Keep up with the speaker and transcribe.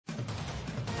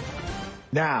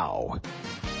Now,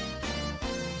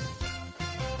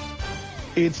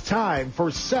 it's time for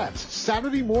SEP's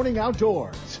Saturday Morning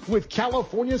Outdoors with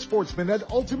California Sportsmen at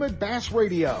Ultimate Bass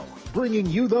Radio, bringing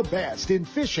you the best in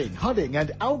fishing, hunting,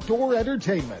 and outdoor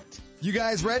entertainment. You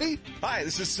guys ready? Hi,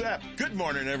 this is Sep. Good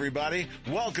morning, everybody.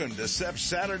 Welcome to Sep's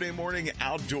Saturday Morning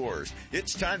Outdoors.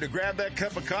 It's time to grab that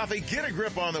cup of coffee, get a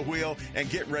grip on the wheel, and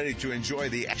get ready to enjoy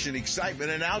the action, excitement,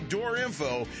 and outdoor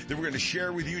info that we're going to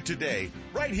share with you today,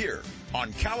 right here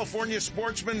on California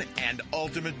Sportsmen and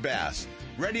Ultimate Bass.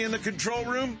 Ready in the control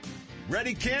room?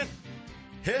 Ready, Kent?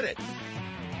 Hit it.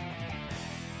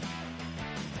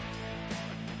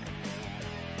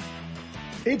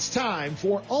 It's time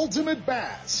for Ultimate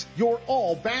Bass, your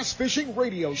all bass fishing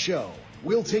radio show.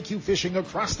 We'll take you fishing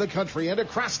across the country and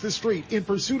across the street in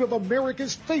pursuit of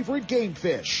America's favorite game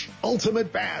fish.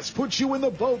 Ultimate Bass puts you in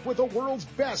the boat with the world's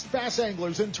best bass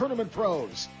anglers and tournament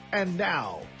pros. And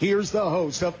now, here's the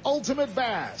host of Ultimate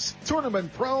Bass,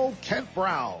 tournament pro Kent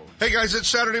Brown. Hey guys, it's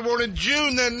Saturday morning,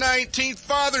 June the 19th,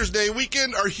 Father's Day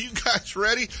weekend. Are you guys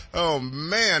ready? Oh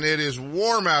man, it is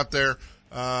warm out there.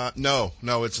 No,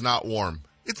 it's not warm.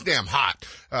 It's damn hot.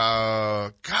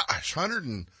 Gosh,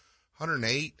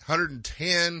 108,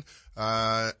 110,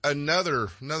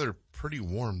 another pretty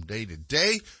warm day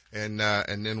today. And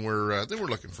then we're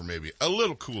looking for maybe a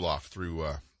little cool off through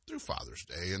Father's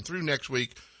Day and through next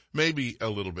week, maybe a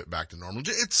little bit back to normal.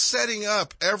 It's setting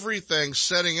up, everything's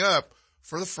setting up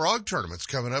for the frog tournaments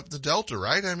coming up the Delta,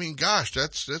 right? I mean, gosh,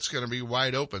 that's going to be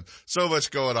wide open. So much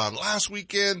going on. Last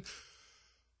weekend,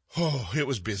 oh, it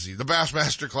was busy. The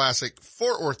Bassmaster Classic,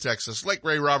 Fort Worth, Texas, Lake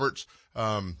Ray Roberts,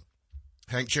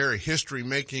 Hank Cherry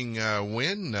history-making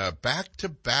win,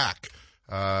 back-to-back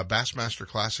Bassmaster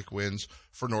Classic wins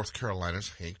for North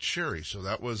Carolina's Hank Cherry. So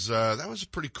that was a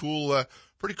pretty cool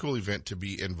event to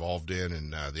be involved in.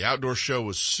 And the outdoor show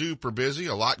was super busy,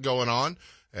 a lot going on,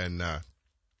 and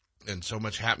so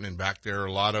much happening back there.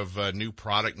 A lot of new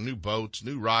product, new boats,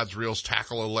 new rods, reels,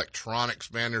 tackle,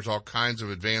 electronics. Man, there's all kinds of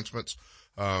advancements.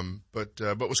 But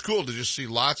it was cool to just see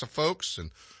lots of folks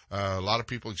and a lot of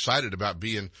people excited about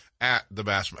being at the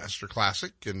Bassmaster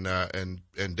Classic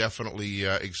and definitely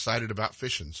excited about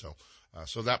fishing.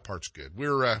 So that part's good.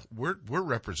 We're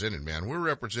represented, man. We're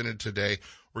represented today.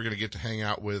 We're going to get to hang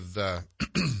out with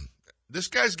this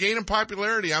guy's gaining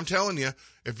popularity. I'm telling you,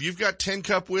 if you've got 10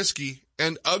 Cup Whiskey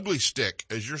and Ugly Stick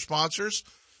as your sponsors,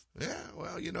 yeah,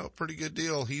 well, pretty good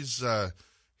deal. He is a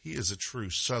true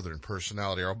Southern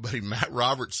personality. Our buddy Matt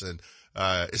Robertson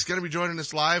is going to be joining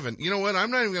us live. And you know what?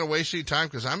 I'm not even going to waste any time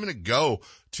because I'm going to go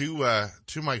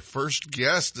to my first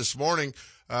guest this morning.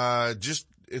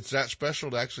 It's that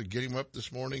special to actually get him up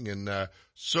this morning. And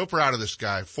so proud of this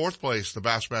guy. Fourth place, the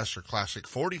Bassmaster Classic,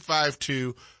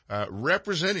 45-2,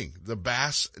 representing the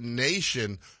Bass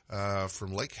Nation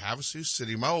from Lake Havasu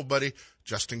City. My old buddy,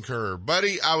 Justin Kerr.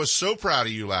 Buddy, I was so proud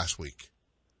of you last week.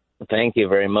 Thank you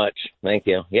very much. Thank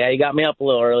you. Yeah, you got me up a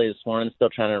little early this morning.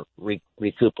 Still trying to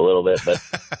recoup a little bit, but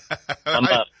I'm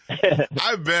up.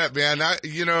 I bet, man.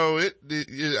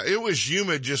 It was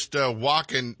humid just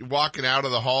walking out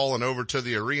of the hall and over to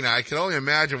the arena. I can only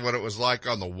imagine what it was like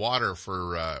on the water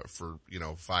for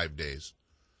 5 days.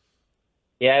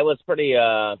 Yeah, it was pretty.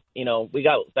 We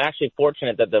got actually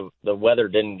fortunate that the weather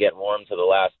didn't get warm to the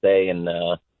last day, and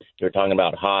you're talking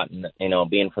about hot, and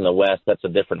being from the west, that's a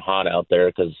different hot out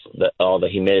there because all the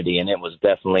humidity, and it was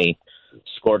definitely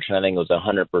scorching. I think it was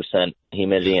 100%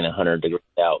 humidity and 100 degrees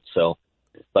out. So,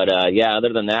 but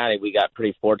other than that, we got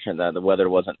pretty fortunate that the weather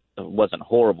wasn't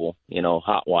horrible,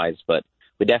 hot wise, but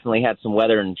we definitely had some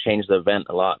weather and changed the event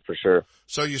a lot for sure.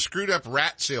 So you screwed up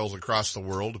rat sales across the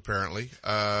world, apparently.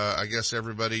 I guess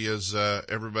everybody is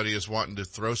wanting to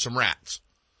throw some rats.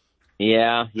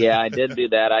 Yeah, I did do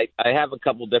that. I have a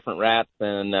couple different rats,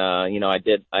 and I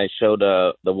showed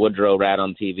the Woodrow rat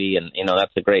on TV, and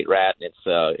that's a great rat.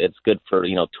 It's good for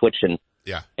twitching.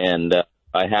 Yeah. And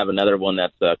I have another one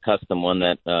that's a custom one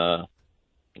that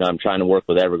I'm trying to work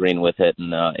with Evergreen with it,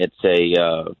 and it's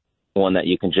a one that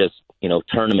you can just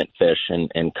tournament fish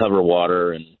and cover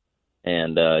water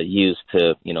and use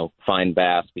to find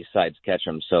bass besides catch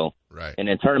them. So. Right. And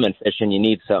in tournament fishing, you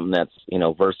need something that's,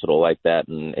 versatile like that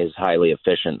and is highly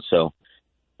efficient. So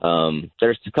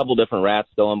there's a couple different rats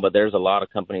going, but there's a lot of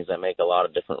companies that make a lot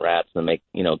of different rats and make,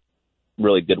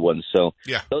 really good ones. So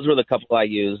yeah, those were the couple I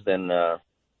used, and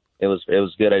it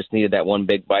was good. I just needed that one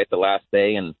big bite the last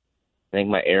day, and I think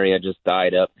my area just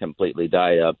completely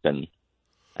died up, and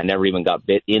I never even got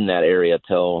bit in that area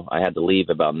till I had to leave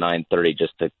about 9:30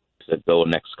 just to go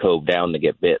next cove down to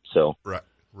get bit. So right.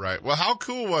 Right. Well, how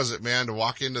cool was it, man, to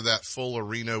walk into that full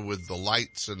arena with the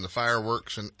lights and the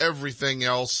fireworks and everything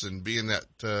else and being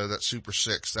that Super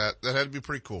Six? That had to be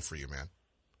pretty cool for you, man.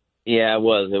 Yeah, it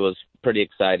was. It was pretty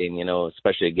exciting,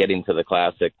 especially getting to the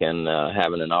Classic and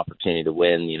having an opportunity to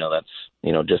win.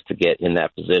 That's, just to get in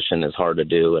that position is hard to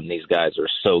do. And these guys are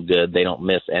so good. They don't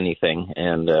miss anything.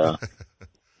 And,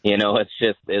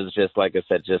 it's just, like I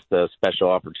said, just a special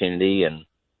opportunity. And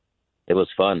it was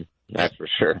fun. That's for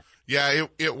sure. Yeah,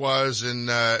 it was. And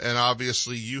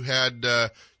obviously you had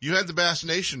the Bass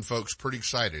Nation folks pretty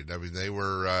excited. I mean, they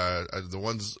were, the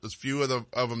ones, as few of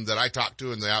them that I talked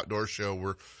to in the outdoor show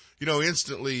were,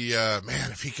 instantly,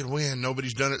 man, if he can win,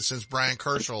 nobody's done it since Brian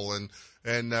Kerschel,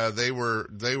 and they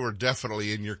were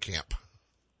definitely in your camp.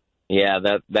 Yeah,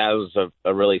 that was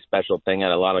a really special thing.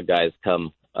 And a lot of guys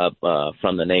come up,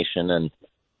 from the nation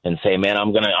and say, man,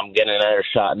 I'm getting another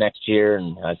shot next year.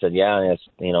 And I said, yeah, it's,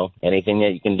 anything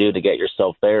that you can do to get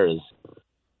yourself there is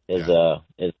a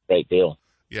great deal.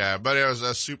 Yeah, but I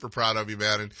was super proud of you,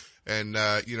 man. And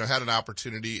had an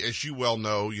opportunity, as you well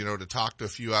know, to talk to a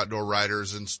few outdoor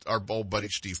riders and our old buddy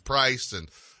Steve Price and,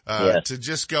 to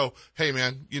just go, hey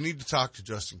man, you need to talk to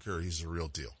Justin Kerr. He's a real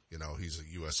deal. He's a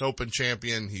U.S. Open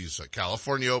champion. He's a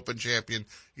California Open champion.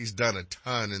 He's done a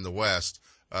ton in the West.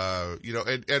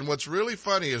 And what's really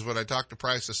funny is when I talked to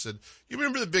Price, I said, you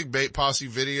remember the Big Bait Posse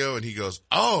video? And he goes,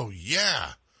 oh yeah.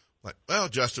 I'm like, well,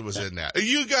 Justin was in that.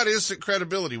 You got instant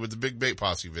credibility with the Big Bait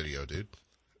Posse video, dude.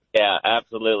 Yeah,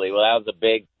 absolutely. Well, that was a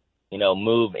big,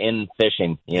 move in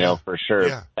fishing, for sure.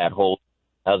 Yeah. That was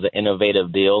an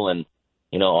innovative deal. And,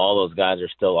 all those guys are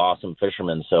still awesome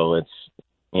fishermen. So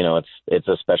it's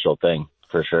a special thing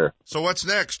for sure. So what's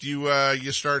next? You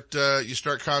start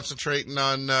concentrating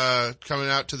on, coming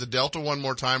out to the Delta one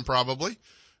more time probably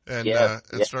and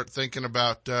start thinking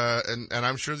about, and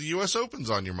I'm sure the U.S. Open's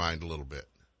on your mind a little bit.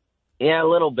 Yeah, a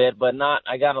little bit, but not.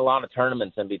 I got a lot of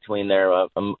tournaments in between there.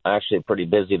 I'm actually pretty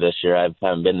busy this year. I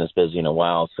haven't been this busy in a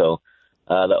while. So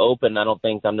the Open, I don't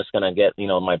think I'm just going to get,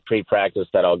 my pre-practice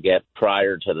that I'll get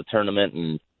prior to the tournament,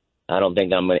 and I don't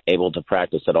think I'm able to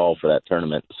practice at all for that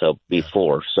tournament. So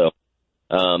before. So,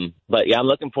 but yeah, I'm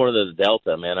looking forward to the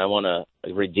Delta, man. I want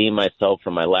to redeem myself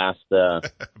from my last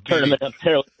tournament up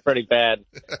there. It was pretty bad.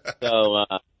 So,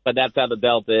 but that's how the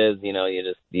Delta is.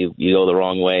 You go the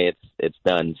wrong way, it's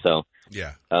done. So.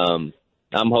 Yeah. I'm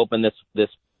hoping this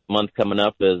month coming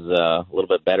up is a little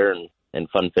bit better and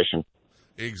fun fishing.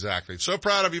 Exactly. So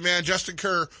proud of you, man. Justin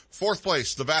Kerr, 4th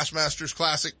place, the Bassmasters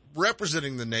Classic,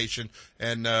 representing the nation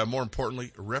and, more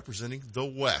importantly, representing the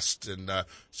West. And,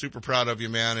 super proud of you,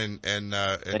 man. And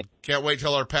can't wait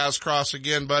till our paths cross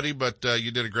again, buddy. But,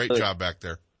 you did a great job back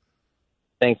there.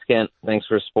 Thanks, Kent. Thanks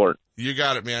for the support. You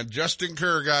got it, man. Justin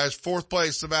Kerr, guys, 4th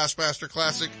place, the Bassmaster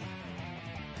Classic.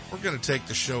 We're going to take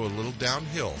the show a little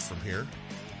downhill from here.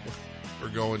 We're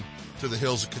going to the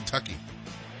hills of Kentucky.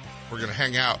 We're going to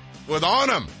hang out with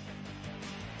Onum.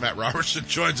 Matt Robertson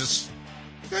joins us.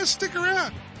 You guys stick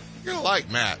around. You're going to like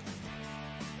Matt.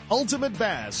 Ultimate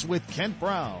Bass with Kent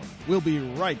Brown. We'll be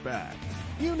right back.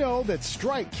 You know that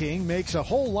Strike King makes a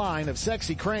whole line of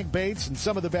sexy crankbaits and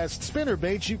some of the best spinner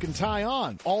baits you can tie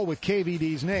on, all with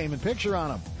KVD's name and picture on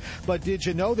them. But did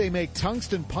you know they make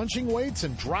tungsten punching weights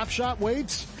and drop shot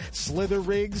weights? Slither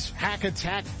rigs, hack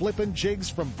attack flippin' jigs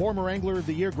from former Angler of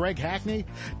the Year Greg Hackney,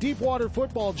 deep water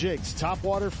football jigs, top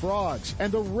water frogs,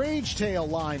 and the Rage Tail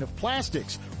line of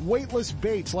plastics, weightless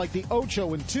baits like the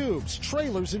Ocho and tubes,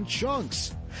 trailers and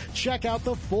chunks. Check out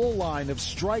the full line of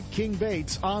Strike King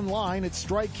baits online at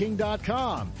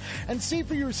StrikeKing.com and see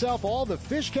for yourself all the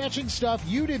fish-catching stuff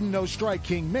you didn't know Strike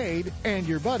King made and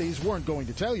your buddies weren't going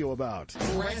to tell you about.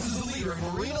 Lowrance is the leader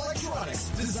in marine electronics,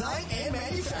 design, and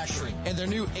manufacturing. And their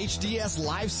new HDS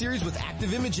Live series with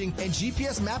active imaging and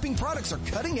GPS mapping products are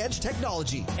cutting-edge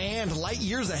technology and light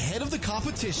years ahead of the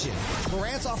competition.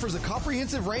 Lowrance offers a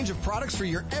comprehensive range of products for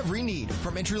your every need,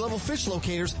 from entry-level fish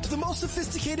locators to the most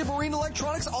sophisticated marine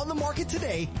electronics on the market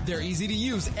today. They're easy to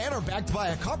use and are backed by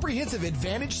a comprehensive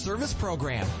Advantage service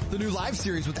program. The new Live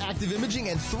series with active imaging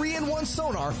and 3-in-1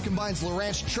 sonar combines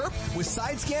Lowrance Chirp with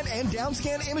side scan and down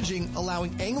scan imaging,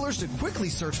 allowing anglers to quickly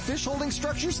search fish holding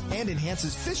structures and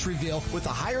enhances fish reveal with a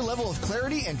higher level of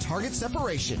clarity and target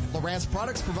separation. Lowrance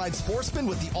products provide Sportsmen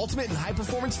with the ultimate and high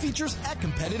performance features at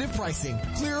competitive pricing.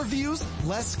 Clearer views,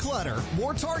 less clutter,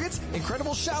 more targets,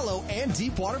 incredible shallow and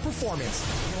deep water performance.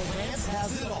 Lowrance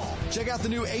has it all. Check out the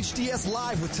new HDS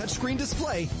Live with touchscreen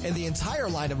display and the entire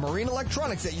line of marine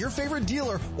electronics at your favorite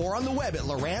dealer or on the web at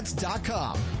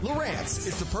Lowrance.com. Lowrance,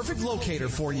 it's the perfect locator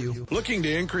for you. Looking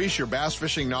to increase your bass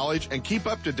fishing knowledge and keep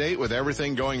up to date with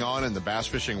everything going on in the bass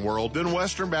fishing world? Then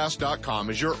WesternBass.com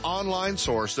is your online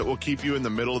source that will keep you in the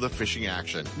middle of the fishing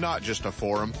action, not just a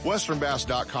forum.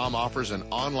 WesternBass.com offers an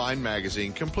online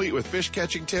magazine complete with fish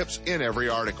catching tips in every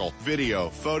article, video,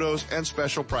 photos, and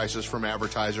special prices from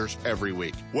advertisers every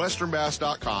week.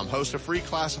 WesternBass.com hosts a free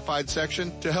classified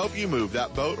section to help you move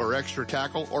that boat or extra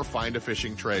tackle or find a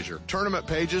fishing treasure. Tournament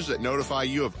pages that notify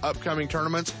you of upcoming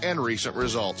tournaments and recent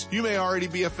results. You may already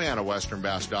be a fan of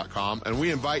WesternBass.com, and we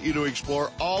invite you to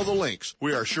explore all the links.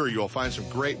 We are sure you'll find some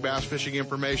great bass fishing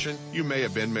information you may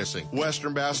have been missing.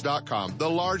 WesternBass.com, the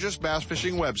largest bass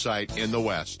fishing website in the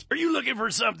West. Are you looking for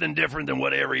something different than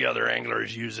what every other angler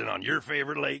is using on your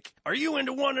favorite lake? Are you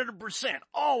into 100%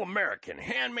 all-American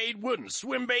handmade wooden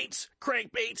swim baits,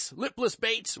 crankbaits, lipless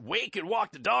baits, wake and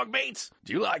walk the dog baits?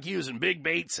 Do you like using big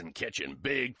baits and catching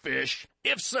big fish?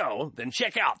 If so, then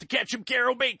check out the Ketchup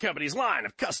Caro Bait Company's line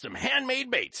of custom handmade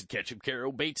baits at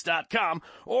KetchupCaroBaits.com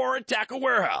or at Tackle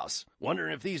Warehouse.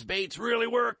 Wondering if these baits really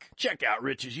work? Check out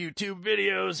Rich's YouTube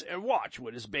videos and watch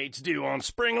what his baits do on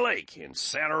Spring Lake in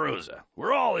Santa Rosa,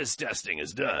 where all his testing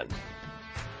is done.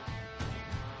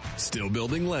 Still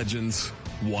building legends,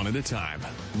 one at a time.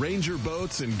 Ranger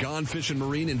Boats and Gone Fishing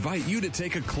Marine invite you to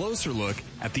take a closer look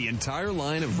at the entire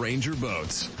line of Ranger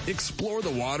boats. Explore the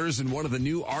waters in one of the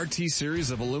new RT series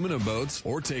of aluminum boats,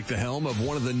 or take the helm of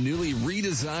one of the newly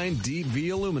redesigned Deep V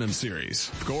aluminum series.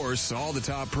 Of course, all the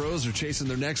top pros are chasing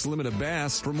their next limit of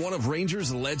bass from one of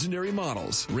Ranger's legendary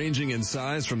models, ranging in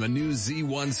size from the new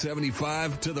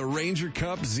Z175 to the Ranger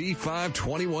Cup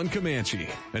Z521 Comanche.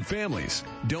 And families,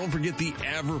 don't forget the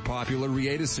ever-popular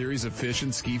Rieta series of fish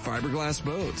and ski fiberglass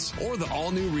boats, or the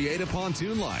all-new Rieta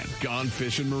pontoon line, Gone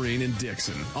Fishing Marine in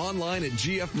Dixon, online at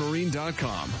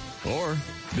gfmarine.com, or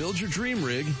build your dream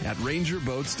rig at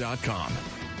rangerboats.com.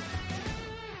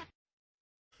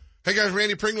 Hey guys,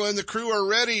 Randy Pringle and the crew are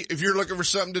ready. If you're looking for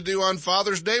something to do on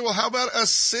Father's Day, well, how about a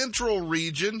Central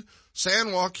Region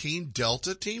San Joaquin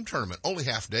Delta team tournament? Only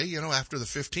half day, after the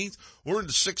 15th. We're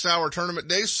into 6-hour tournament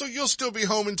days, so you'll still be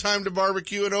home in time to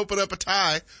barbecue and open up a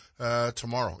tie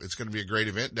tomorrow. It's going to be a great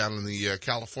event down in the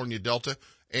California Delta,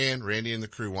 and Randy and the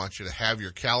crew want you to have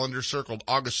your calendar circled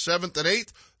August 7th and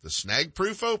 8th, the Snag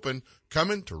Proof Open,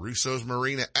 coming to Russo's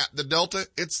Marina at the Delta.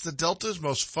 It's the Delta's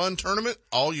most fun tournament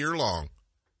all year long.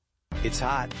 It's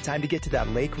hot. Time to get to that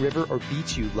lake, river, or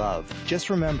beach you love. Just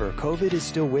remember, COVID is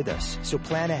still with us, so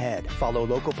plan ahead. Follow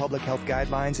local public health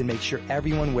guidelines and make sure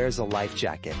everyone wears a life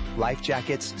jacket. Life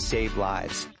jackets save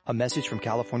lives. A message from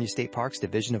California State Parks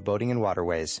Division of Boating and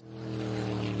Waterways.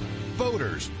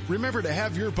 Boaters, remember to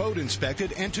have your boat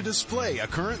inspected and to display a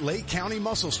current Lake County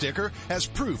mussel sticker as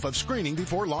proof of screening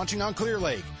before launching on Clear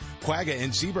Lake. Quagga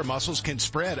and zebra mussels can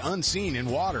spread unseen in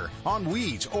water, on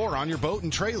weeds, or on your boat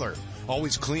and trailer.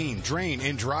 Always clean, drain,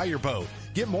 and dry your boat.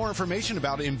 Get more information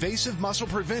about invasive mussel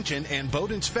prevention and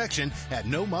boat inspection at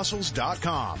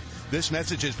nomussels.com. This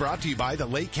message is brought to you by the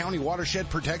Lake County Watershed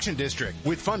Protection District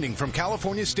with funding from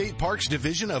California State Parks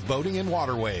Division of Boating and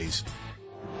Waterways.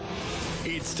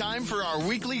 It's time for our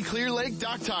weekly Clear Lake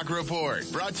Dock Talk Report,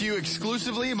 brought to you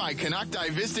exclusively by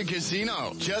Canocti Vista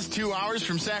Casino, just 2 hours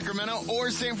from Sacramento or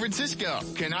San Francisco.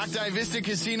 Canocti Vista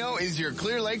Casino is your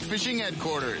Clear Lake fishing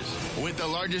headquarters. With the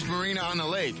largest marina on the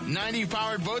lake, 90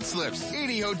 powered boat slips,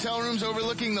 80 hotel rooms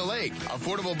overlooking the lake,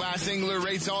 affordable bass angler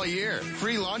rates all year,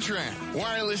 free launch ramp,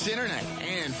 wireless internet,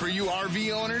 and for you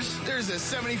RV owners, there's a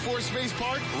 74-space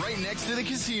park right next to the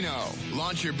casino.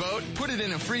 Launch your boat, put it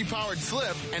in a free powered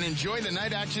slip, and enjoy the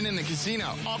night action in the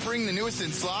casino, offering the newest in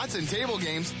slots and table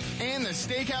games, and the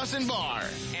steakhouse and bar.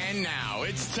 And now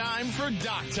it's time for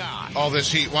Dock Talk. All this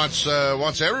heat wants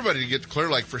everybody to get to Clear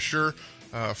Lake for sure.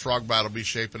 Frog bite will be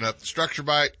shaping up. Structure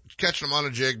bite, catching them on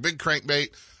a jig, big crankbait.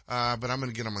 But I'm going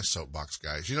to get on my soapbox,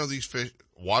 guys. These fish,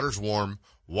 water's warm,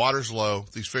 water's low.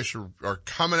 These fish are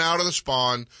coming out of the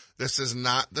spawn. This is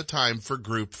not the time for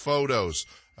group photos.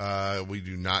 We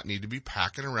do not need to be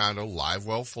packing around a live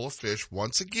well full of fish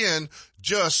once again,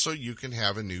 just so you can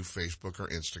have a new Facebook or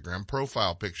Instagram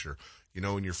profile picture.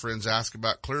 When your friends ask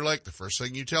about Clear Lake, the first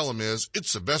thing you tell them is,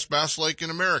 it's the best bass lake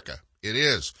in America. It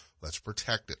is. Let's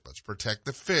protect it. Let's protect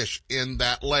the fish in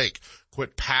that lake.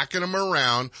 Quit packing them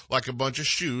around like a bunch of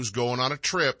shoes going on a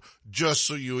trip just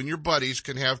so you and your buddies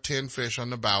can have 10 fish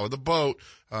on the bow of the boat.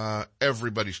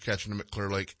 Everybody's catching them at Clear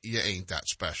Lake. You ain't that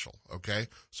special, okay?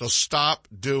 So stop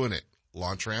doing it.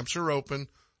 Launch ramps are open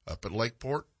up at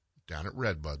Lakeport, down at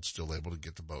Redbud, still able to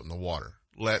get the boat in the water.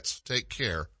 Let's take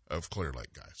care of Clear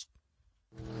Lake, guys.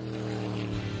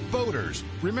 Boaters,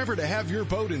 remember to have your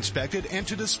boat inspected and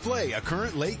to display a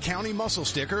current Lake County mussel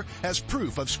sticker as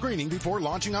proof of screening before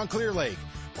launching on Clear Lake.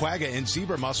 Quagga and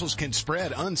zebra mussels can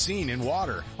spread unseen in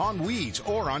water, on weeds,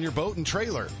 or on your boat and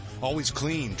trailer. Always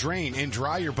clean, drain, and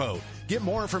dry your boat. Get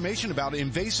more information about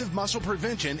invasive mussel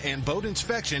prevention and boat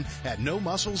inspection at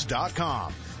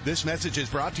nomussels.com. This message is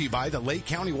brought to you by the Lake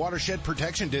County Watershed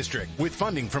Protection District with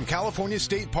funding from California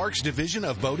State Parks Division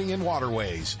of Boating and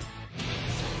Waterways.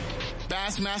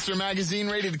 Bassmaster Magazine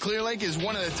rated Clear Lake is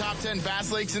one of the top 10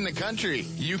 bass lakes in the country.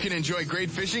 You can enjoy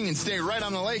great fishing and stay right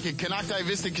on the lake at Canocti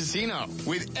Vista Casino.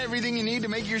 With everything you need to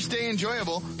make your stay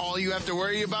enjoyable, all you have to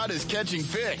worry about is catching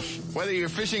fish. Whether you're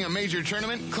fishing a major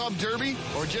tournament, club derby,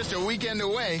 or just a weekend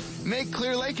away, make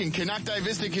Clear Lake and Canocti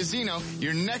Vista Casino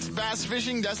your next bass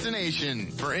fishing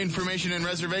destination. For information and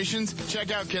reservations,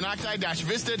 check out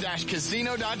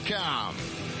canocti-vista-casino.com.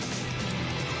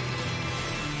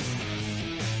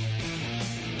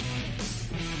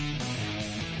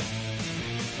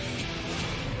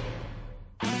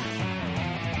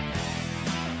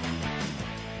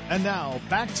 And now,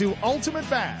 back to Ultimate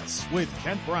Bass with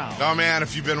Kent Brown. Oh man,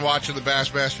 if you've been watching the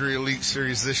Bassmaster Elite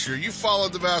Series this year, you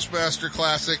followed the Bassmaster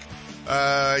Classic,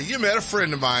 you met a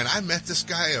friend of mine. I met this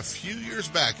guy a few years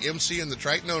back, emceeing the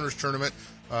Triton Owners Tournament,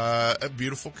 at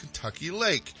beautiful Kentucky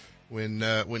Lake when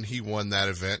he won that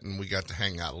event, and we got to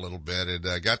hang out a little bit, and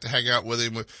got to hang out with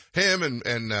him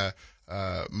and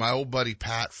my old buddy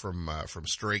Pat from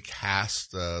Stray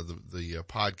Cast, the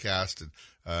podcast. And,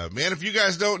 man, if you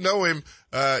guys don't know him,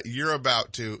 you're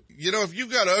about to. You know, if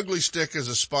you've got Ugly Stick as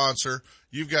a sponsor,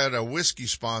 you've got a whiskey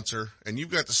sponsor, and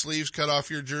you've got the sleeves cut off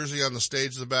your jersey on the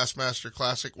stage of the Bassmaster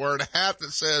Classic wearing a hat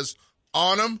that says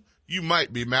on 'em, you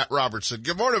might be Matt Robertson.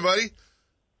 Good morning, buddy.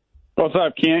 What's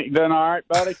up, Kent? You doing all right,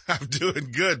 buddy? I'm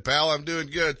doing good, pal. I'm doing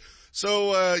good.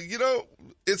 So, you know,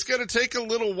 it's going to take a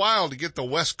little while to get the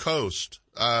West Coast,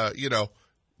 you know,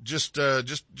 just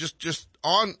on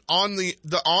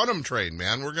the Onum train,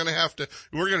 man. We're going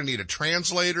to need a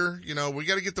translator. You know, we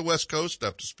got to get the West Coast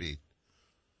up to speed.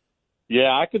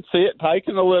 Yeah, I could see it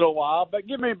taking a little while, but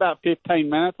give me about 15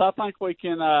 minutes. I think we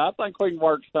can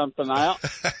work something out.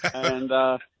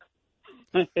 And,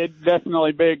 it'd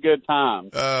definitely be a good time.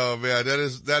 Oh man,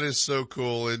 that is so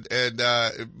cool.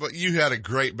 But you had a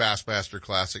great Bassmaster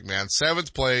Classic, man.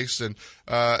 7th place, and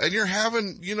you're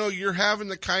having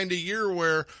the kind of year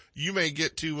where you may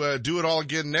get to do it all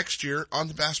again next year on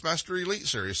the Bassmaster Elite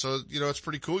Series. So, you know, it's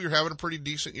pretty cool. You're having a pretty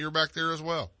decent year back there as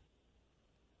well.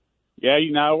 Yeah,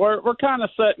 you know, we're kind of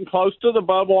sitting close to the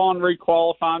bubble on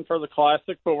requalifying for the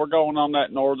Classic, but we're going on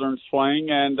that northern swing,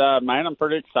 and man, I'm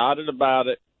pretty excited about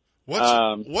it.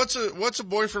 What's a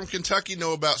boy from Kentucky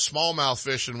know about smallmouth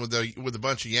fishing with a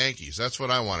bunch of Yankees? That's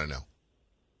what I want to know.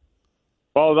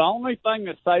 Well, the only thing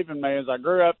that's saving me is I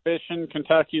grew up fishing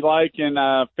Kentucky Lake and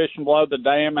fishing below the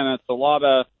dam, and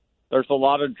there's a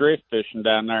lot of drift fishing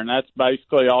down there, and that's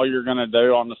basically all you're going to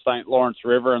do on the St. Lawrence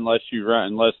River unless you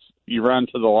run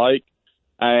to the lake.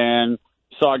 And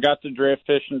so I got the drift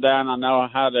fishing down. I know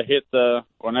how to hit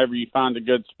whenever you find a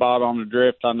good spot on the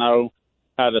drift, I know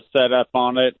how to set up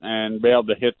on it and be able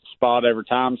to hit the spot every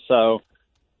time. So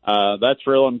that's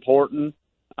real important.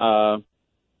 I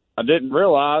didn't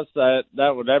realize that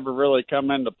would ever really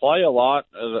come into play a lot,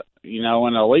 you know,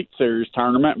 in an Elite Series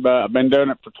tournament, but I've been doing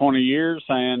it for 20 years.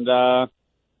 And,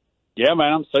 yeah,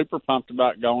 man, I'm super pumped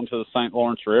about going to the St.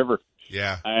 Lawrence River.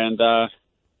 Yeah. And,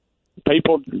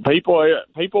 people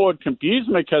would confuse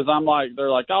me because they're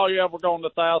like, oh yeah, we're going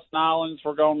to Thousand Islands.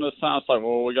 We're going to the South. Like,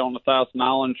 well, we're going to Thousand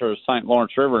Islands or St.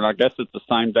 Lawrence River. And I guess it's the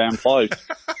same damn place.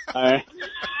 Well,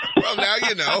 now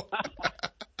you know.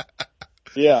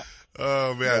 Yeah.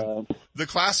 Oh man. The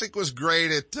Classic was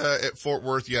great at Fort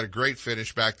Worth. You had a great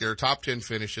finish back there. Top 10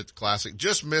 finish at the Classic.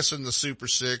 Just missing the Super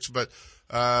 6, but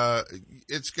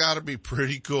it's got to be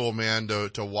pretty cool, man,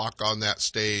 to walk on that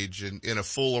stage in a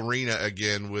full arena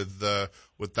again with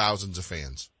thousands of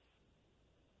fans.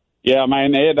 Yeah,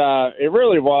 man, it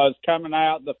really was coming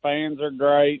out. The fans are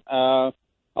great. I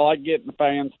like getting the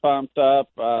fans pumped up.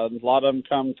 A lot of them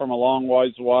come from a long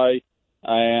ways away,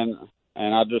 and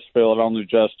I just feel it only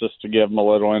justice to give them a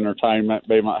little entertainment,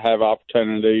 have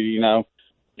opportunity, you know,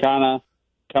 kind of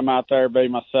come out there, be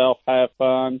myself, have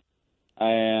fun,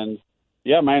 and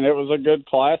yeah, man, it was a good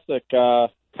Classic.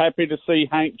 Happy to see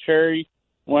Hank Cherry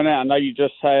win out. I know you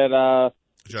just had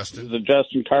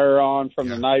Justin Kerr on from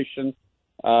the Nation.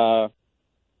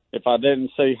 If I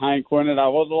didn't see Hank win it, I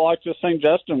would have liked to have seen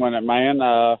Justin win it, man.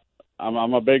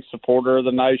 I'm a big supporter of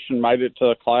the Nation. Made it to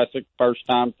the Classic first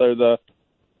time through the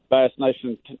Bass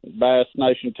Nation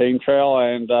Team Trail,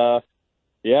 and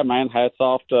yeah, man, hats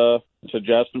off to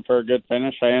Justin for a good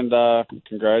finish, and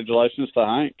congratulations to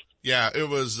Hank. Yeah, it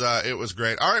was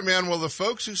great. All right, man. Well, the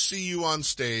folks who see you on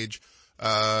stage,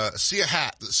 see a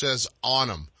hat that says On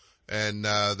 'em. And,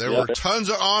 there were tons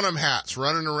of On 'em hats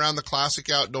running around the Classic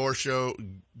Outdoor Show.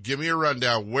 Give me a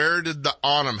rundown. Where did the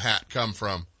On 'em hat come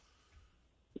from?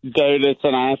 Dude, it's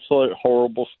an absolute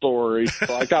horrible story.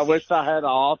 Like, I wish I had an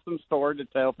awesome story to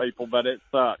tell people, but it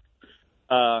sucks.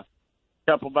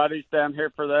 Couple buddies down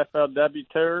here for the FLW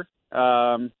tour,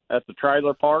 at the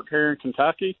trailer park here in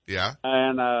Kentucky. Yeah.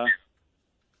 And,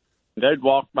 dude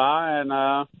walked by and,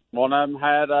 one of them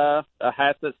had, a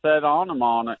hat that said On 'em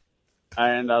on it.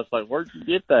 And I was like, "Where'd you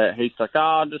get that?" He's like,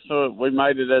 "Oh, we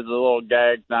made it as a little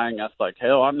gag thing." I was like,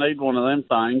 "Hell, I need one of them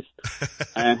things."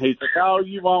 And he's like, "Oh,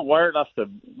 you won't wear it?" I said,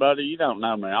 "Buddy, you don't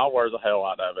know me. I'll wear the hell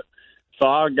out of it." So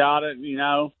I got it,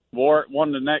 wore it,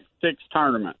 won the next 6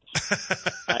 tournaments.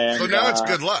 And, so now it's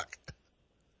good luck.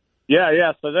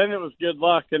 Yeah. So then it was good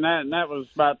luck, and that was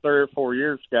about 3 or 4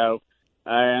 years ago.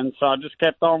 And so I just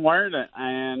kept on wearing it,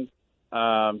 and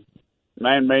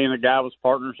man, me and the guy was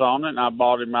partners on it, and I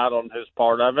bought him out on his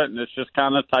part of it, and it's just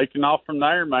kind of taken off from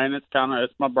there, man. It's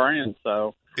my brand,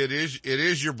 so. It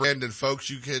is your brand, and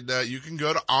folks, you can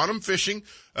go to On 'em Fishing,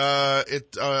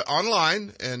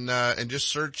 online and just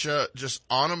search, just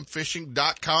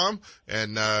on'emfishing.com,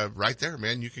 and, right there,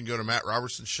 man, you can go to Matt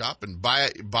Robertson's shop and buy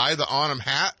the On 'em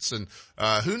hats, and,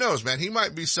 who knows, man, he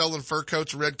might be selling fur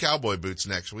coats and red cowboy boots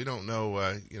next. We don't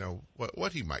know,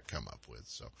 what he might come up with,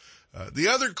 so. The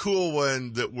other cool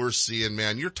one that we're seeing,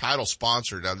 man, your title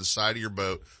sponsor down the side of your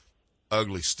boat,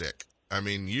 Ugly Stick. I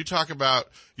mean, you talk about,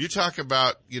 really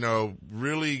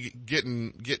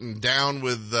getting down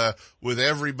with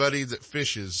everybody that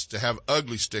fishes. To have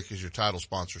Ugly Stick as your title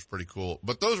sponsor is pretty cool.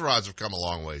 But those rods have come a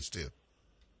long ways too.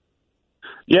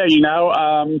 Yeah,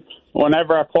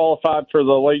 whenever I qualified for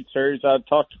the Elite Series, I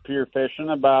talked to Pure Fishing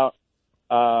about,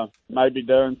 maybe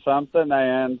doing something,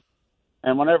 and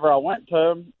whenever I went to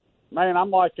them, man,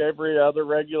 I'm like every other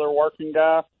regular working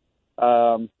guy.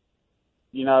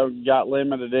 Got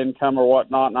limited income or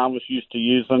whatnot, and I was used to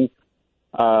using,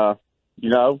 low.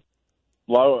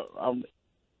 I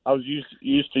was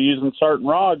used to using certain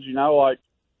rods. Like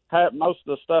most of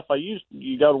the stuff I used,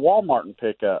 you go to Walmart and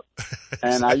pick up.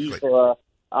 And exactly. I used to.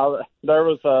 There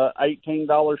was a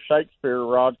 $18 Shakespeare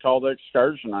rod called the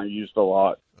Excursion I used a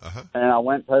lot, and I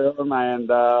went to them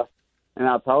and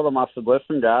I told them, I said,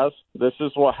 "Listen, guys, this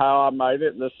is how I made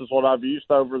it. This is what I've used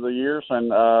over the years, and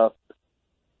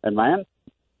man,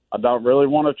 I don't really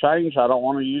want to change. I don't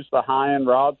want to use the high-end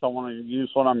rods. I want to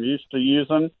use what I'm used to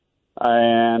using."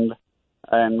 And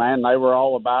man, they were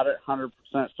all about it, 100%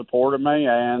 supported me.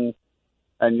 And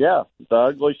yeah, the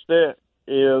Ugly Stick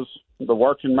is the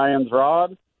working man's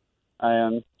rod.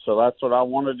 And so that's what I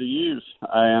wanted to use.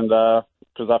 And,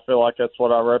 because I feel like that's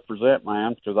what I represent,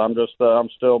 man, because I'm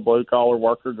still a blue collar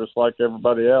worker just like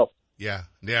everybody else. Yeah,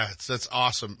 that's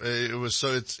awesome.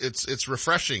 It's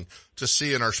refreshing to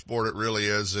see in our sport. It really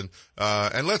is. And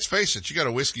let's face it, you got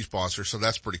a whiskey sponsor, so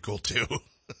that's pretty cool too.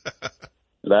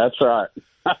 That's right.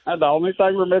 The only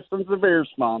thing we're missing is a beer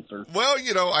sponsor. Well,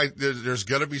 there's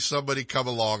gonna be somebody come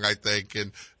along, I think,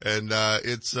 and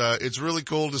it's really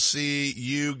cool to see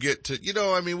you get to,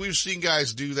 we've seen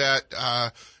guys do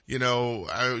that,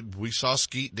 we saw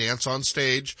Skeet dance on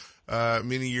stage,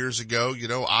 many years ago,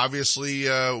 obviously,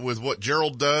 with what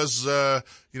Gerald does,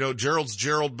 Gerald's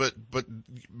Gerald, but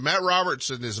Matt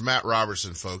Robertson is Matt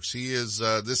Robertson, folks. He is,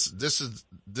 this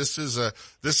is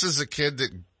a kid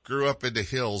that grew up in the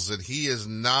hills, and he is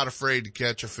not afraid to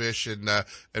catch a fish and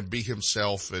be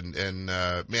himself. And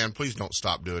man, please don't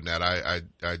stop doing that. I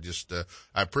just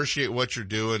I appreciate what you're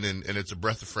doing, and it's a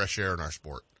breath of fresh air in our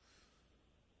sport.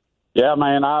 Yeah,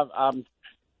 man, I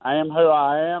am who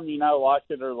I am, like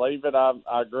it or leave it.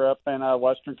 I grew up in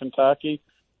Western Kentucky,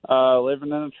 living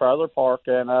in a trailer park,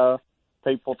 and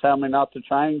people tell me not to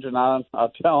change, and I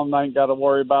tell them they ain't got to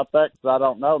worry about that because I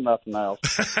don't know nothing else.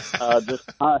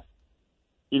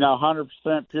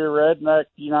 100% pure redneck,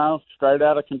 straight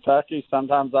out of Kentucky.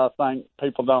 Sometimes I think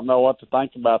people don't know what to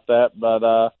think about that, but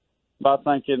by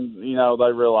thinking,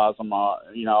 they realize I'm all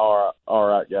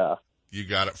right guy. You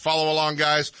got it. Follow along,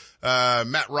 guys.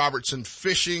 Matt Robertson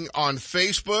Fishing on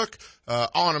Facebook.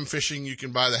 On 'em Fishing, you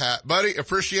can buy the hat. Buddy,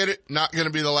 appreciate it. Not going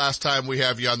to be the last time we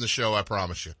have you on the show, I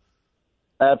promise you.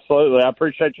 Absolutely. I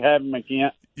appreciate you having me,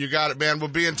 Kent. You got it, man. We'll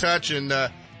be in touch, and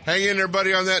hang in there,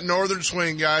 buddy, on that northern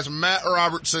swing, guys. Matt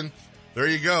Robertson. There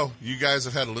you go. You guys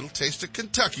have had a little taste of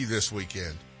Kentucky this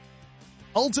weekend.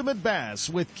 Ultimate Bass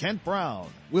with Kent Brown.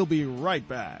 We'll be right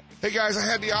back. Hey guys, I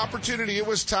had the opportunity. It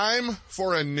was time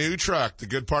for a new truck. The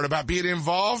good part about being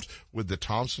involved with the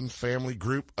Thompson family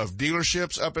group of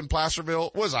dealerships up in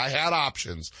Placerville was I had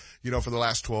options, for the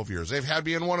last 12 years. They've had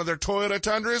me in one of their Toyota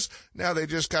Tundras. Now they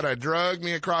just kind of drug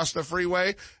me across the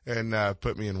freeway and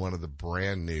put me in one of the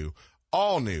brand new,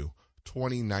 all new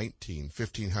 2019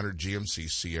 1500 GMC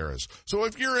Sierras. So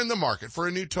if you're in the market for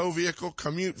a new tow vehicle,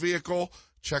 commute vehicle,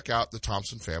 check out the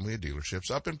Thompson family of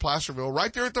dealerships up in Placerville,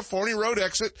 right there at the Forney Road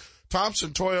exit. Thompson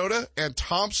Toyota and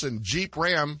Thompson Jeep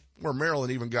Ram, where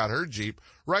Marilyn even got her Jeep,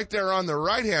 right there on the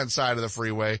right-hand side of the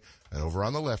freeway. And over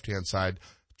on the left-hand side,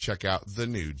 check out the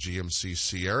new GMC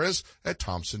Sierras at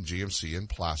Thompson GMC in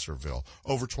Placerville.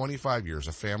 Over 25 years,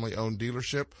 a family-owned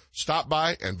dealership. Stop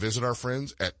by and visit our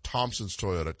friends at Thompson's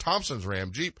Toyota, Thompson's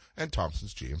Ram Jeep, and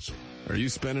Thompson's GMC. Are you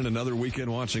spending another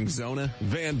weekend watching Zona,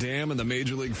 Van Dam, and the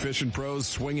Major League Fishing pros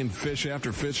swinging fish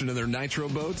after fishing in their nitro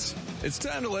boats? It's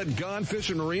time to let Gone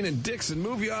Fishing Marine and Dixon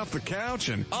move you off the couch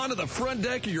and onto the front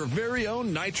deck of your very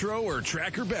own nitro or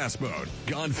tracker bass boat.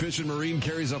 Gone Fishing Marine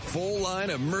carries a full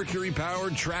line of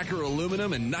Mercury-powered tracker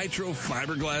aluminum and nitro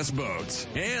fiberglass boats.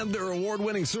 And their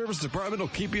award-winning service department will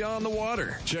keep you on the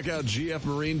water. Check out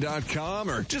gfmarine.com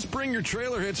or just bring your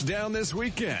trailer hitch down this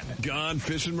weekend. Gone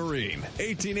Fishing Marine,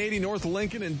 1880 North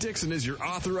Lincoln and Dixon is your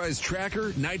authorized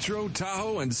tracker, nitro,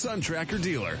 Tahoe, and Sun Tracker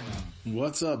dealer.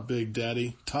 What's up, Big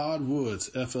Daddy? Todd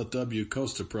Woods, FLW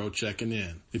Costa Pro checking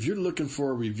in. If you're looking for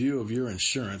a review of your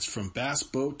insurance from bass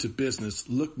boat to business,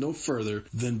 look no further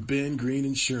than Ben Green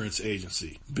Insurance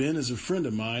Agency. Ben is a friend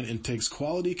of mine and takes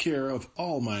quality care of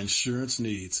all my insurance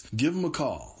needs. Give him a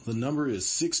call. The number is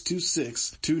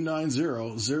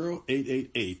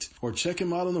 626-290-0888 or check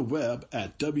him out on the web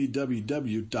at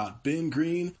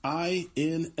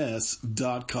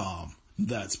www.bengreenins.com.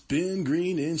 That's Ben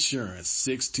Green Insurance,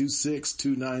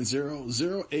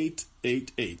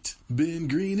 626-290-0888. Ben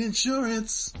Green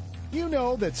Insurance. You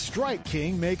know that Strike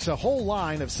King makes a whole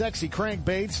line of sexy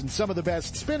crankbaits and some of the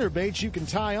best spinner baits you can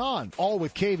tie on, all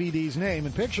with KVD's name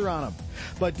and picture on them.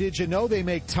 But did you know they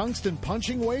make tungsten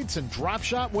punching weights and drop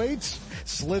shot weights?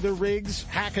 Slither rigs,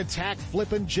 hack attack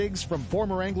flippin' jigs from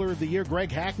former Angler of the Year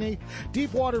Greg Hackney,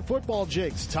 deep water football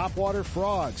jigs, topwater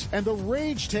frogs, and the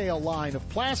Rage Tail line of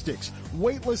plastics,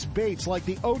 weightless baits like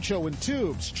the Ocho and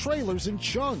tubes, trailers and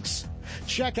chunks.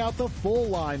 Check out the full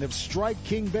line of Strike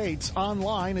King baits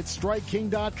online at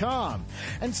StrikeKing.com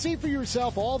and see for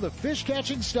yourself all the fish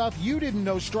catching stuff you didn't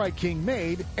know Strike King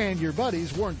made and your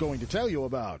buddies weren't going to tell you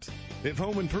about. If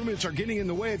home improvements are getting in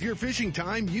the way of your fishing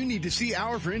time, you need to see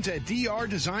our friends at DR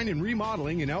Design and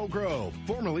Remodeling in Elk Grove.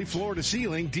 Formerly Floor to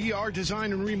Ceiling, DR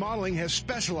Design and Remodeling has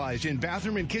specialized in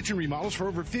bathroom and kitchen remodels for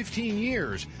over 15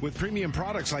 years with premium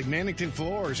products like Mannington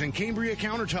floors and Cambria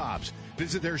countertops.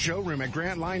 Visit their showroom at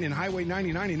Grant Line and Highway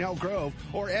 99 in Elk Grove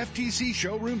or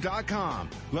ftcshowroom.com.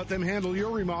 Let them handle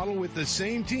your remodel with the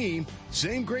same team,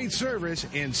 same great service,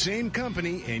 and same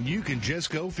company, and you can just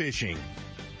go fishing.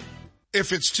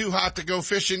 If it's too hot to go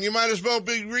fishing, you might as well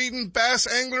be reading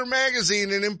Bass Angler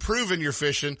Magazine and improving your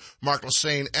fishing. Mark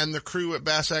Lassane and the crew at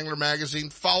Bass Angler Magazine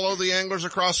follow the anglers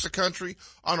across the country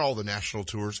on all the national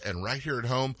tours and right here at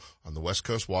home on the West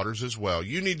Coast waters as well.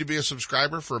 You need to be a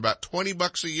subscriber for about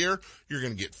 $20 a year. You're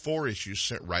going to get 4 issues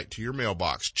sent right to your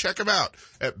mailbox. Check them out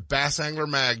at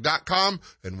bassanglermag.com.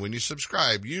 And when you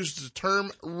subscribe, use the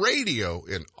term radio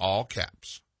in all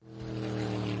caps.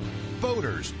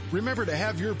 Boaters, remember to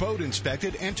have your boat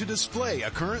inspected and to display a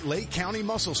current Lake County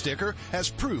mussel sticker as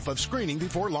proof of screening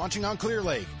before launching on Clear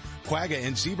Lake. Quagga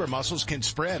and zebra mussels can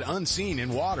spread unseen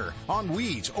in water, on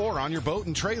weeds, or on your boat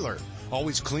and trailer.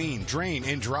 Always clean, drain,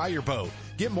 and dry your boat.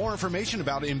 Get more information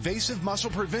about invasive mussel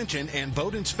prevention and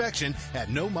boat inspection at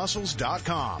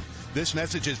nomussels.com. This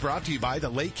message is brought to you by the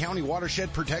Lake County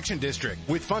Watershed Protection District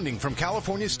with funding from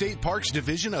California State Parks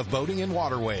Division of Boating and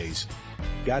Waterways.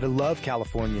 Gotta love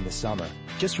California in the summer.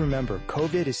 Just remember,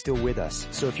 COVID is still with us,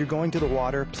 so if you're going to the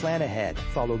water, plan ahead,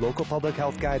 follow local public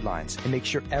health guidelines, and make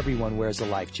sure everyone wears a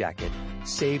life jacket.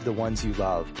 Save the ones you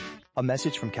love. A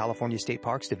message from California State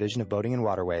Parks Division of Boating and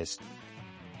Waterways.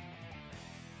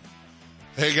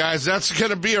 Hey guys, that's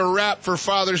gonna be a wrap for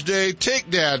Father's Day. Take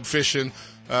Dad fishing.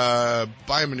 Buy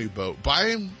him a new boat. Buy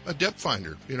him a depth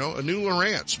finder, a new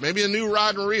Lowrance, maybe a new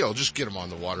rod and reel. Just get him on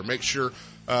the water. Make sure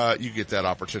you get that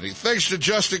opportunity. Thanks to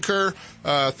Justin Kerr.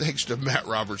 Thanks to Matt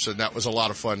Robertson. That was a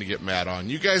lot of fun to get Matt on.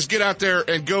 You guys get out there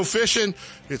and go fishing.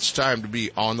 It's time to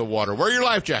be on the water. Wear your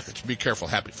life jackets. Be careful.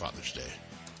 Happy Father's Day.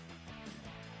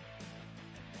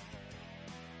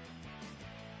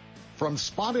 From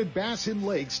spotted bass in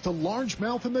lakes to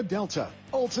largemouth in the Delta,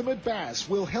 Ultimate Bass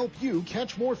will help you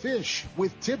catch more fish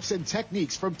with tips and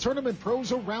techniques from tournament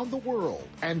pros around the world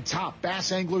and top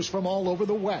bass anglers from all over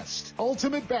the West.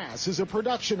 Ultimate Bass is a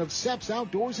production of Seps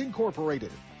Outdoors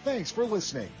Incorporated. Thanks for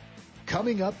listening.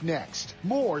 Coming up next,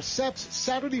 more Seps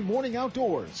Saturday Morning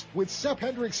Outdoors with Sepp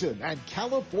Hendrickson and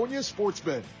California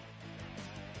Sportsmen.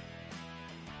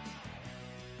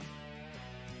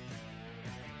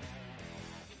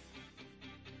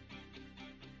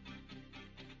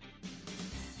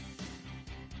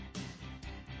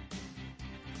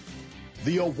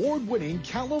 The award-winning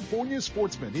California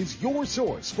Sportsman is your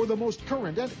source for the most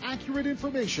current and accurate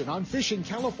information on fishing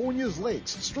California's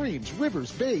lakes, streams,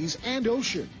 rivers, bays, and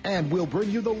ocean. And we'll bring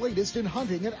you the latest in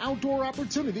hunting and outdoor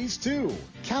opportunities, too.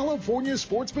 California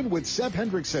Sportsman with Sepp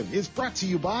Hendrickson is brought to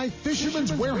you by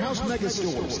Fisherman's Warehouse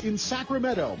Megastores in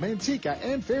Sacramento, Manteca,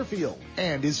 and Fairfield.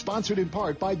 And is sponsored in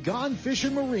part by Gone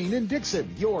Fishing Marine in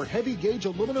Dixon, your heavy-gauge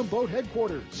aluminum boat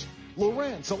headquarters.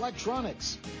 Lowrance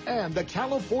Electronics, and the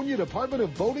California Department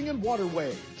of Boating and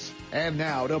Waterways. And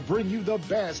now, to bring you the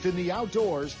best in the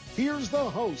outdoors, here's the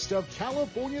host of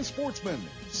California Sportsman,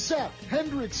 Sepp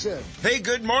Hendrickson. Hey,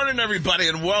 good morning, everybody,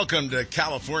 and welcome to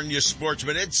California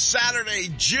Sportsman. It's Saturday,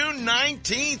 June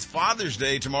 19th, Father's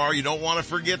Day tomorrow. You don't want to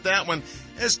forget that one.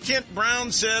 As Kent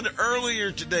Brown said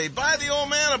earlier today, buy the old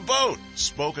man a boat.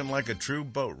 Spoken like a true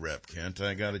boat rep, Kent,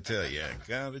 I gotta tell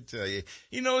you.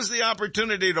 He knows the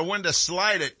opportunity to when to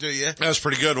slide it to you. That was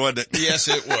pretty good, wasn't it? Yes,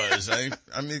 it was.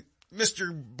 I mean,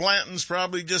 Mr. Blanton's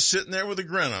probably just sitting there with a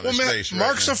grin on his face.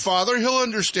 Mark's a father. He'll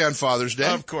understand Father's Day.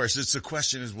 Of course. It's the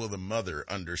question is, will the mother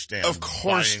understand? Of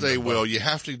course they will. You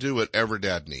have to do whatever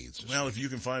dad needs. Well, if you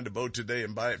can find a boat today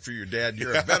and buy it for your dad,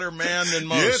 you're a better man than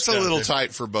most. Yeah, it's a little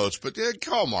tight for boats, but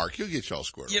call Mark. He'll get you all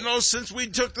squared. You know, since we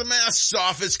took the masks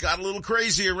off, it's got a little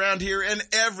crazy around here, and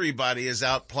everybody is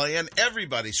out playing.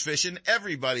 Everybody's fishing.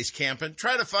 Everybody's camping.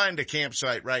 Try to find a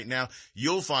campsite right now.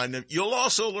 You'll find them. You'll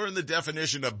also learn the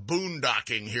definition of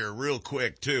boondocking here real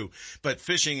quick, too. But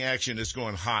fishing action is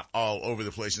going hot all over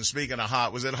the place. And speaking of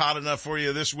hot, was it hot enough for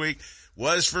you this week?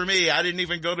 Was for me. I didn't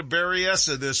even go to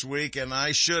Berryessa this week, and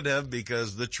I should have,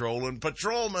 because the trolling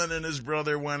patrolman and his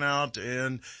brother went out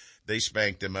and they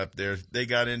spanked him up there. They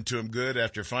got into him good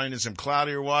after finding some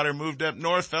cloudier water, moved up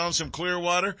north, found some clear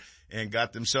water, and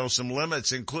got themselves some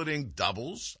limits, including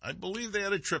doubles. I believe they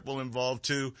had a triple involved,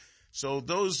 too. So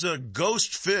those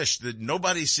ghost fish that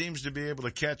nobody seems to be able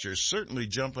to catch are certainly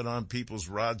jumping on people's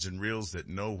rods and reels that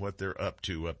know what they're up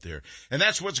to up there. And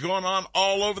that's what's going on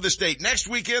all over the state. Next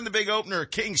weekend, the big opener,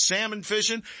 King Salmon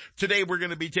Fishing. Today we're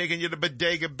going to be taking you to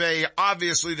Bodega Bay,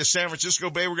 obviously to San Francisco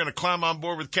Bay. We're going to climb on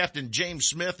board with Captain James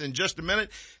Smith in just a minute.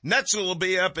 Netzel will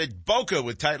be up at Boca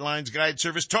with Tight Lines Guide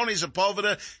Service. Tony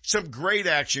Sepulveda, some great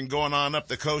action going on up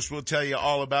the coast. We'll tell you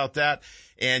all about that.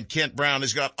 And Kent Brown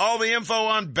has got all the info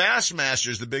on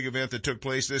Bassmasters, the big event that took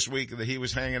place this week that he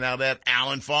was hanging out at.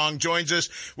 Alan Fong joins us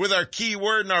with our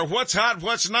keyword and our what's hot,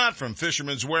 what's not from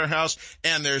Fisherman's Warehouse.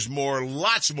 And there's more,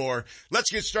 lots more. Let's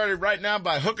get started right now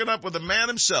by hooking up with the man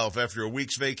himself after a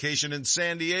week's vacation in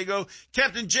San Diego.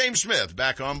 Captain James Smith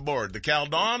back on board. The Cal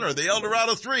Dawn or the El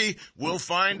Dorado 3. We'll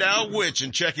find out which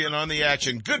and check in on the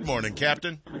action. Good morning,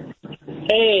 Captain.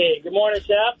 Hey, good morning,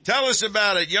 Sepp. Tell us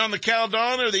about it. You on the Cal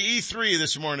Dawn or the E3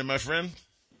 this morning, my friend?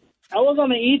 I was on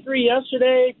the E3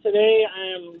 yesterday. Today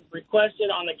I am requested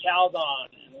on the Cal Dawn.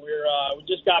 And we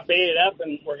just got baited up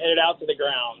and we're headed out to the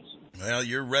grounds. Well,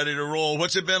 you're ready to roll.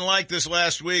 What's it been like this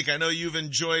last week? I know you've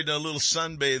enjoyed a little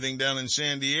sunbathing down in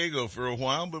San Diego for a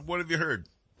while, but what have you heard?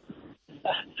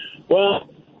 Well,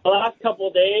 the last couple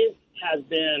of days has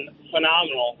been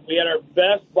phenomenal. We had our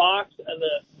best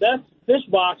fish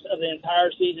box of the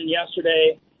entire season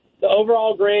yesterday. The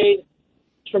overall grade,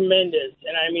 tremendous.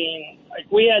 And I mean, like,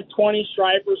 we had 20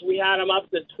 stripers. We had them up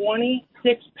to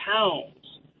 26 pounds.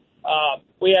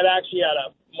 We had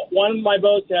one of my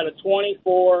boats had a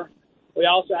 24. We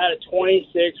also had a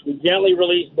 26. We gently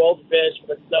released both fish,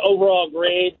 but the overall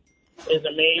grade is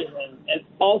amazing. And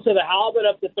also the halibut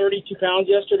up to 32 pounds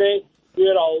yesterday. We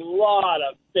had a lot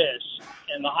of fish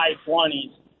in the high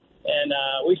 20s. And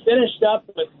we finished up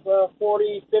with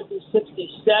 40, 50,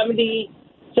 60, 70,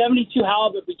 72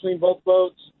 halibut between both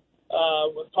boats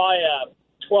with probably a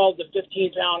 12 to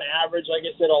 15-pound average. Like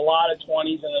I said, a lot of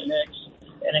 20s in the mix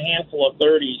and a handful of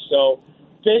 30s. So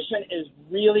fishing is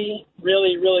really,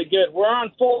 really, really good. We're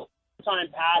on full-time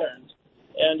patterns.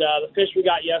 And the fish we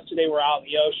got yesterday were out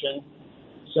in the ocean.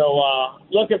 So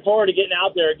looking forward to getting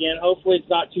out there again. Hopefully it's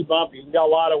not too bumpy. We've got a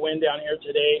lot of wind down here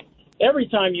today. Every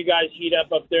time you guys heat up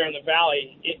there in the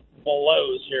valley, it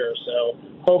blows here. So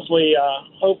hopefully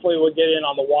we'll get in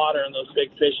on the water and those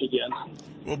big fish again.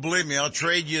 Well, believe me, I'll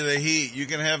trade you the heat. You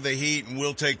can have the heat and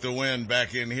we'll take the wind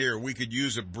back in here. We could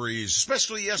use a breeze,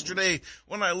 especially yesterday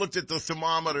when I looked at the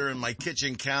thermometer in my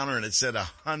kitchen counter and it said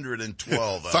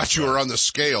 112. Thought you were on the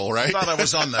scale, right? I thought I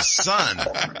was on the sun.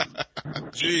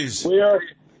 Jeez. We were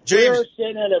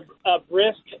sitting at a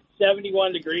brisk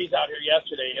 71 degrees out here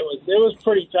yesterday. It was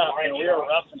pretty tough, and we were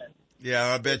roughing it.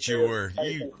 Yeah, I bet you were.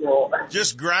 You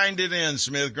just grind it in,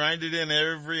 Smith. Grind it in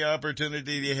every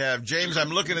opportunity you have. James, I'm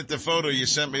looking at the photo you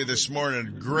sent me this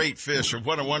morning. Great fish.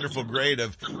 What a wonderful grade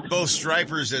of both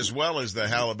stripers as well as the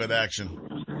halibut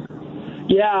action.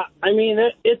 Yeah, I mean,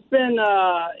 it's been,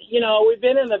 we've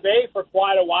been in the bay for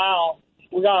quite a while.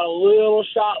 We got a little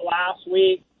shot last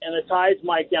week, and the tides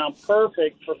might down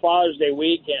perfect for Father's Day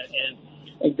weekend.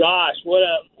 And gosh, what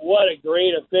a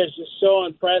grade of fish. Just so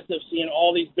impressive seeing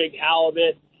all these big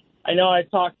halibut. I know I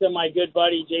talked to my good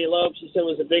buddy, Jay Lopes. He said it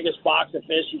was the biggest box of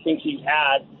fish he thinks he's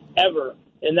had ever.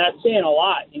 And that's saying a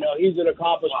lot. He's an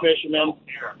accomplished fisherman.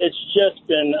 It's just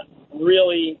been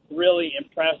really, really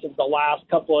impressive the last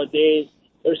couple of days.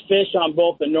 There's fish on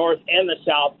both the north and the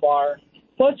south bar.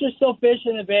 Plus, there's still fish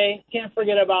in the bay. Can't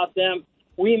forget about them.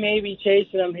 We may be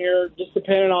chasing them here, just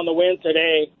depending on the wind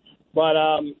today. But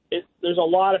there's a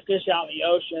lot of fish out in the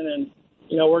ocean, and,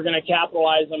 we're going to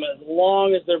capitalize them as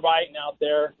long as they're biting out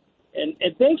there. And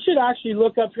things should actually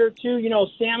look up here, too.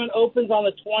 Salmon opens on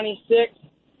the 26th.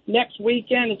 Next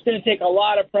weekend, it's going to take a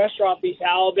lot of pressure off these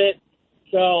halibut.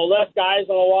 So less guys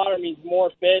on the water means more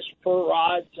fish per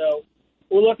rod. So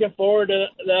we're looking forward to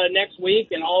the next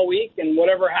week and all week and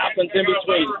whatever happens in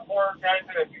between.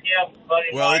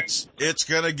 Well, it's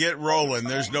going to get rolling.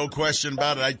 There's no question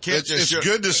about it. It's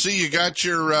good to see you got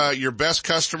your best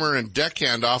customer and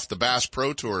deckhand off the Bass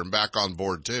Pro Tour and back on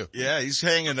board too. Yeah, he's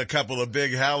hanging a couple of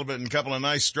big halibut and a couple of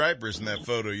nice stripers in that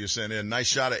photo you sent in. Nice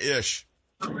shot of Ish.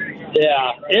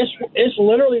 Yeah, Ish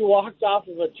literally walked off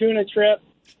of a tuna trip,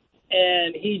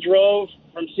 and he drove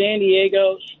from San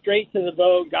Diego straight to the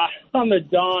boat, got on the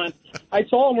dawn. I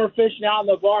told him we're fishing out in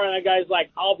the bar, and that guy's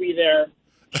like, I'll be there.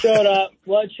 Showed up,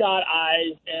 bloodshot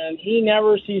eyes, and he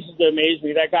never ceases to amaze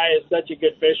me. That guy is such a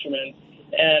good fisherman,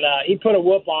 and he put a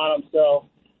whoop on him, so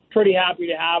pretty happy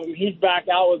to have him. He's back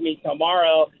out with me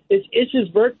tomorrow. It's his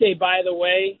birthday, by the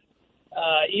way.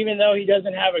 Even though he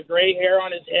doesn't have a gray hair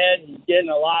on his head, he's getting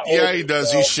a lot older. Yeah, he does.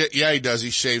 So. He does. He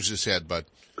shaves his head, bud.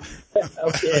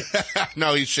 Okay.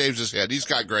 No, he shaves his head. He's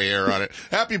got gray hair on it.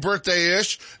 Happy birthday,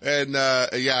 Ish. And,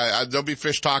 there'll be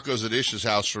fish tacos at Ish's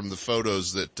house from the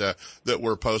photos that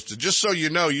were posted. Just so you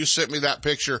know, you sent me that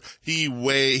picture. He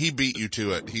beat you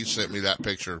to it. He sent me that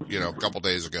picture, a couple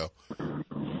days ago.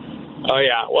 Oh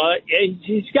yeah. Well,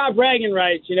 he's got bragging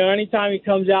rights, anytime he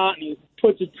comes out and he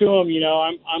puts it to him,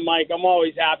 I'm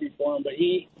always happy for him, but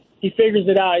he figures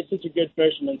it out. He's such a good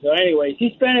fisherman. So anyways,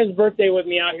 he's spending his birthday with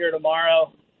me out here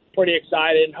tomorrow. Pretty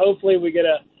excited. And hopefully we get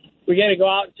to go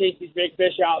out and chase these big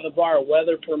fish out in the bar,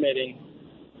 weather permitting.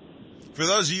 For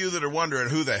those of you that are wondering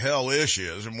who the hell Ish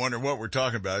is and wondering what we're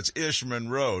talking about, it's Ish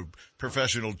Monroe,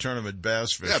 professional tournament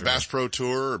bass fisherman. Yeah, Bass Pro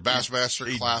Tour, or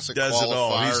Bassmaster Classic qualifier. He does it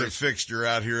all. He's a fixture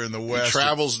out here in the West. He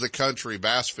travels the country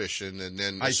bass fishing, and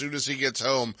then as soon as he gets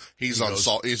home, he's in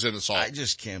salt. I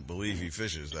just can't believe he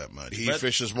fishes that much. He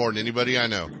fishes more than anybody I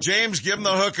know. James, give him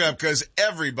the hookup, because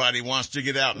everybody wants to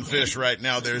get out and fish right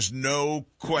now. There's no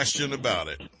question about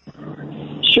it.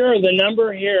 Sure. The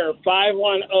number here,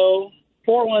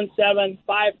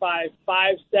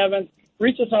 510-417-5557.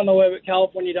 Reach us on the web at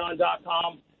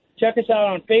CaliforniaDawn.com. Check us out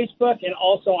on Facebook and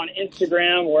also on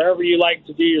Instagram, wherever you like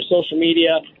to do your social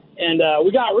media. And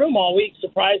we got room all week,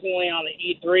 surprisingly, on the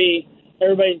E3.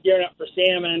 Everybody's gearing up for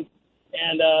salmon,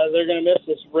 and they're going to miss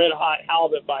this red-hot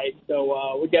halibut bite.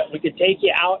 So we could take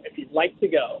you out if you'd like to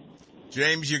go.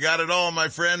 James, you got it all, my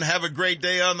friend. Have a great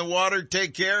day on the water.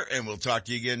 Take care, and we'll talk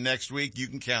to you again next week. You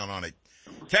can count on it.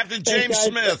 Captain James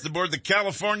Smith aboard the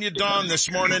California Dawn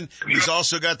this morning. He's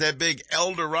also got that big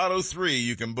El Dorado 3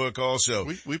 you can book also.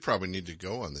 We probably need to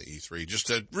go on the E3 just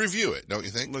to review it, don't you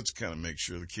think? Let's kind of make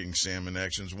sure the king salmon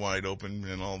action's wide open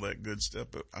and all that good stuff,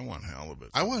 but I want halibut.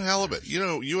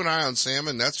 You and I on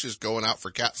salmon, that's just going out for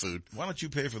cat food. Why don't you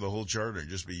pay for the whole charter?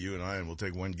 Just be you and I, and we'll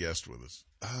take one guest with us.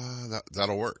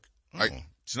 That'll work. Oh.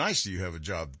 It's nice that you have a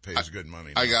job that pays good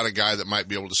money. I got a guy that might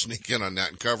be able to sneak in on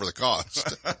that and cover the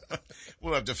cost.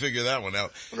 We'll have to figure that one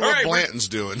out. What Blanton's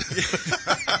doing.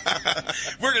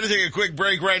 We're going to take a quick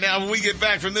break right now. When we get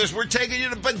back from this, we're taking you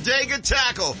to Bodega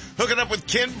Tackle, hooking up with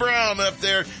Ken Brown up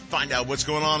there. Find out what's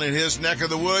going on in his neck of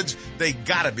the woods. They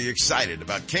got to be excited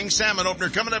about King Salmon Opener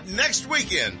coming up next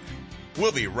weekend.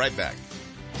 We'll be right back.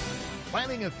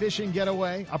 Planning a fishing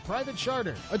getaway, a private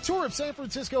charter, a tour of San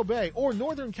Francisco Bay, or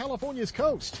Northern California's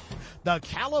coast? The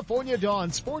California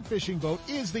Dawn Sport Fishing Boat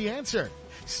is the answer.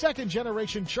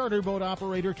 Second-generation charter boat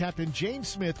operator Captain James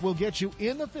Smith will get you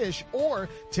in the fish or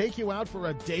take you out for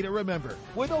a day to remember.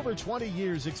 With over 20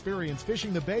 years experience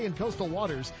fishing the bay and coastal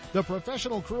waters, the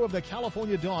professional crew of the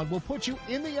California Dawn will put you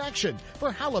in the action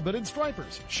for halibut and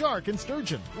stripers, shark and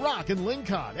sturgeon, rock and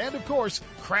lingcod, and of course,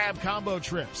 crab combo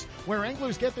trips, where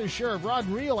anglers get their share of rod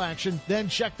and reel action, then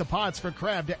check the pots for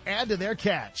crab to add to their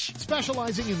catch.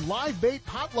 Specializing in live bait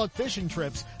potluck fishing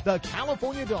trips, the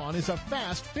California Dawn is a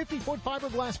fast 50-foot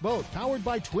fiberglass boat powered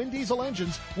by twin diesel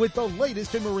engines with the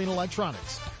latest in marine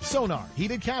electronics. Sonar,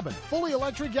 heated cabin, fully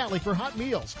electric galley for hot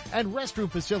meals, and restroom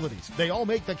facilities. They all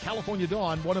make the California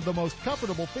Dawn one of the most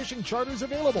comfortable fishing charters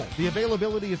available. The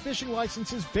availability of fishing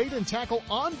licenses, bait, and tackle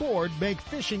on board make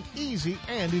fishing easy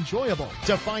and enjoyable.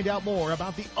 To find out more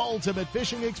about the ultimate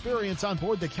fishing experience on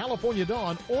board the California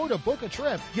Dawn or to book a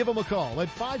trip, give them a call at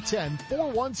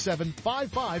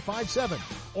 510-417-5557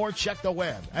 or check the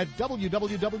web at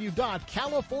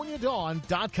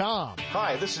www.californiadawn.com.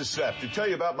 Hi, this is Seth to tell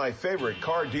you about my favorite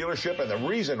car dealership and the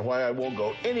reason why I won't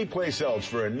go anyplace else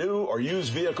for a new or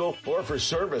used vehicle or for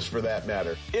service for that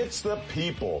matter. It's the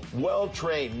people.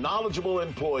 Well-trained, knowledgeable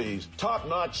employees,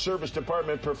 top-notch service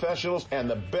department professionals, and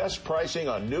the best pricing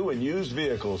on new and used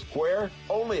vehicles. Where?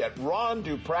 Only at Ron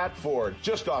Duprat Ford,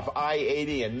 just off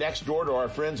I-80 and next door to our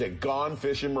friends at Gone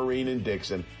Fishing Marine in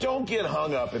Dixon. Don't get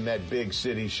hung up in that big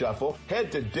city shuffle.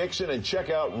 Head to Dixon and check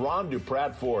out Ron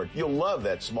Duprat Ford. You'll love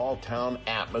that small town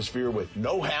atmosphere with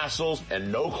no hassles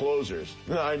and no closers.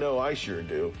 I know I sure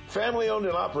do. Family owned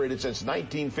and operated since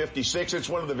 1956, it's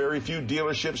one of the very few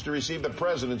dealerships to receive the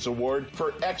President's Award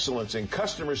for excellence in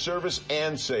customer service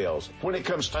and sales. When it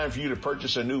comes time for you to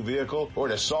purchase a new vehicle or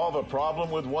to solve a problem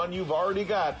with one you've already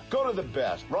got, go to the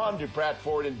best. Ron Duprat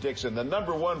Ford in Dixon, the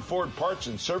 #1 Ford parts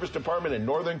and service department in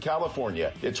Northern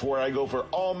California. It's where I go for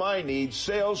all my needs,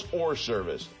 sales or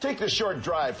service. Take the short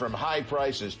drive from high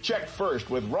prices. Check first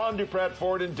with Ron Duprat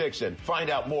Ford in Dixon. Find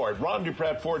out more at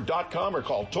rondupratford.com or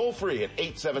call toll free at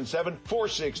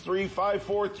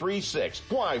 877-463-5436.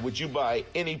 Why would you buy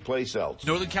any place else?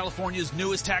 Northern California's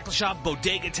newest tackle shop,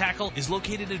 Bodega Tackle, is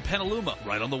located in Petaluma,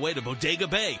 right on the way to Bodega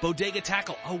Bay. Bodega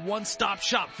Tackle, a one-stop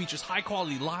shop, features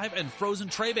high-quality live and frozen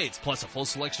tray baits, plus a full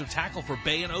selection of tackle for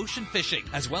bay and ocean fishing,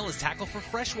 as well as tackle for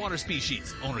freshwater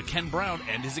species. Owner Ken Brown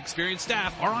and his experienced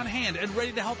staff are on hand and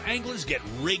ready to help anglers get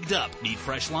rigged up. Need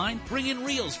fresh line? Bring in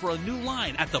reels for a new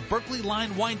line at the Berkeley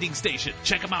Line Winding Station.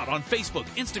 Check them out on Facebook,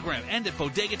 Instagram, and at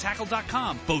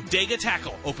bodegatackle.com. Bodega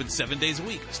Tackle, open 7 days a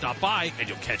week. Stop by and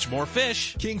you'll catch more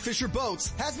fish. Kingfisher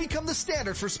Boats has become the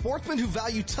standard for sportsmen who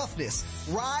value toughness,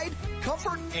 ride,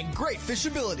 comfort, and great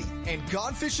fishability. And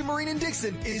Gone Fishing Marine in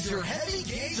Dixon is your heavy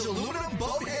gauge aluminum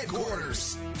boat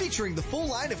headquarters. Featuring the full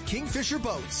line of Kingfisher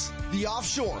boats. The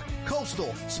offshore,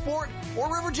 coastal, sport, or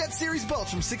Riverjet Series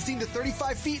boats from 16 to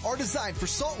 35 feet are designed for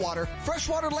saltwater,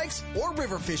 freshwater lakes, or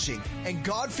river fishing. And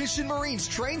Gone Fishing Marine's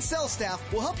trained sales staff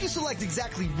will help you select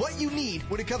exactly what you need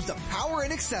when it comes to power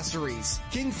and accessories.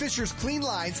 Kingfisher's clean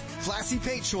lines, classy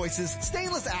paint choices,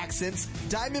 stainless accents,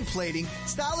 diamond plating,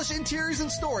 stylish interiors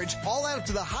and storage all add up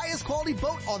to the highest quality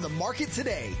boat on the market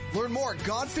today. Learn more at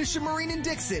Gone Fishing Marine in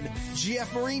Dixon,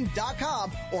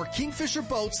 gfmarine.com or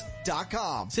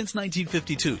kingfisherboats.com. Since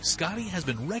 1952, Scotty has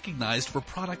been recognized for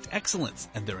product excellence,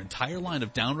 and their entire line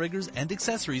of downriggers and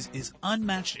accessories is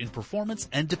unmatched in performance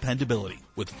and dependability.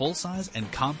 With full-size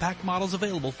and compact models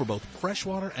available for both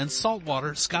freshwater and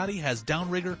saltwater, Scotty has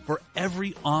downrigger for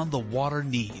every on-the-water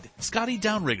need. Scotty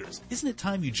Downriggers, isn't it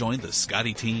time you joined the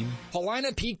Scotty team?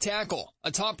 Paulina Peak Tackle,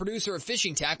 a top producer of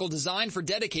fishing tackle designed for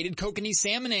dedicated kokanee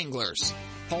salmon anglers.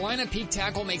 Paulina Peak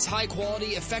Tackle makes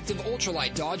high-quality, effective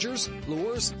ultralight dodgers,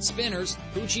 lures, spinners,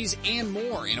 hoochies, and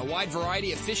more in a wide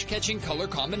variety of fish-catching color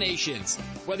combinations.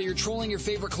 Whether you're trolling your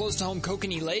favorite close-to-home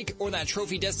kokanee lake or that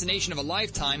trophy destination of a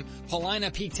lifetime, Paulina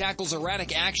Peak Tackle's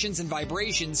erratic actions and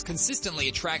vibrations consistently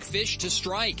attract fish to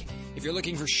strike. If you're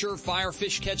looking for surefire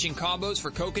fish-catching combos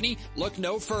for kokanee, look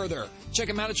no further. Check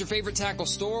them out at your favorite tackle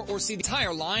store or see the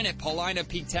entire line at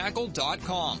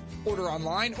paulinapeaktackle.com. Order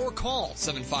online or call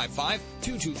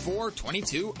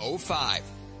 755-224-2205.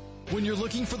 When you're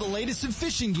looking for the latest in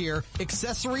fishing gear,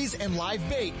 accessories, and live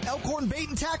bait, Elkhorn Bait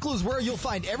and Tackle is where you'll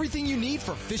find everything you need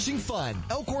for fishing fun.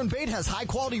 Elkhorn Bait has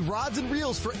high-quality rods and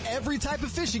reels for every type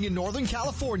of fishing in Northern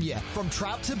California, from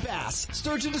trout to bass,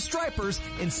 sturgeon to stripers,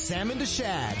 and salmon to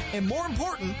shad. And more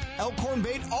important, Elkhorn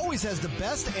Bait always has the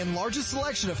best and largest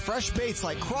selection of fresh baits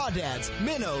like crawdads,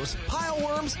 minnows,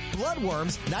 pileworms,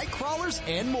 bloodworms, night crawlers,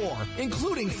 and more,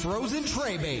 including frozen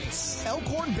tray baits.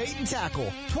 Elkhorn Bait and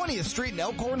Tackle, 20th Street and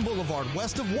Elkhorn Boulevard,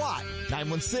 west of Watt,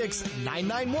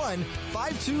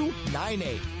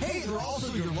 916-991-5298. Hey, they're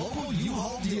also your local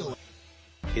U-Haul dealer.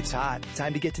 It's hot.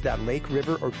 Time to get to that lake,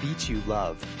 river, or beach you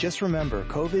love. Just remember,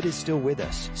 COVID is still with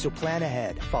us, so plan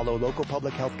ahead. Follow local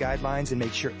public health guidelines and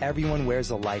make sure everyone wears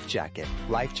a life jacket.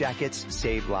 Life jackets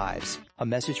save lives. A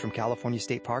message from California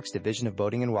State Parks Division of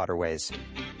Boating and Waterways.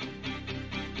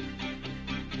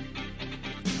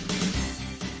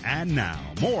 And now,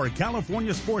 more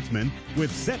California Sportsmen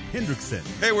with Seth Hendrickson.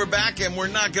 Hey, we're back, and we're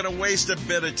not going to waste a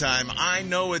bit of time. I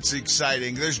know it's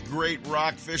exciting. There's great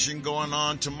rock fishing going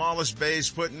on. Tomales Bay's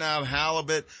putting out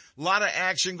halibut. A lot of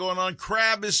action going on.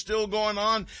 Crab is still going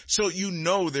on. So you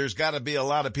know there's got to be a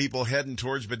lot of people heading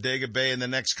towards Bodega Bay in the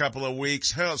next couple of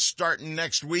weeks. Hell, starting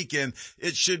next weekend,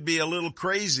 it should be a little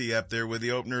crazy up there with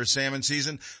the opener of salmon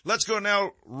season. Let's go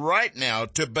right now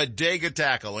to Bodega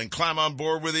Tackle and climb on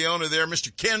board with the owner there,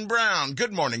 Mr. Ken Brown.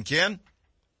 Good morning, Ken.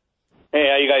 Hey,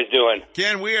 how you guys doing?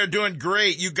 Ken, we are doing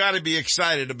great. You got to be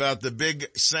excited about the big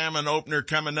salmon opener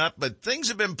coming up, but things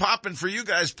have been popping for you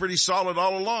guys pretty solid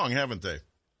all along, haven't they?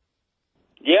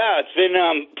 Yeah, it's been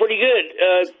pretty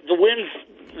good. The winds,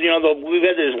 we've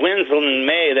had these winds in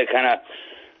May that kind of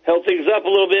held things up a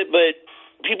little bit, but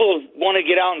people want to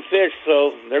get out and fish,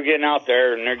 so they're getting out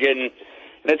there, and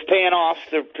it's paying off.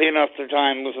 They're paying off their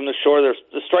time from the shore. The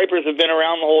stripers have been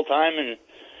around the whole time, and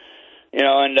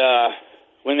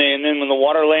when the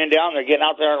water laying down, they're getting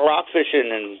out there and rock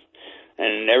fishing,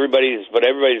 and everybody's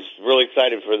really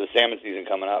excited for the salmon season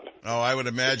coming up. Oh, I would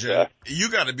imagine.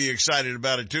 You got to be excited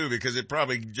about it too, because it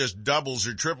probably just doubles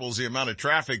or triples the amount of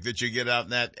traffic that you get out in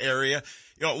that area.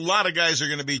 You know, a lot of guys are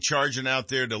going to be charging out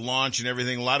there to launch and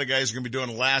everything. A lot of guys are going to be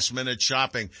doing last minute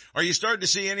shopping. Are you starting to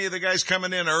see any of the guys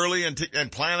coming in early and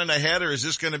planning ahead, or is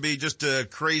this going to be just a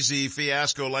crazy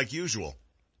fiasco like usual?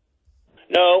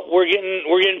 No, we're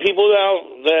getting people out.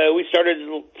 We started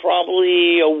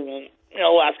probably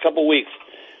last couple of weeks.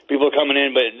 People are coming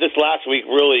in, but this last week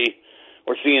really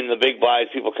we're seeing the big buys.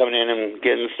 People coming in and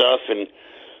getting stuff, and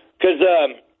because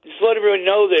just let everyone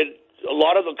know that a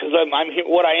lot of because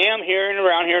what I am hearing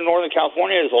around here in Northern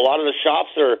California is a lot of the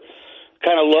shops are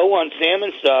kind of low on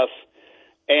salmon stuff,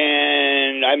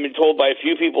 and I've been told by a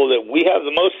few people that we have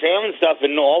the most salmon stuff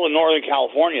in all of Northern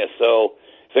California. So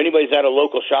if anybody's at a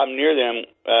local shop near them,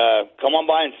 come on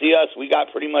by and see us. We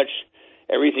got pretty much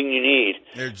everything you need.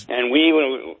 And we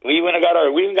even got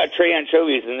tray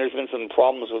anchovies, and there's been some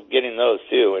problems with getting those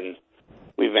too, and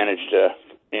we've managed to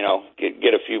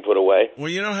get a few put away. Well,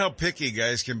 you know how picky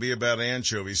guys can be about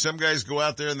anchovies. Some guys go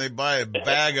out there and they buy a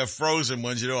bag of frozen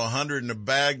ones, 100 in a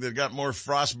bag that got more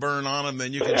frost burn on them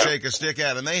than you can shake a stick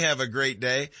at, and they have a great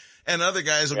day. And other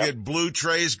guys will get blue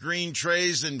trays, green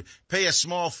trays, and pay a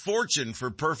small fortune for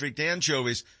perfect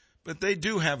anchovies. But they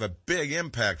do have a big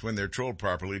impact when they're trolled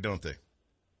properly, don't they?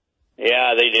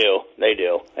 Yeah, they do.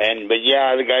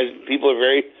 People are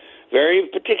very, very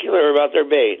particular about their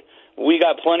bait. We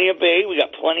got plenty of bait. We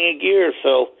got plenty of gear.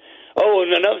 So,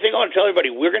 and another thing I want to tell everybody,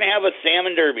 we're going to have a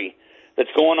salmon derby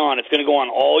that's going on. It's going to go on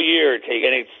all year. And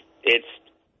it's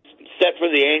set for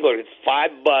the angler. It's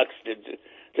 $5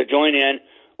 to join in.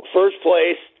 First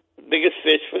place, biggest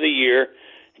fish for the year,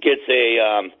 gets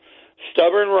a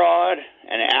stubborn rod,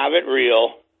 an Abbott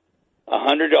reel, a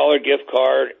 $100 gift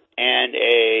card, and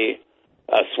a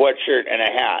sweatshirt and a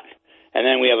hat. And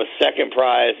then we have a second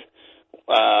prize,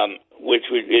 which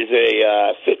is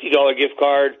a $50 gift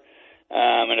card,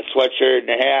 and a sweatshirt and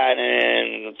a hat,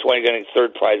 and the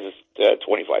third prize is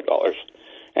 $25.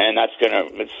 And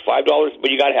it's $5, but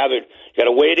you got to have it. You got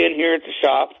to weigh it in here at the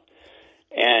shop,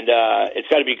 and it's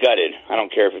got to be gutted. We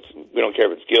don't care if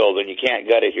it's gilled, and you can't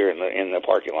gut it here in the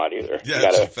parking lot either. Yeah,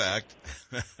 that's a fact.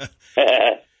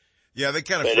 Yeah, they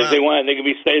kind of. But if they want, they can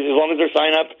be saved as long as they're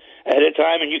signed up ahead of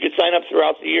time, and you can sign up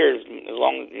throughout the year as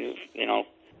long as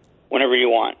whenever you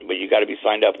want. But you got to be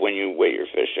signed up when you weigh your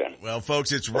fish in. Well,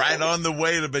 folks, it's right on the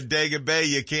way to Bodega Bay.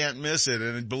 You can't miss it,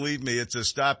 and believe me, it's a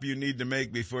stop you need to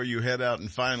make before you head out and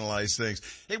finalize things.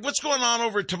 Hey, what's going on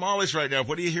over at Tamales right now?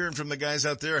 What are you hearing from the guys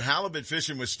out there? Halibut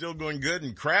fishing was still going good,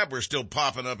 and crab were still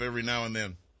popping up every now and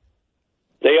then.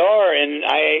 They are, and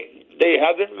they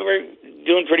have been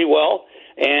doing pretty well.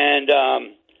 And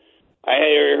I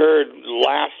heard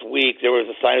last week there was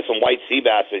a sign of some white sea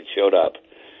bass that showed up,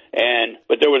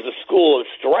 but there was a school of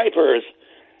stripers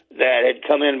that had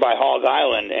come in by Hog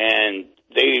Island, and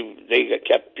they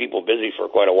kept people busy for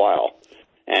quite a while.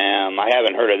 I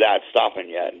haven't heard of that stopping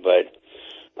yet, but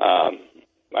I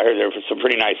heard there were some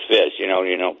pretty nice fish. Up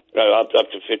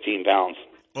to 15 pounds.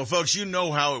 Well, folks, you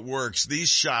know how it works. These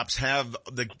shops have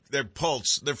their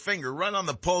pulse, their finger right on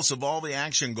the pulse of all the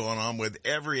action going on with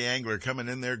every angler coming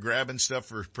in there grabbing stuff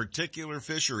for particular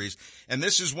fisheries. And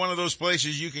this is one of those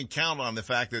places you can count on the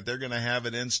fact that they're going to have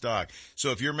it in stock.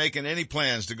 So if you're making any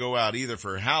plans to go out either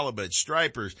for halibut,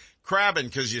 stripers, crabbing,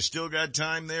 because you still got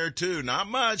time there too. Not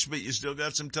much, but you still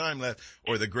got some time left.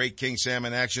 Or the great king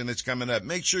salmon action that's coming up.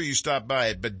 Make sure you stop by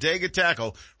at Bodega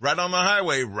Tackle, right on the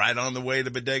highway, right on the way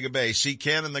to Bodega Bay. See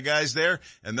Ken and the guys there,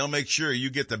 and they'll make sure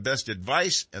you get the best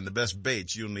advice and the best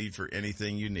baits you'll need for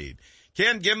anything you need.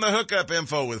 Ken, give them the hookup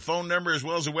info with phone number as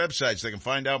well as a website so they can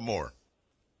find out more.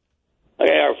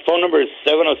 Okay, our phone number is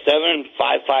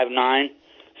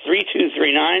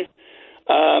 707-559-3239.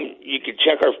 You can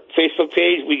check our Facebook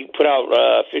page. We put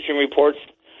out fishing reports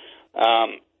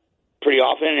pretty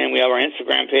often, and we have our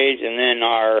Instagram page, and then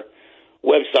our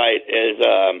website is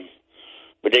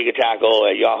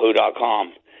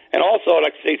bodegatackle@yahoo.com. And also, I'd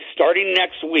like to say, starting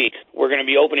next week, we're going to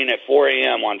be opening at 4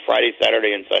 a.m. on Friday,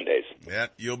 Saturday, and Sundays. Yeah,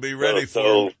 you'll be ready for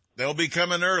them. They'll be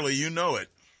coming early. You know it.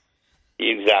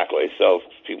 Exactly. So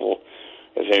if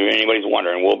anybody's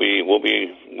wondering, we'll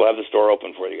have the store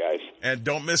open for you guys. And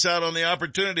don't miss out on the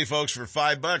opportunity, folks, for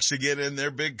 $5 to get in their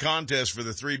big contest for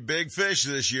the 3 big fish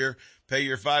this year. Pay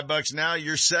your $5 now.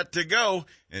 You're set to go.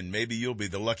 And maybe you'll be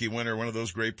the lucky winner of one of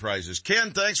those great prizes.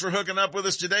 Ken, thanks for hooking up with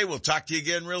us today. We'll talk to you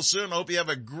again real soon. I hope you have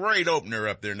a great opener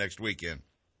up there next weekend.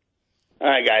 All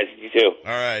right, guys. You too.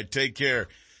 All right. Take care.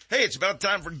 Hey, it's about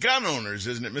time for gun owners,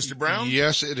 isn't it, Mr. Brown?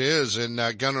 Yes, it is. And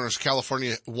Gun Owners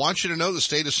California wants you to know the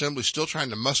state assembly is still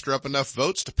trying to muster up enough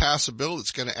votes to pass a bill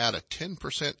that's going to add a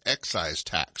 10% excise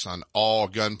tax on all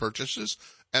gun purchases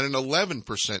and an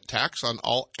 11% tax on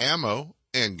all ammo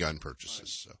and gun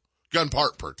purchases. So, gun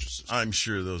part purchases. I'm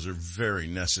sure those are very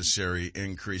necessary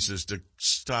increases to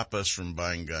stop us from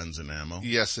buying guns and ammo.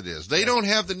 Yes, it is. They don't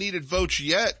have the needed votes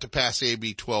yet to pass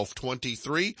AB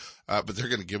 1223, but they're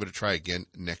going to give it a try again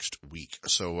next week.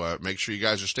 So make sure you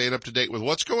guys are staying up to date with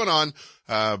what's going on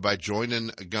by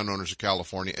joining Gun Owners of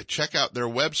California. And check out their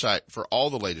website for all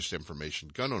the latest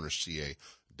information,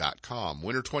 gunownersca.com.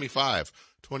 Winter 25.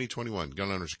 2021,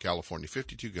 Gun Owners of California,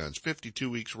 52 guns, 52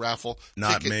 weeks raffle.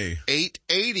 Not ticket me.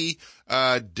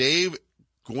 $880. Dave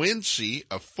Gwincy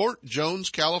of Fort Jones,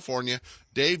 California.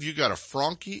 Dave, you got a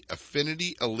Franke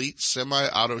Affinity Elite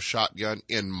Semi-Auto Shotgun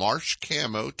in Marsh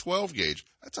Camo 12 gauge.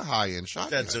 That's a high-end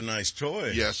shotgun. That's a nice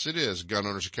toy. Yes, it is. Gun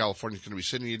Owners of California is going to be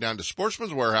sending you down to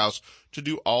Sportsman's Warehouse to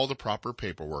do all the proper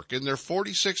paperwork. In their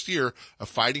 46th year of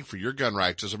fighting for your gun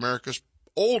rights as America's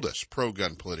oldest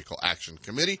pro-gun political action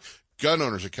committee, Gun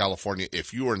Owners of California,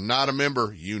 if you are not a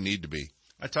member, you need to be.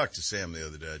 I talked to Sam the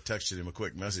other day. I texted him a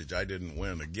quick message. I didn't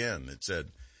win again. It said,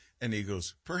 and he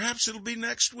goes, perhaps it'll be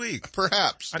next week.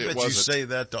 Perhaps. I bet you say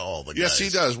that to all the guys. Yes, he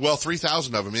does. Well,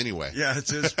 3,000 of them anyway. Yeah,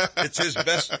 it's his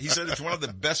best. He said it's one of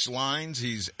the best lines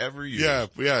he's ever used. Yeah.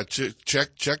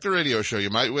 Check the radio show.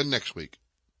 You might win next week.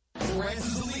 Lowrance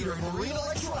is the leader in marine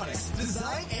electronics,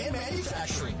 design, and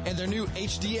manufacturing. And their new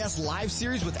HDS Live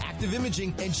series with active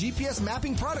imaging and GPS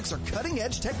mapping products are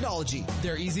cutting-edge technology.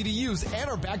 They're easy to use and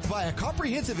are backed by a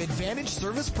comprehensive Advantage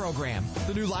service program.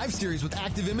 The new Live series with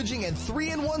active imaging and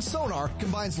 3-in-1 sonar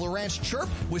combines Lowrance Chirp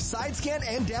with side scan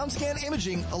and down scan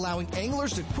imaging, allowing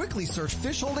anglers to quickly search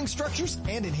fish holding structures,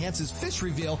 and enhances fish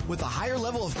reveal with a higher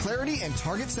level of clarity and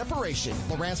target separation.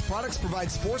 Lowrance products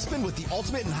provide sportsmen with the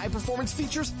ultimate and high-performance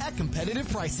features at competitive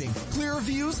pricing. Clearer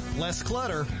views, less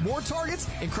clutter, more targets,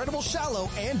 incredible shallow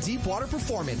and deep water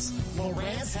performance.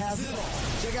 Lowrance has it all.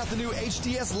 Check out the new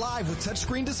HDS Live with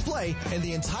touchscreen display and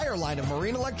the entire line of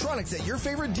marine electronics at your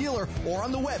favorite dealer or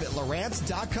on the web at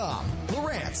Lowrance.com.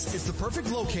 Lowrance is the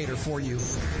perfect locator for you.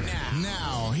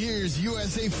 Now, here's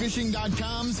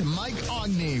USAFishing.com's Mike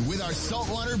Ogney with our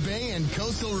Saltwater Bay and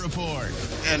Coastal Report.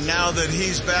 And now that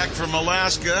he's back from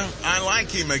Alaska, I like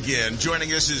him again.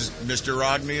 Joining us is Mr.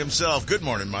 Ogney himself. Good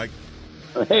morning, Mike.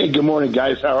 Hey, good morning,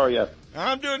 guys. How are you?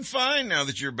 I'm doing fine now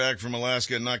that you're back from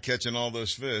Alaska and not catching all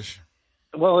those fish.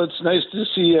 Well, it's nice to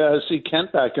see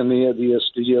Kent back in the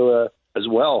studio as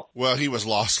well. Well, he was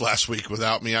lost last week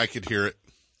without me. I could hear it.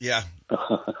 Yeah.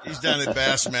 He's down at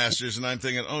Bassmasters, and I'm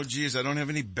thinking, oh, geez, I don't have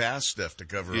any bass stuff to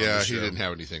cover on the show. He didn't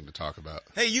have anything to talk about.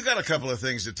 Hey, you got a couple of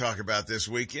things to talk about this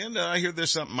weekend. I hear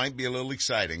there's something might be a little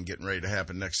exciting getting ready to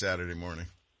happen next Saturday morning.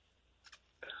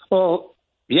 Well,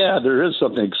 Yeah, there is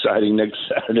something exciting next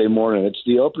Saturday morning. It's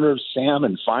the opener of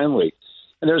salmon, finally.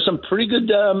 And there's some pretty good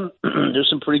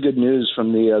news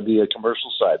from the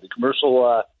commercial side. The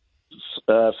commercial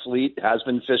fleet has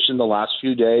been fishing the last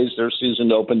few days. Their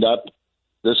season opened up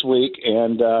this week,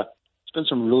 and it's been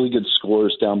some really good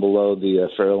scores down below the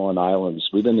Farallon Islands.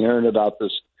 We've been hearing about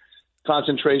this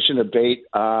concentration of bait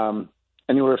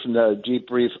anywhere from the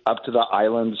Deep Reef up to the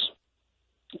islands.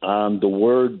 The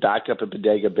word back up at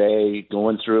Bodega Bay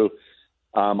going through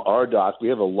our dock. We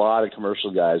have a lot of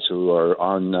commercial guys who are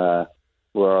on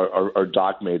who are our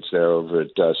dock mates there over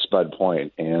at Spud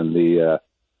Point, and the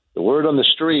word on the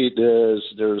street is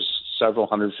there's several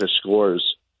hundred fish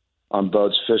scores on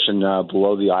boats fishing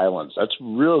below the islands. That's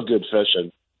real good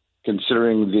fishing,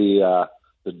 considering the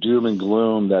doom and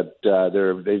gloom that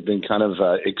they've been kind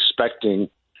of expecting.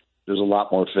 There's a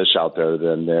lot more fish out there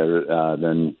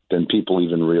than people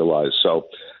even realize. So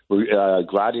we're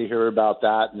glad to hear about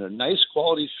that. And they're nice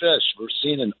quality fish. We're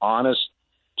seeing an honest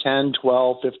 10,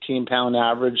 12, 15-pound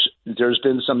average. There's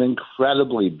been some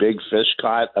incredibly big fish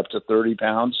caught, up to 30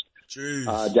 pounds.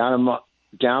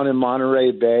 Down in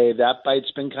Monterey Bay. That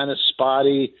bite's been kind of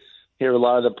spotty. Hear a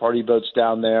lot of the party boats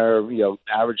down there,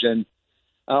 averaging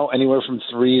anywhere from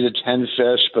 3 to 10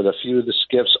 fish, but a few of the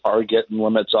skiffs are getting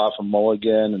limits off of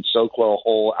Mulligan and Soquel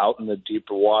Hole out in the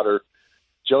deeper water.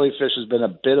 Jellyfish has been a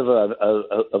bit of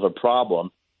a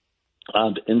problem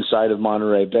inside of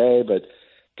Monterey Bay, but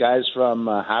guys from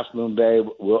Half Moon Bay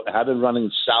have been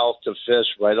running south to fish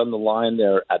right on the line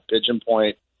there at Pigeon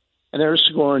Point, and they're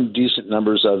scoring decent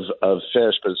numbers of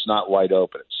fish, but it's not wide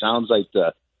open. It sounds like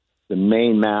the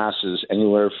main mass is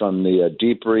anywhere from the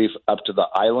Deep Reef up to the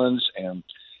islands, and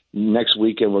next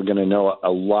weekend we're going to know a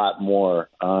lot more.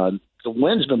 The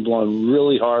wind's been blowing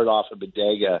really hard off of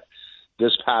Bodega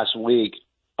this past week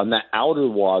on the outer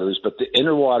waters, but the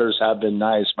inner waters have been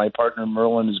nice. My partner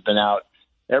Merlin has been out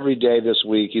every day this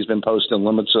week. He's been posting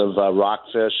limits of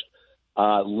rockfish,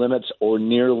 limits or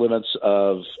near limits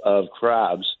of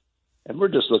crabs, and we're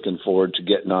just looking forward to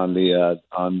getting on the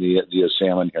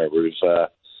salmon here.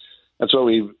 That's what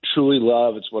we truly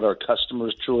love. It's what our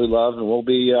customers truly love, and we're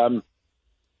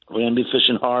going to be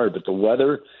fishing hard. But the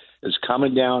weather is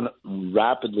coming down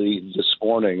rapidly this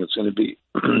morning. It's going to be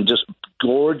just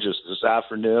gorgeous this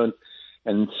afternoon,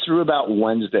 and through about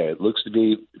Wednesday, it looks to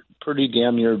be pretty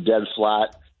damn near dead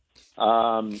flat.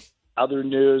 Other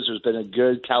news: there's been a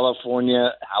good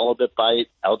California halibut bite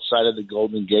outside of the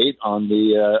Golden Gate on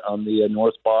the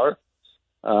North Bar.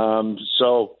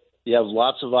 So you have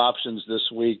lots of options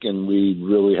this week, and we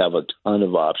really have a ton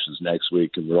of options next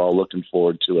week, and we're all looking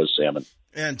forward to a salmon.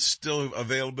 And still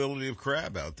availability of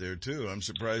crab out there too. I'm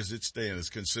surprised it's staying as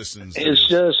consistent as it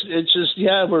is.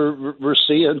 Yeah, we're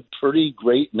seeing pretty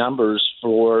great numbers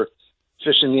for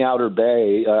fishing the Outer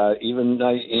Bay. Even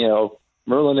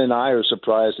Merlin and I are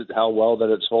surprised at how well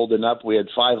that it's holding up. We had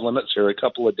 5 limits here a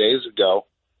couple of days ago,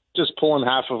 just pulling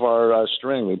half of our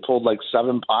string. We pulled like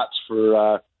 7 pots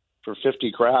for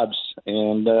 50 crabs,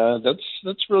 and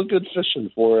that's real good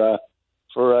fishing for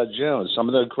June. Some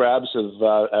of the crabs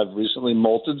have recently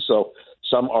molted, so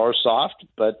some are soft,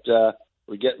 but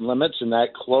we're getting limits, and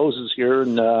that closes here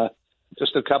in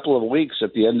just a couple of weeks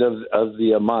at the end of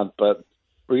the month. But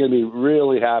we're going to be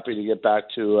really happy to get back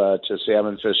to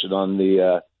salmon fishing on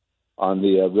the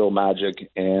Real Magic,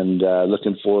 and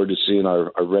looking forward to seeing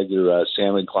our regular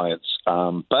salmon clients.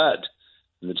 But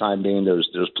in the time being, there's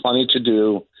plenty to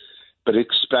do, but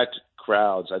expect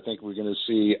crowds. I think we're going to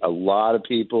see a lot of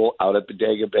people out at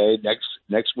Bodega Bay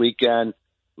next weekend,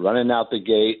 running out the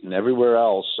gate and everywhere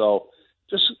else. So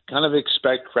just kind of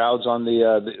expect crowds on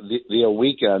the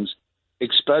weekends,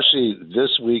 especially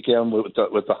this weekend with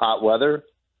the hot weather.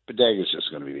 Bodega's just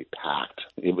going to be packed.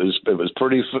 It was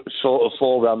pretty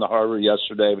full around the harbor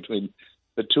yesterday between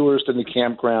the tourists and the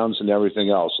campgrounds and everything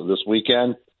else. So this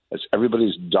weekend, as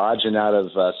everybody's dodging out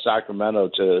of Sacramento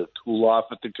to cool off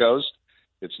at the coast,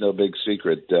 it's no big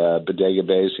secret. Bodega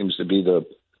Bay seems to be the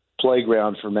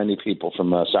playground for many people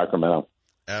from Sacramento.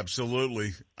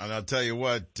 Absolutely. And I'll tell you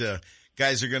what,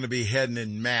 guys are going to be heading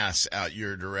in mass out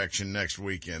your direction next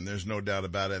weekend. There's no doubt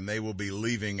about it. And they will be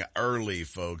leaving early,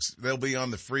 folks. They'll be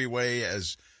on the freeway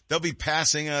they'll be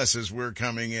passing us as we're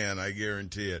coming in. I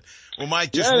guarantee it. Well,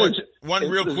 Mike, just one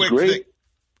real quick thing.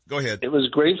 Go ahead. It was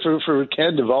great for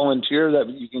Ken to volunteer that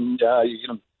you can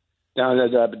down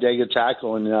at Bodega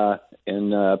Tackle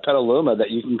in Petaluma that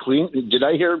you can clean. Did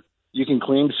I hear You can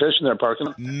clean fish in their parking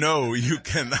lot? No, you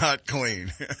cannot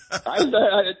clean.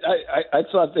 I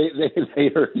thought they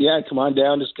were, come on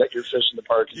down, just cut your fish in the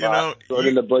parking lot, throw it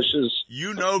in the bushes.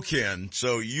 You know, Ken,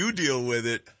 so you deal with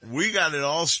it. We got it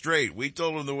all straight. We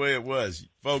told them the way it was.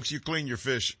 Folks, you clean your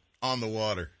fish on the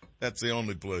water. That's the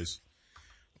only place.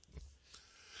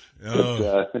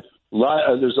 Oh.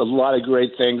 There's a lot of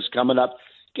great things coming up.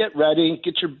 Get ready.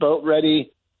 Get your boat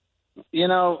ready. You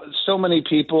know, so many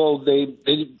people, they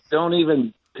don't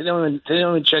even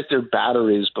check their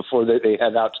batteries before they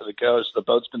head out to the coast. The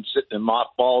boat's been sitting in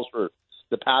mothballs for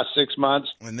the past 6 months.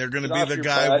 And they're going to be the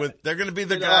guy with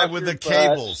the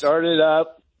cables. Start it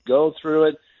up, go through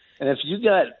it. And if you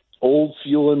got old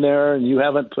fuel in there and you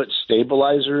haven't put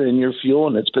stabilizer in your fuel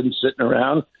and it's been sitting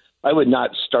around, I would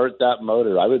not start that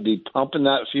motor. I would be pumping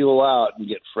that fuel out and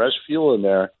get fresh fuel in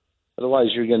there. Otherwise,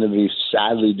 you're going to be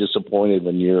sadly disappointed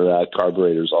when your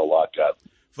carburetor's all locked up.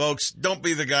 Folks, don't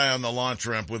be the guy on the launch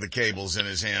ramp with the cables in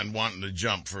his hand wanting to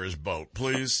jump for his boat,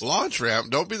 please. Launch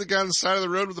ramp? Don't be the guy on the side of the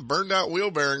road with a burned out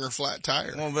wheel bearing or flat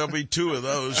tire. Well, there'll be 2 of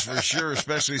those for sure,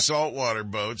 especially saltwater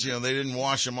boats. You know, they didn't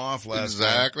wash them off last time.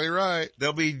 Exactly right.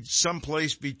 There'll be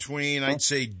someplace between, I'd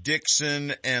say,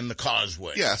 Dixon and the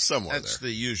Causeway. Yeah, somewhere That's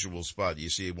the usual spot. You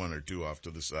see 1 or 2 off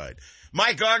to the side.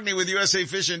 Mike Ogney with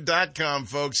USAFishing.com,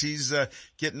 folks. He's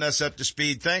getting us up to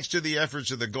speed. Thanks to the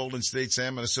efforts of the Golden State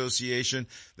Salmon Association,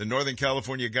 the Northern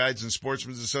California Guides and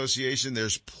Sportsmen Association,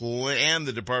 and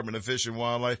the Department of Fish and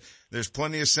Wildlife. There's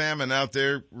plenty of salmon out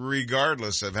there,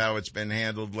 regardless of how it's been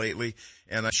handled lately.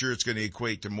 And I'm sure it's going to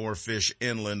equate to more fish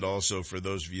inland also for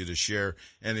those of you to share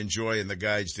and enjoy, and the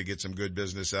guides to get some good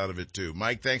business out of it too.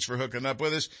 Mike, thanks for hooking up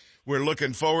with us. We're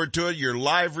looking forward to it. Your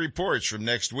live reports from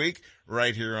next week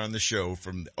right here on the show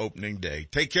from opening day.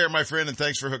 Take care, my friend, and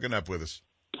thanks for hooking up with us.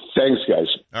 Thanks, guys.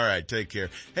 All right, take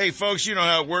care. Hey, folks, you know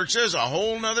how it works. There's a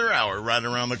whole nother hour right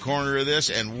around the corner of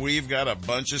this, and we've got a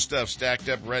bunch of stuff stacked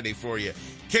up ready for you.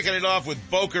 Kicking it off with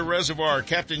Boca Reservoir,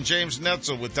 Captain James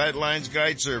Netzel with Tight Lines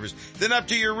Guide Service. Then up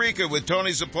to Eureka with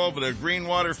Tony Sepulveda,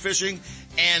 Greenwater Fishing,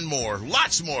 and more.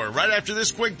 Lots more. Right after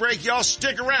this quick break, y'all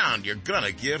stick around. You're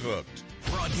gonna get hooked.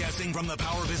 Broadcasting from the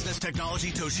Power Business Technology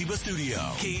Toshiba Studio.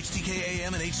 KHTK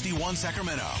AM and HD1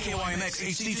 Sacramento. KYMX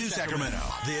HD2 Sacramento.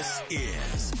 This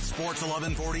is Sports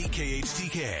 1140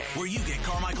 KHTK, where you get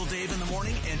Carmichael Dave in the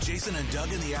morning and Jason and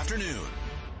Doug in the afternoon.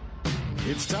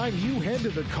 It's time you head to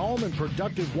the calm and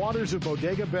productive waters of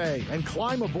Bodega Bay and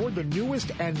climb aboard the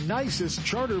newest and nicest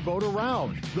charter boat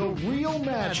around, the Real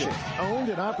Magic. Owned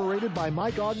and operated by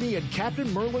Mike Ogney and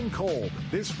Captain Merlin Cole,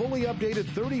 this fully updated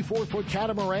 34-foot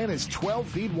catamaran is 12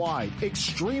 feet wide,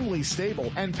 extremely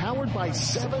stable, and powered by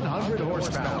 700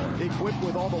 horsepower. Equipped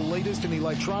with all the latest in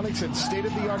electronics and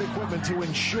state-of-the-art equipment to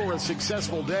ensure a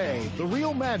successful day, the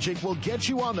Real Magic will get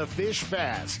you on the fish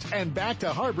fast and back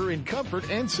to harbor in comfort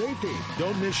and safety.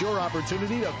 Don't miss your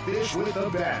opportunity to fish with the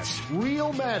best.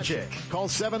 Real Magic. Call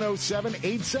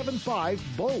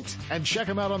 707-875-BOAT and check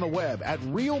them out on the web at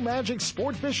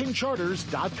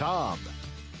realmagicsportfishingcharters.com.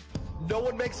 No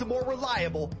one makes a more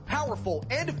reliable, powerful,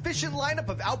 and efficient lineup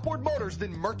of outboard motors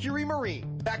than Mercury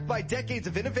Marine. Backed by decades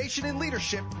of innovation and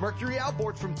leadership, Mercury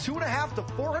outboards from 2.5 to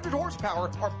 400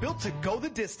 horsepower are built to go the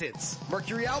distance.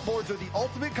 Mercury outboards are the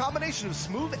ultimate combination of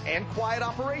smooth and quiet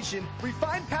operation,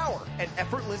 refined power, and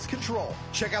effortless control.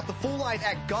 Check out the full line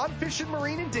at Gone Fishing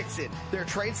Marine in Dixon. Their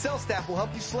trained sales staff will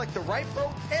help you select the right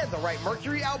boat and the right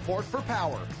Mercury outboard for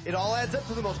power. It all adds up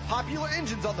to the most popular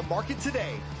engines on the market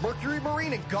today. Mercury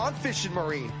Marine and Gone Fishing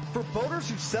Marine, for boaters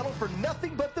who settle for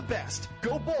nothing but the best.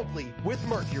 Go boldly with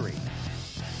Mercury.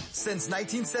 Since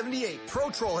 1978,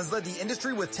 ProTroll has led the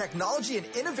industry with technology and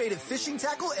innovative fishing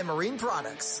tackle and marine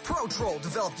products. ProTroll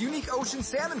developed unique ocean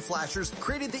salmon flashers,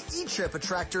 created the E-Trip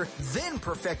attractor, then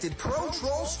perfected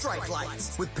ProTroll strike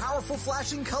lights with powerful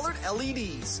flashing colored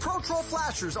LEDs. ProTroll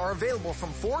flashers are available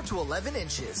from 4 to 11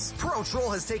 inches.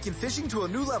 ProTroll has taken fishing to a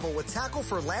new level with tackle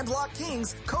for landlocked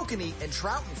kings, kokanee, and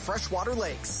trout in freshwater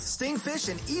lakes. Stingfish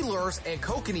and e-lures and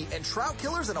kokanee and trout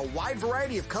killers in a wide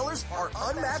variety of colors are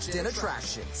unmatched in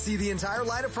attraction. See the entire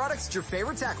line of products at your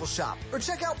favorite tackle shop or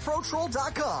check out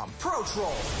ProTroll.com.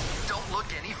 ProTroll. Don't look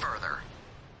any further.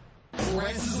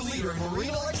 Lowrance is the leader in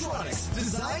marine electronics,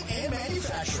 design, and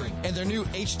manufacturing. And their new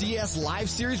HDS Live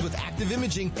series with active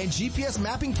imaging and GPS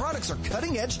mapping products are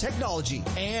cutting-edge technology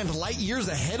and light years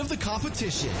ahead of the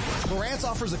competition. Lowrance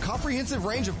offers a comprehensive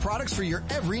range of products for your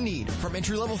every need, from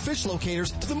entry-level fish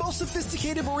locators to the most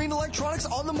sophisticated marine electronics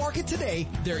on the market today.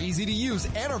 They're easy to use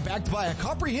and are backed by a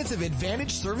comprehensive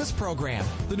Advantage service program.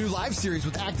 The new Live series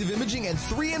with active imaging and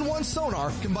 3-in-1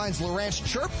 sonar combines Lowrance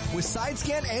Chirp with side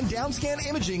scan and down scan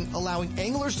imaging, allowing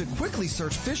anglers to quickly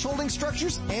search fish holding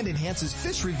structures and enhances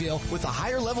fish reveal with a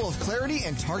higher level of clarity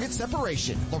and target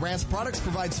separation. Lowrance products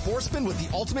provide sportsmen with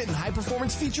the ultimate in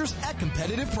high-performance features at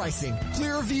competitive pricing.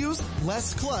 Clearer views,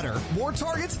 less clutter, more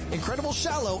targets, incredible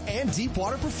shallow and deep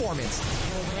water performance.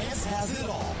 Lowrance has it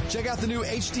all. Check out the new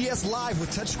HDS Live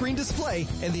with touchscreen display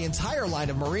and the entire line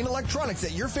of marine electronics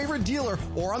at your favorite dealer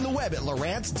or on the web at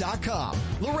Lowrance.com.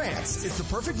 Lowrance is the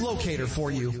perfect locator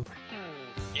for you.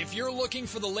 If you're looking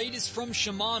for the latest from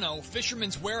Shimano,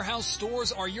 Fisherman's Warehouse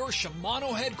stores are your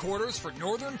Shimano headquarters for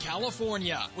Northern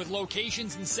California. With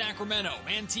locations in Sacramento,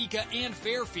 Manteca, and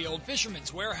Fairfield,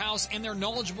 Fisherman's Warehouse and their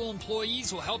knowledgeable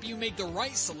employees will help you make the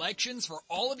right selections for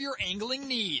all of your angling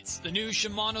needs. The new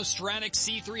Shimano Stratic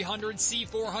C300,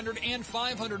 C400, and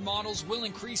 500 models will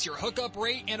increase your hookup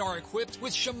rate and are equipped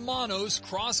with Shimano's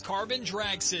cross-carbon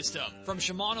drag system. From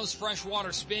Shimano's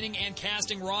freshwater spinning and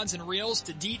casting rods and reels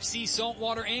to deep-sea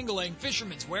saltwater angling,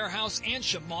 Fisherman's Warehouse and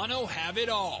Shimano have it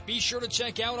all. Be sure to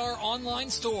check out our online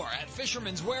store at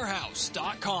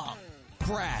fishermanswarehouse.com.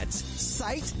 Brad's.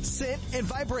 Sight, scent, and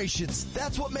vibrations.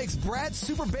 That's what makes Brad's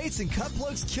Super Baits and Cut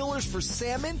Plugs killers for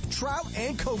salmon, trout,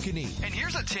 and kokanee. And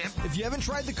here's a tip. If you haven't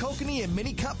tried the kokanee and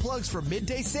mini cut plugs for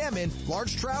midday salmon,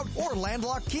 large trout, or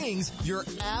landlocked kings, you're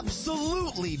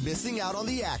absolutely missing out on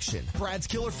the action. Brad's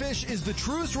Killer Fish is the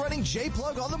truest running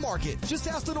J-plug on the market. Just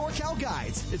ask the NorCal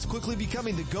guides. It's quickly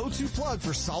becoming the go-to plug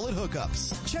for solid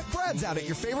hookups. Check Brad's out at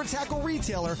your favorite tackle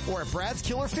retailer or at Brad's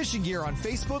Killer Fishing Gear on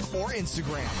Facebook or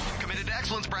Instagram. Committed to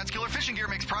excellence, Brad's Killer Fishing Gear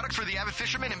makes products for the avid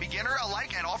fisherman and beginner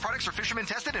alike, and all products are fisherman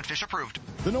tested and fish approved.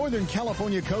 The Northern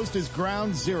California coast is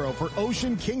ground zero for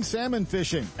ocean king salmon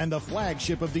fishing, and the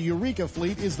flagship of the Eureka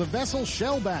fleet is the vessel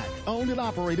Shellback, owned and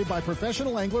operated by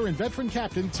professional angler and veteran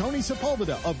captain Tony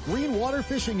Sepulveda of Green Water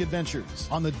Fishing Adventures.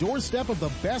 On the doorstep of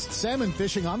the best salmon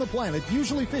fishing on the planet,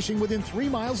 usually fishing within 3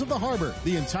 miles of the harbor.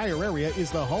 The entire area is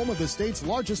the home of the state's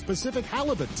largest Pacific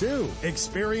halibut, too.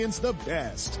 Experience the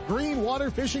best. Green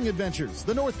Water Fishing Adventures,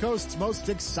 the North Coast's most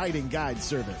exciting guide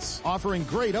service, offering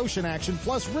great ocean action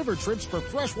plus river trips for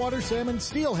freshwater salmon,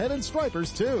 steelhead, and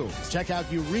stripers too. Check out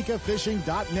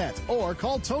eurekafishing.net or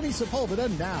call Tony Sepulveda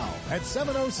now at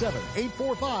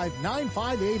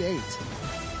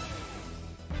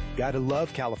 707-845-9588. Gotta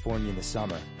love California in the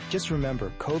summer. Just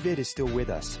remember, COVID is still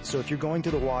with us, so if you're going to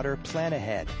the water, plan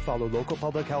ahead, follow local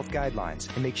public health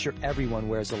guidelines, and make sure everyone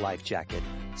wears a life jacket.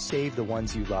 Save the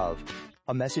ones you love.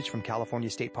 A message from California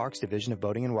State Parks Division of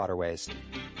Boating and Waterways.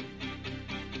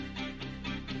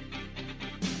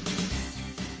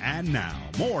 And now,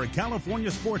 more California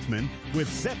Sportsmen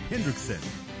with Seth Hendrickson.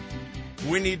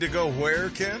 We need to go where,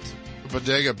 Kent?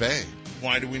 Bodega Bay.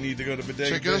 Why do we need to go to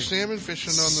Bodega Bay? To go salmon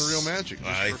fishing on the Real Magic.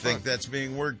 I think that's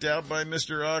being worked out by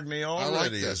Mr. Agni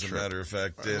already, as a matter of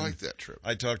fact. I like that trip.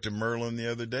 I talked to Merlin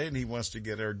the other day, and he wants to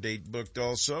get our date booked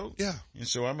also. Yeah. And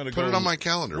so I'm going to put it on my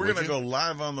calendar. We're going to go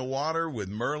live on the water with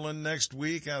Merlin next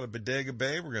week out of Bodega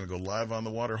Bay. We're going to go live on the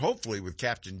water, hopefully with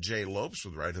Captain Jay Lopes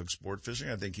with Right Hook Sport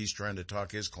Fishing. I think he's trying to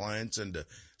talk his clients into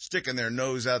sticking their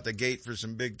nose out the gate for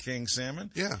some big king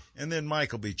salmon. Yeah. And then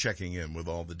Mike will be checking in with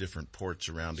all the different ports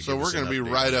around to So we're going to be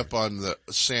right up on the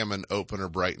salmon opener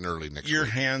bright and early next week. Your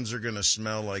hands are going to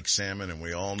smell like salmon, and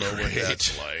we all know what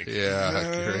that's like.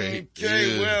 Yeah, great.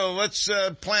 Okay, well, let's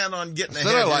plan on getting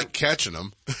ahead. I like catching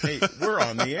them. Hey, we're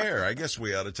on the air. I guess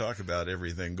we ought to talk about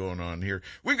everything going on here.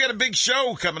 We've got a big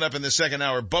show coming up in the second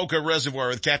hour, Boca Reservoir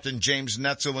with Captain James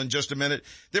Netzel in just a minute.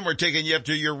 Then we're taking you up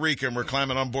to Eureka, and we're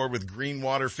climbing on board with Green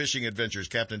Water Fishing Adventures,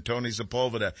 Captain Tony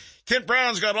Sepulveda. Kent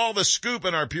Brown's got all the scoop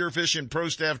in our Pure Fishing Pro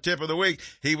Staff Tip of the Week.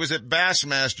 He was at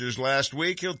Bassmasters last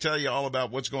week. He'll tell you all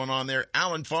about what's going on there.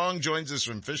 Alan Fong joins us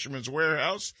from Fisherman's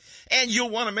Warehouse. And you'll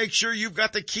want to make sure you've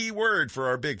got the key word for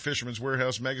our big Fisherman's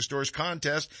Warehouse Megastores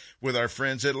contest with our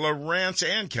friends at Lowrance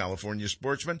and California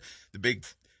Sportsmen. The big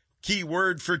key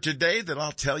word for today that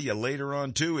I'll tell you later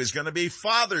on too is going to be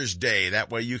Father's Day. That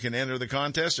way you can enter the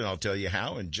contest, and I'll tell you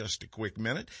how in just a quick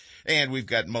minute. And we've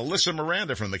got Melissa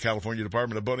Miranda from the California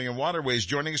Department of Boating and Waterways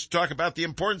joining us to talk about the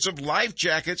importance of life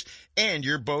jackets and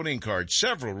your boating card.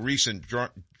 Several recent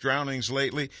drownings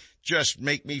lately just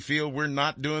make me feel we're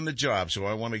not doing the job, so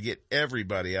I want to get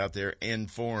everybody out there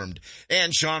informed.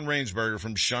 And Sean Rainsberger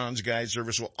from Sean's Guide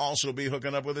Service will also be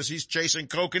hooking up with us. He's chasing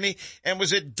kokanee and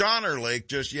was at Donner Lake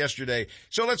just yesterday.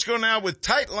 So let's go now with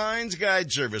Tight Lines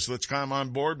Guide Service. Let's climb on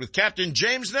board with Captain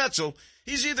James Netzel.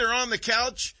 He's either on the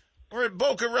couch or at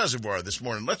Boca Reservoir this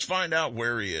morning. Let's find out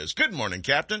where he is. Good morning,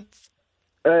 Captain.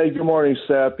 Hey, good morning,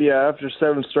 Sep. Yeah, after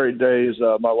 7 straight days,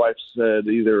 my wife said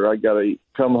either I got to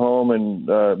come home and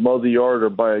mow the yard or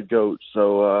buy a goat.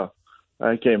 So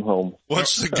I came home.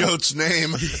 What's the goat's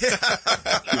name?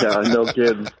 Yeah, no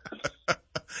kidding.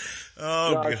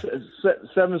 Oh, no,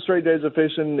 7 straight days of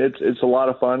fishing. It's a lot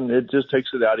of fun. It just takes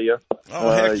it out of you.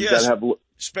 Oh, heck you yes. gotta have,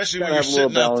 especially gotta when you're have a little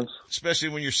sitting out, balance. especially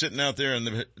when you're sitting out there in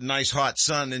the nice hot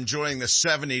sun, enjoying the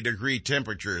 70-degree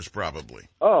temperatures, probably.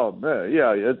 Oh man,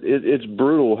 yeah, it's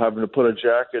brutal having to put a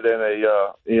jacket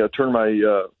and turn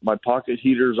my pocket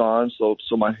heaters on so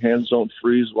my hands don't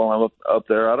freeze while I'm up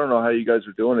there. I don't know how you guys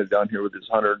are doing it down here with this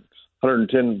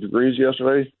 110 degrees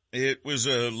yesterday. It was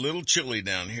a little chilly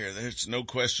down here. There's no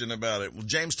question about it. Well,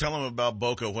 James, tell them about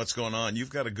Boca. What's going on? You've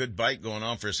got a good bite going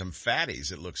on for some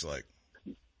fatties, it looks like.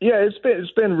 Yeah,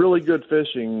 it's been really good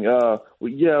fishing.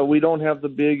 We don't have the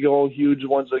big, huge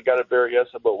ones that got at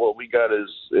Berryessa, but what we got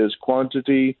is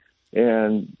quantity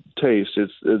and taste.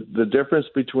 It's the difference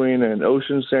between an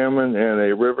ocean salmon and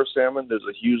a river salmon. There's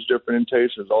a huge difference in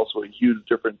taste. There's also a huge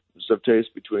difference of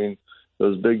taste between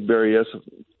those big Berryessa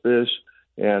fish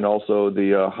and also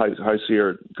the high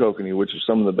Sierra kokanee, which are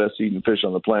some of the best eating fish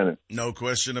on the planet. No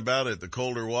question about it. The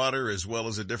colder water, as well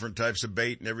as the different types of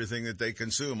bait and everything that they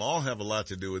consume, all have a lot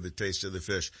to do with the taste of the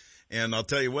fish. And I'll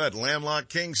tell you what, landlocked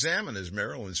king salmon is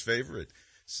Maryland's favorite.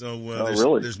 So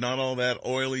there's not all that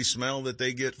oily smell that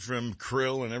they get from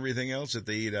krill and everything else that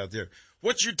they eat out there.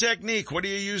 What's your technique? What are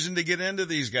you using to get into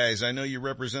these guys? I know you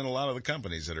represent a lot of the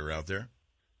companies that are out there.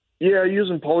 Yeah,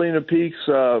 using Paulina Peaks,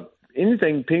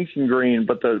 anything pink and green,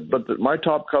 but my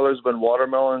top color has been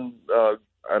watermelon,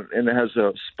 and it has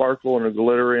a sparkle and a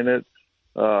glitter in it.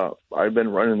 I've been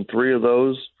running 3 of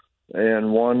those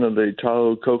and one of the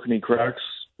Tahoe kokanee cracks.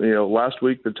 Last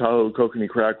week the Tahoe kokanee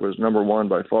crack was number 1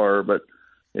 by far, but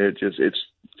it's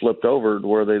flipped over to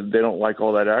where they don't like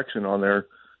all that action on there.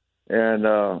 And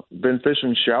been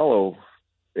fishing shallow,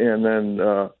 and then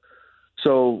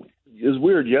so it was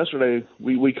weird. Yesterday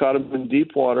we caught them in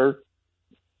deep water.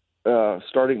 We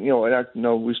started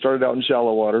out in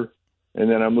shallow water,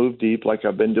 and then I moved deep like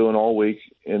I've been doing all week,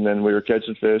 and then we were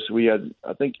catching fish. We had,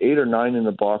 I think, 8 or 9 in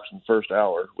the box in the first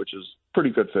hour, which is pretty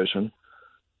good fishing.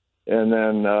 And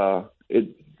then I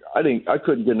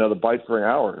couldn't get another bite for an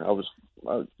hour.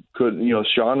 I couldn't.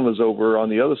 Sean was over on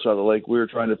the other side of the lake. We were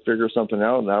trying to figure something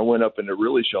out, and I went up into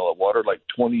really shallow water, like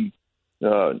 15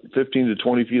 to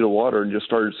 20 feet of water, and just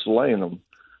started slaying them.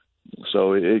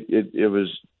 So it was.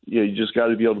 Yeah, you just got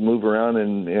to be able to move around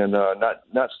and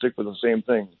not stick with the same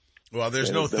thing. Well,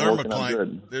 there's no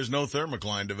thermocline. There's no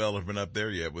thermocline development up there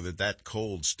yet with it that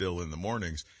cold still in the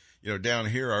mornings. Down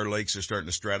here our lakes are starting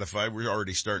to stratify. We're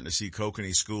already starting to see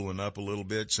kokanee schooling up a little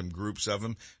bit, some groups of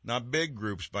them, not big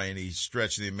groups by any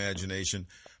stretch of the imagination,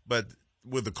 but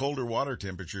with the colder water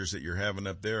temperatures that you're having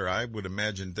up there, I would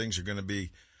imagine things are going to be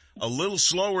a little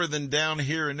slower than down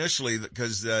here initially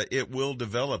because it will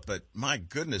develop. But my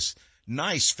goodness,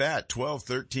 nice fat 12,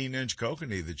 13-inch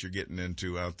kokanee that you're getting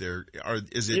into out there.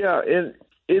 Is it? Yeah,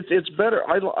 it's better.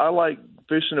 I like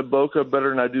fishing at Boca better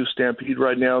than I do Stampede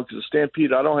right now because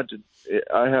Stampede I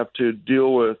have to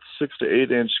deal with 6 to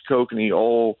 8 inch kokanee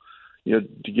all to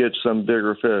get some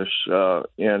bigger fish.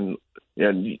 And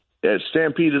at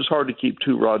Stampede it's hard to keep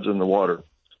 2 rods in the water.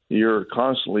 You're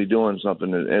constantly doing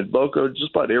something. At Boca,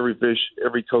 just about every fish,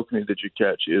 every kokanee that you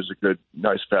catch is a good,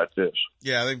 nice fat fish.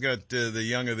 Yeah, they've got the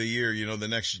young of the year, the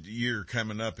next year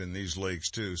coming up in these lakes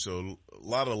too. So a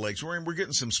lot of lakes. We're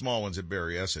getting some small ones at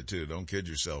Berryessa too. Don't kid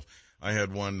yourself. I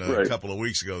had one a couple of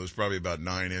weeks ago that was probably about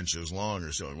 9 inches long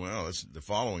or so. Well, that's the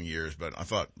following years, but I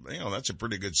thought, that's a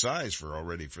pretty good size for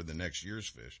the next year's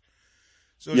fish.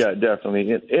 So yeah,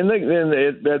 definitely. And then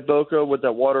at Boca with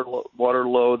that water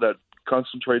low that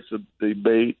concentrates the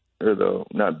bait or the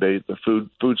food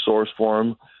source for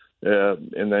them,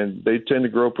 and then they tend to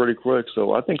grow pretty quick.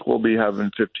 So I think we'll be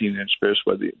having 15-inch fish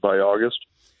by August,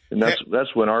 and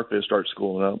that's when our fish start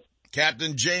schooling up.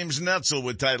 Captain James Nutzel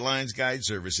with Tight Lines Guide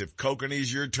Service. If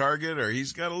kokanee's your target, or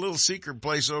he's got a little secret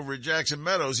place over at Jackson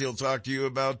Meadows, he'll talk to you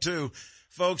about too.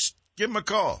 Folks, give him a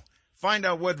call. Find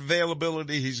out what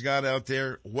availability he's got out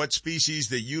there, what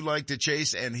species that you like to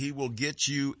chase, and he will get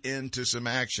you into some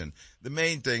action. The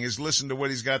main thing is listen to what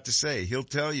he's got to say. He'll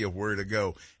tell you where to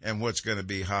go and what's going to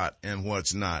be hot and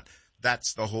what's not.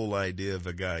 That's the whole idea of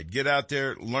a guide. Get out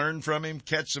there, learn from him,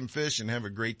 catch some fish, and have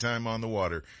a great time on the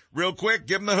water. Real quick,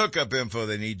 give them the hookup info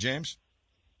they need, James.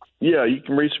 Yeah, you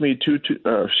can reach me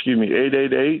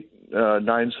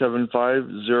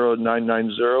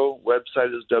 888-975-0990.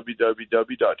 Website is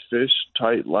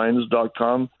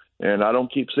www.fishtightlines.com. And I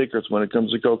don't keep secrets when it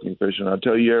comes to kokanee fishing. I'll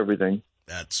tell you everything.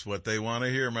 That's what they want to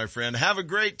hear, my friend. Have a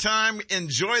great time.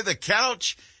 Enjoy the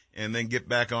couch. And then get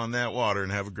back on that water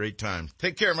and have a great time.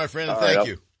 Take care, my friend, and thank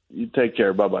you. You take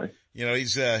care. Bye-bye.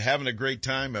 He's having a great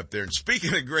time up there. And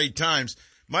speaking of great times,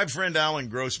 My friend Alan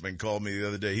Grossman called me the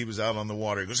other day. He was out on the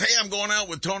water. He goes, hey, I'm going out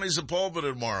with Tony Sepulveda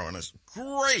tomorrow. And I said,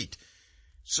 great.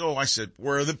 So I said,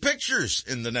 where are the pictures?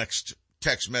 In the next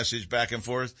text message back and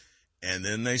forth. And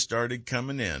then they started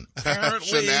coming in. Apparently,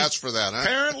 shouldn't ask for that, huh?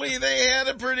 Apparently they had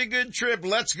a pretty good trip.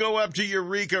 Let's go up to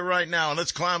Eureka right now and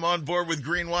let's climb on board with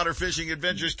Greenwater Fishing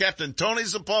Adventures Captain Tony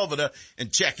Sepulveda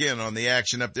and check in on the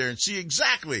action up there and see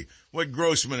exactly what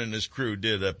Grossman and his crew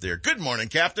did up there. Good morning,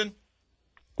 Captain.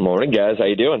 Morning, guys. How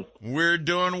you doing? We're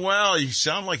doing well. You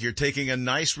sound like you're taking a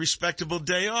nice, respectable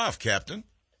day off, Captain.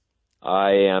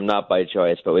 I am not by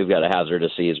choice, but we've got a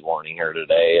hazardous seas warning here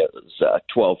today. It was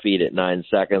 12 feet at 9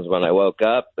 seconds when I woke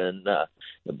up, and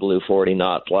it blew 40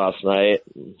 knots last night.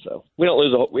 So we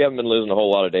haven't been losing a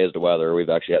whole lot of days to weather.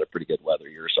 We've actually had a pretty good weather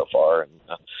year so far,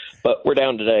 but we're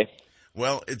down today.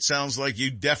 Well, it sounds like you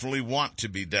definitely want to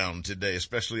be down today,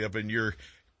 especially up in your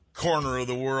corner of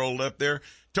the world up there.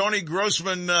 Tony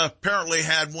Grossman apparently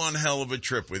had one hell of a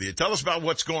trip with you. Tell us about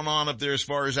what's going on up there as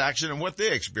far as action and what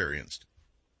they experienced.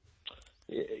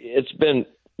 It's been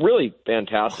really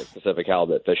fantastic Pacific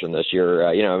halibut fishing this year.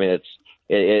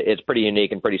 It's pretty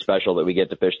unique and pretty special that we get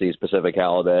to fish these Pacific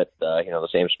halibut, the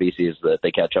same species that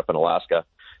they catch up in Alaska,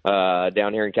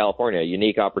 down here in California.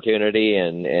 Unique opportunity,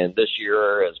 and this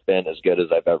year has been as good as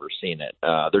I've ever seen it.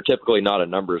 They're typically not a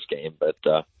numbers game, but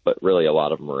really a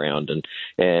lot of them around.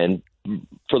 And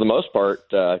for the most part,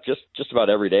 just about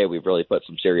every day we've really put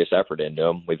some serious effort into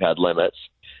them. We've had limits.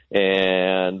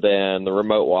 And then the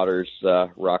remote waters,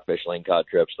 rockfish lingcod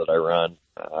trips that I run,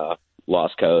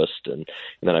 Lost Coast. And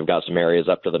then I've got some areas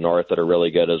up to the north that are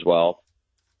really good as well.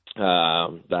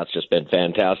 That's just been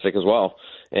fantastic as well.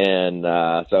 And,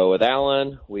 so with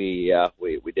Alan, we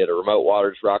did a remote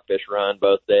waters rockfish run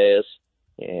both days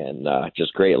and,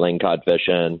 just great lingcod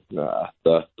fishing.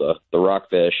 The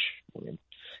rockfish, I mean,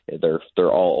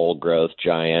 they're all old growth,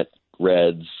 giant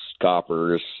reds,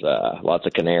 coppers, lots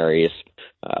of canaries.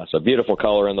 So beautiful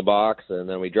color in the box. And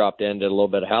then we dropped in, did a little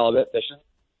bit of halibut fishing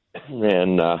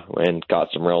and caught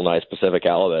some real nice Pacific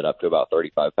halibut up to about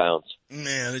 35 pounds.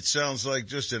 Man, it sounds like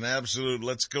just an absolute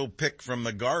let's go pick from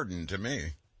the garden to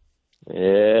me.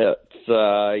 It's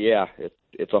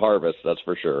a harvest, that's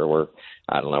for sure. We're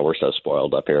so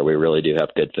spoiled up here. We really do have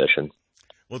good fishing.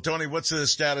 Well, Tony, what's the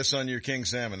status on your king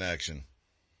salmon action?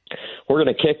 We're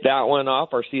going to kick that one off.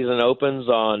 Our season opens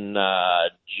on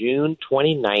June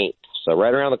 29th, so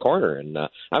right around the corner, and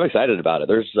I'm excited about it.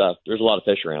 There's a lot of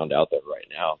fish around out there right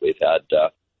now. We've had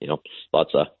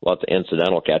lots of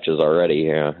incidental catches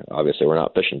already. Obviously, we're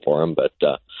not fishing for them, but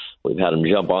we've had them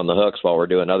jump on the hooks while we're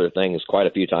doing other things quite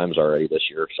a few times already this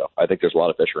year. So I think there's a lot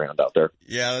of fish around out there.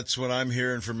 Yeah, that's what I'm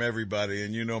hearing from everybody.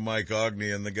 And Mike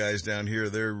Ogney and the guys down here,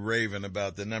 they're raving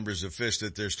about the numbers of fish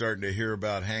that they're starting to hear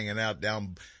about hanging out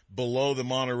down below the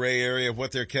Monterey area,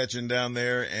 what they're catching down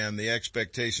there, and the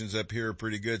expectations up here are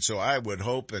pretty good. So I would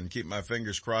hope and keep my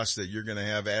fingers crossed that you're going to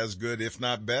have as good, if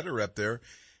not better, up there.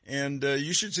 And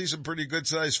you should see some pretty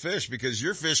good-sized fish because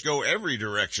your fish go every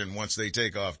direction once they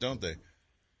take off, don't they?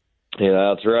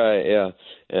 Yeah, that's right, yeah.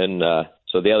 And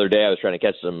so the other day I was trying to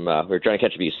catch we were trying to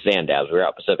catch a few sand dabs. We were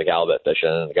out Pacific halibut fishing,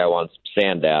 and the guy wanted some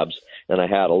sand dabs. And I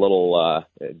had a little,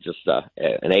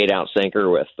 an 8-ounce sinker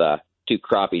with 2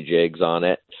 crappie jigs on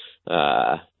it,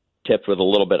 tipped with a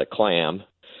little bit of clam.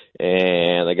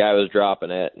 And the guy was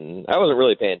dropping it, and I wasn't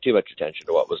really paying too much attention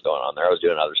to what was going on there. I was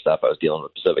doing other stuff. I was dealing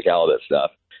with Pacific halibut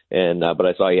stuff. And but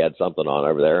I saw he had something on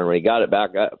over there. And when he got it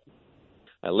back up,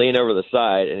 I lean over the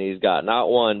side, and he's got not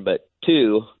one but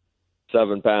 2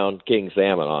 7-pound king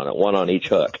salmon on it, one on each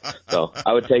hook. So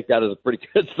I would take that as a pretty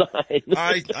good sign.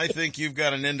 I think you've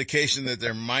got an indication that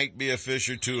there might be a fish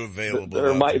or two available.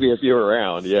 There might be a few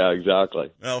around. Yeah, exactly.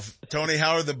 Well, Tony,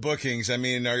 how are the bookings? I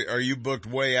mean, are you booked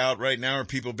way out right now? Are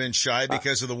people been shy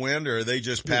because of the wind, or are they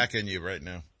just packing you right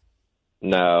now?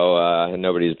 No,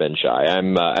 nobody's been shy.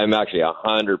 I'm actually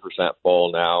 100%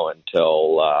 full now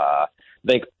until, I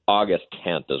think August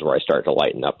 10th is where I start to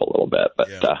lighten up a little bit, but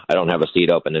I don't have a seat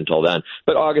open until then.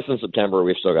 But August and September,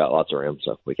 we've still got lots of room,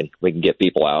 so we can get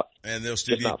people out. And they'll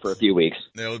still just not for a few weeks.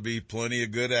 There'll be plenty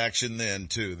of good action then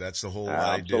too. That's the whole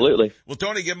idea. Absolutely. Well,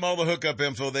 Tony, give them all the hookup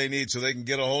info they need so they can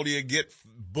get a hold of you, get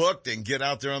booked, and get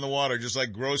out there on the water, just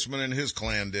like Grossman and his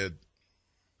clan did.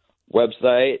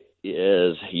 Website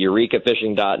is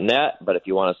eurekafishing.net, but if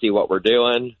you want to see what we're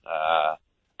doing,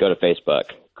 go to Facebook.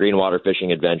 Greenwater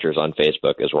Fishing Adventures on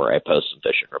Facebook is where I post some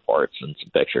fishing reports and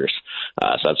some pictures.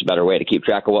 So that's a better way to keep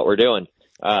track of what we're doing.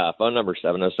 Phone number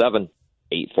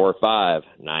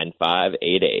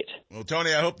 845-9588. Well,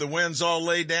 Tony, I hope the winds all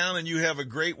lay down and you have a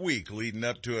great week leading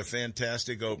up to a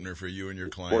fantastic opener for you and your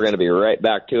clients. We're going to be right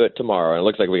back to it tomorrow. And it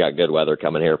looks like we got good weather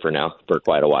coming here for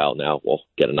quite a while now. We'll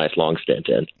get a nice long stint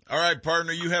in. All right,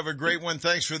 partner, you have a great one.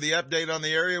 Thanks for the update on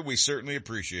the area. We certainly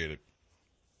appreciate it.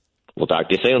 We'll talk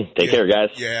to you soon. Take care,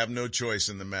 guys. You have no choice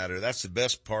in the matter. That's the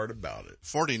best part about it.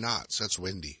 40 knots. That's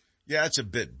windy. Yeah, it's a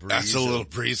bit breezy. That's a little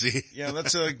breezy. Yeah,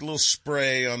 that's a little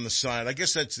spray on the side. I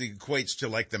guess that's equates to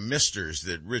like the misters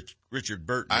that Richard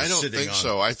Burton is sitting on. I don't think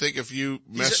so. I think if you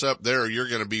mess up there, you're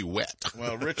going to be wet.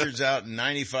 Well, Richard's out in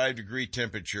 95-degree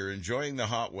temperature, enjoying the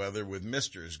hot weather with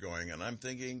misters going, and I'm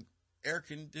thinking air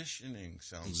conditioning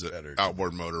sounds better.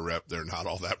 Outboard motor rep, they're not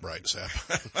all that bright,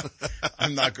 Seth.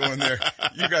 I'm not going there.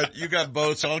 You got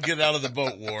boats. I'll get out of the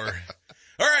boat war.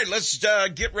 All right, let's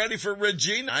get ready for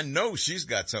Regina. I know she's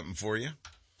got something for you.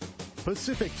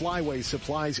 Pacific Flyway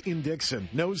Supplies in Dixon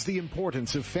knows the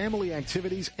importance of family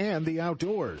activities and the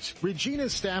outdoors. Regina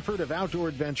Stafford of Outdoor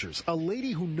Adventures, a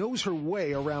lady who knows her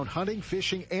way around hunting,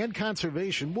 fishing, and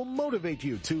conservation, will motivate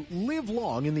you to live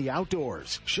long in the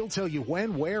outdoors. She'll tell you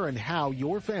when, where, and how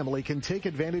your family can take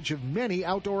advantage of many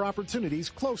outdoor opportunities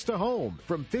close to home.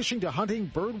 From fishing to hunting,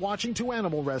 bird watching to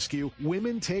animal rescue,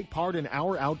 women take part in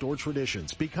our outdoor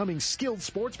traditions, becoming skilled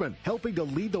sportsmen, helping to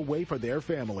lead the way for their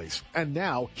families. And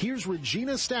now, here's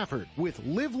Regina Stafford with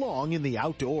Live Long in the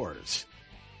Outdoors.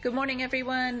 Good morning,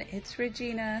 everyone. It's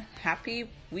Regina. Happy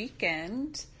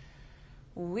weekend.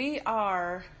 We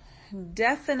are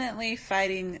definitely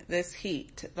fighting this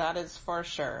heat. That is for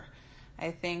sure.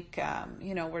 I think,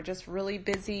 we're just really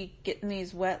busy getting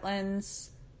these wetlands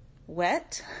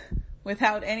wet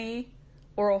without any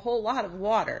or a whole lot of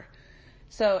water.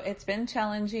 So it's been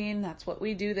challenging. That's what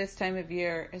we do this time of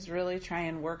year, is really try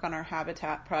and work on our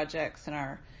habitat projects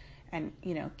and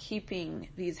keeping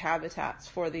these habitats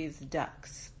for these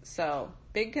ducks. So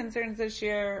big concerns this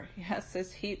year. Yes,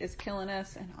 this heat is killing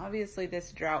us, and obviously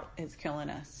this drought is killing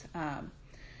us.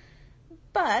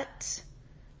 But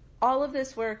all of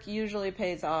this work usually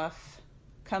pays off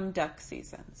come duck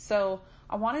season. So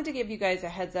I wanted to give you guys a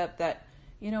heads up that,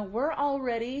 we're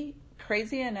already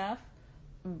crazy enough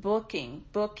booking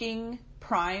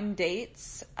prime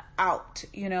dates out.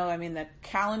 The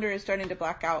calendar is starting to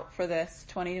black out for this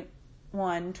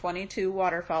 21-22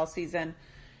 waterfowl season.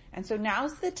 And so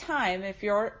now's the time, if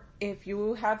you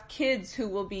have kids who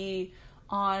will be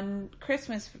on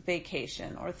Christmas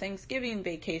vacation or Thanksgiving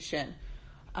vacation,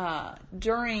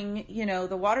 during,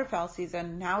 the waterfowl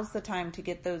season, now's the time to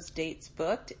get those dates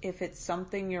booked if it's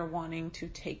something you're wanting to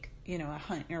take, a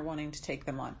hunt you're wanting to take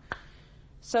them on.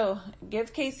 So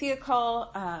give Casey a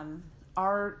call.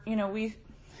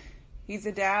 He's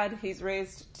a dad. He's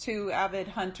raised 2 avid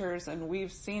hunters, and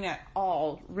we've seen it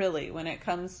all, really, when it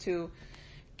comes to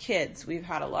kids. We've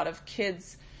had a lot of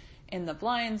kids in the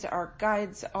blinds. Our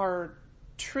guides are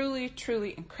truly,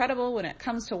 truly incredible when it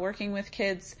comes to working with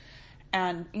kids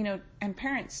and, and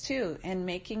parents too, and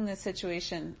making the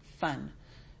situation fun.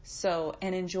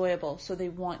 And enjoyable. So they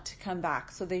want to come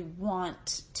back. So they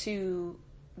want to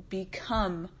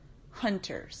become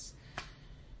hunters.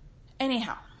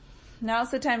 Anyhow,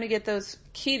 now's the time to get those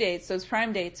key dates, those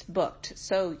prime dates booked.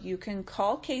 So you can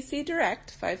call Casey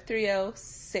direct,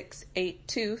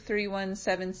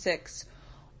 530-682-3176,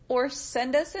 or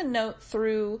send us a note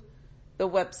through the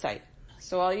website.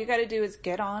 So all you got to do is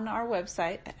get on our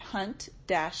website at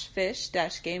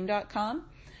hunt-fish-game.com,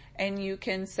 and you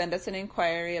can send us an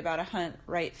inquiry about a hunt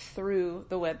right through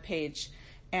the webpage,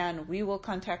 and we will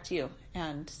contact you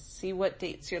and see what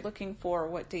dates you're looking for,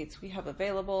 what dates we have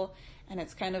available, and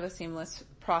it's kind of a seamless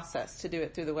process to do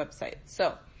it through the website.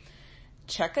 So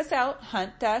check us out,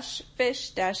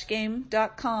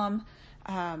 hunt-fish-game.com,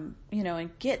 and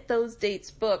get those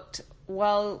dates booked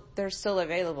while they're still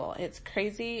available. It's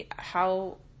crazy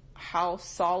how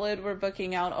solid we're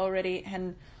booking out already,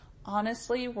 and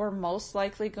honestly, we're most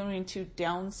likely going to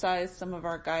downsize some of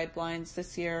our guide blinds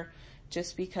this year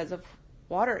just because of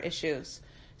water issues.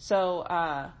 So,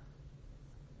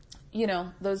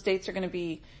 those dates are going to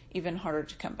be even harder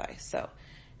to come by. So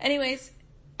anyways,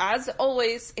 as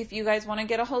always, if you guys want to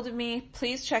get a hold of me,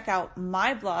 please check out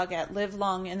my blog at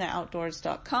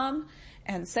livelongintheoutdoors.com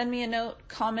and send me a note,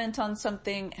 comment on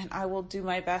something, and I will do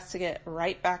my best to get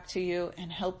right back to you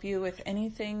and help you with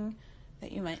anything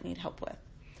that you might need help with.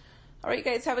 All right,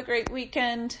 guys, have a great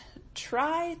weekend.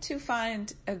 Try to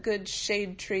find a good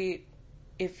shade tree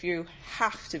if you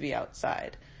have to be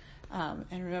outside. And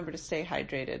remember to stay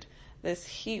hydrated. This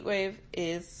heat wave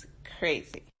is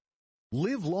crazy.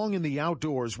 Live long in the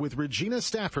outdoors with Regina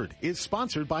Stafford is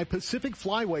sponsored by Pacific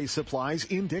Flyway Supplies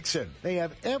in Dixon. They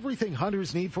have everything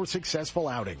hunters need for successful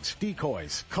outings: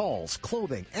 decoys, calls,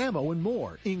 clothing, ammo, and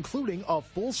more, including a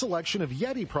full selection of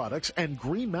Yeti products and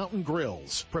Green Mountain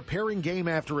grills. Preparing game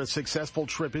after a successful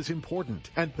trip is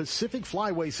important, and Pacific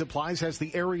Flyway Supplies has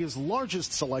the area's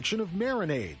largest selection of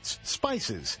marinades,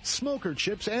 spices, smoker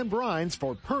chips, and brines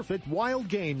for perfect wild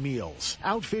game meals.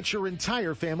 Outfit your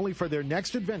entire family for their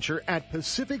next adventure at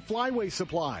Pacific Flyway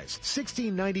Supplies,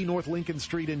 1690 North Lincoln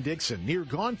Street in Dixon, near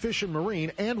Gone Fishing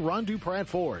Marine and Ron Duprat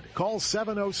Ford. Call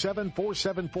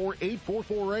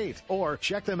 707-474-8448 or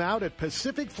check them out at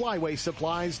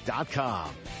PacificFlyWaySupplies.com.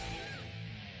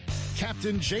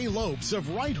 Captain Jay Lopes of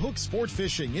Right Hook Sport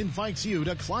Fishing invites you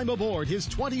to climb aboard his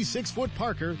 26-foot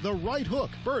Parker, the Right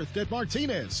Hook, berthed at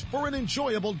Martinez, for an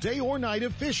enjoyable day or night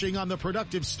of fishing on the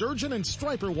productive sturgeon and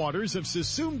striper waters of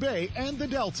Sassoon Bay and the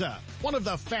Delta. One of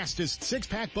the fastest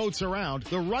six-pack boats around,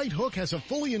 the Right Hook has a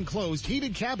fully enclosed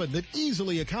heated cabin that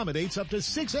easily accommodates up to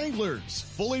 6 anglers.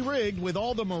 Fully rigged with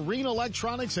all the marine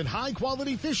electronics and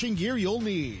high-quality fishing gear you'll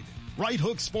need. Right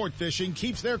Hook Sport Fishing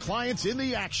keeps their clients in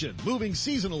the action, moving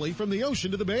seasonally from the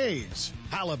ocean to the bays.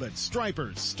 Halibut,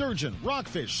 stripers, sturgeon,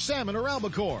 rockfish, salmon, or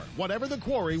albacore. Whatever the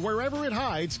quarry, wherever it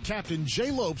hides, Captain Jay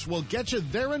Lopes will get you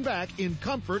there and back in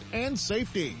comfort and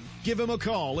safety. Give him a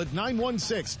call at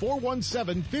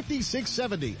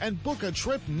 916-417-5670 and book a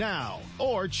trip now.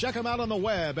 Or check him out on the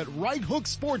web at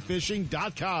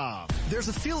righthooksportfishing.com. There's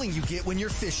a feeling you get when you're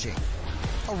fishing.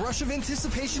 A rush of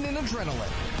anticipation and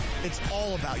adrenaline. It's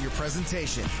all about your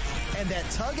presentation. And that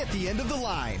tug at the end of the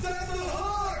line.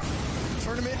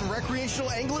 Tournament and recreational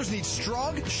anglers need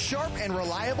strong, sharp, and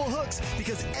reliable hooks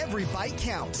because every bite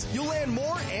counts. You'll land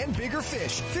more and bigger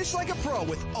fish. Fish like a pro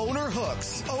with Owner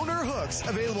Hooks. Owner Hooks,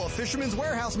 available at Fisherman's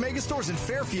Warehouse mega stores in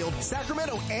Fairfield,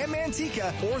 Sacramento, and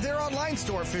Manteca, or their online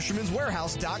store at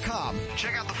fishermanswarehouse.com.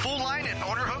 Check out the full line at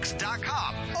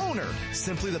ownerhooks.com. Owner,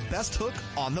 simply the best hook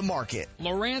on the market.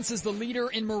 Lowrance is the leader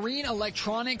in marine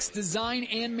electronics design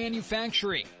and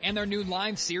manufacturing, and their new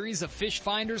live series of fish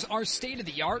finders are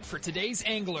state-of-the-art for today's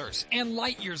anglers and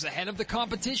light years ahead of the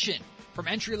competition. From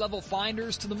entry-level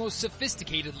finders to the most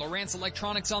sophisticated Lowrance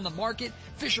electronics on the market,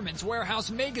 Fisherman's Warehouse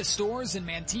mega stores in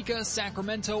Manteca,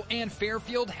 Sacramento, and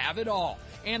Fairfield have it all.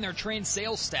 And their trained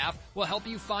sales staff will help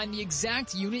you find the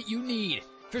exact unit you need.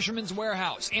 Fisherman's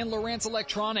Warehouse and Lowrance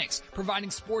Electronics,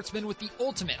 providing sportsmen with the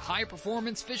ultimate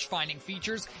high-performance fish-finding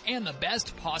features and the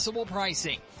best possible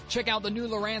pricing. Check out the new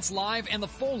Lowrance Live and the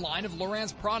full line of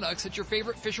Lowrance products at your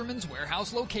favorite Fisherman's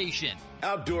Warehouse location.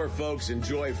 Outdoor folks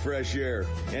enjoy fresh air,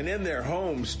 and in their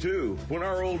homes too. When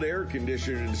our old air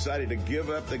conditioner decided to give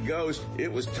up the ghost,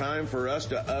 it was time for us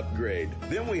to upgrade.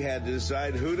 Then we had to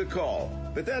decide who to call.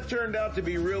 But that turned out to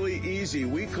be really easy.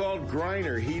 We called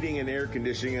Griner Heating and Air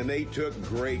Conditioning, and they took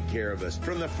great care of us.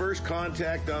 From the first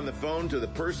contact on the phone to the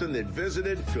person that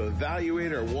visited to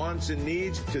evaluate our wants and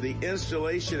needs to the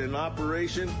installation and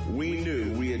operation, we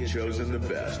knew we had chosen the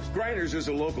best. Griner's is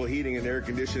a local heating and air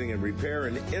conditioning and repair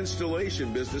and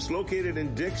installation business located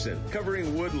in Dixon,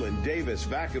 covering Woodland, Davis,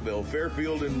 Vacaville,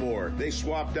 Fairfield, and more. They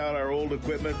swapped out our old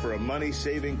equipment for a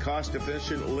money-saving,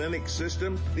 cost-efficient Linux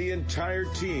system. The entire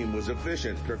team was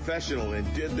efficient, professional,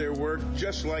 and did their work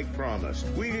just like promised.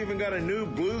 We've even got a new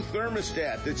blue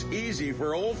thermostat that's easy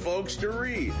for old folks to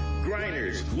read.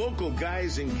 Griner's, local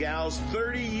guys and gals,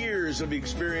 30 years of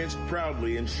experience,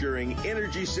 proudly ensuring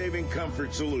energy-saving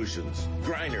comfort solutions.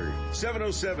 Griner,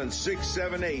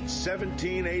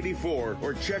 707-678-1784,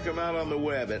 or check them out on the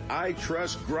web at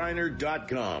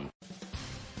itrustgriner.com.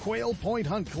 Quail Point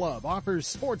Hunt Club offers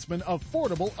sportsmen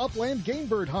affordable upland game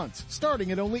bird hunts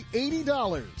starting at only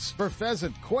 $80 for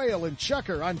pheasant, quail, and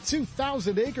chukar on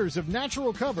 2,000 acres of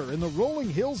natural cover in the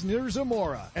rolling hills near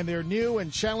Zamora. And their new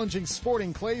and challenging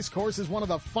sporting clays course is one of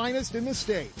the finest in the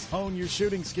state. Hone your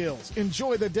shooting skills,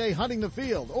 enjoy the day hunting the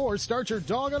field, or start your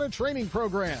dog on a training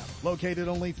program. Located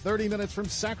only 30 minutes from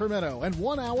Sacramento and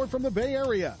 1 hour from the Bay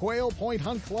Area, Quail Point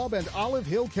Hunt Club and Olive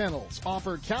Hill Kennels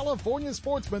offer California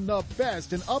sportsmen the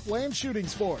best in upland shooting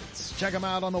sports. Check them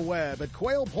out on the web at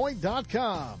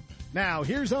quailpoint.com. Now,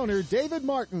 here's owner David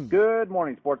Martin. Good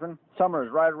morning, sportsmen. Summer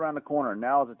is right around the corner.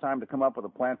 Now is the time to come up with a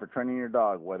plan for training your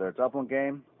dog, whether it's upland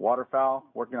game, waterfowl,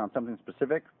 working on something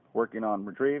specific, working on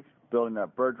retrieve, building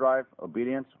up bird drive,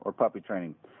 obedience, or puppy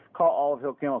training. Call Olive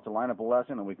Hill Kennels to line up a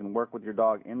lesson, and we can work with your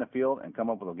dog in the field and come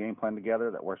up with a game plan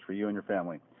together that works for you and your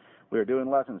family. We are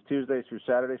doing lessons Tuesdays through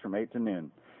Saturdays from 8 to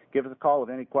noon. Give us a call with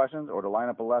any questions or to line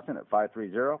up a lesson at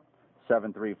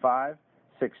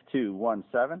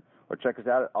 530-735-6217 or check us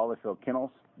out at olivehillkennels.com.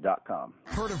 sportsmen.com.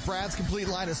 Heard of Brad's complete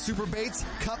line of super baits,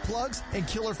 cut plugs, and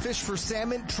killer fish for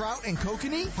salmon, trout, and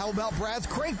kokanee? How about Brad's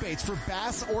crankbaits for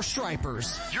bass or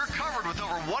stripers? You're covered with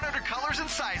over 100 colors and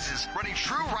sizes, running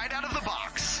true right out of the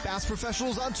box. Bass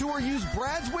professionals on tour use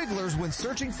Brad's Wigglers when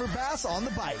searching for bass on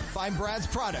the bite. Find Brad's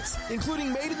products,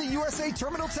 including made in the USA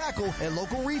terminal tackle at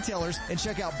local retailers, and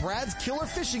check out Brad's Killer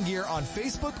Fishing Gear on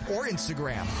Facebook or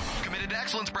Instagram. Committed to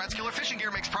excellence, Brad's Killer Fishing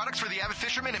Gear makes products for the avid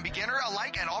fisherman and beginner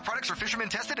alike, and all products are fisherman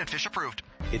tested and fish approved.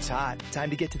 It's hot. Time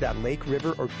to get to that lake,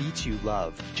 river, or beach you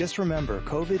love. Just remember,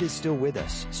 COVID is still with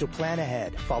us, so plan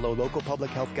ahead. Follow local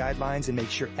public health guidelines and make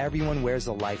sure everyone wears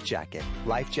a life jacket.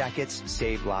 Life jackets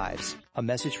save lives. A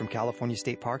message from California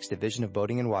State Parks Division of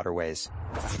Boating and Waterways.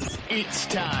 It's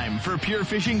time for Pure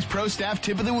Fishing's Pro Staff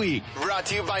Tip of the Week. Brought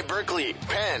to you by Berkeley,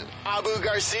 Penn, Abu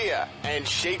Garcia, and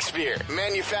Shakespeare,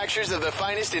 manufacturers of the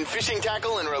finest in fishing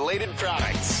tackle and related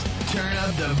products. Turn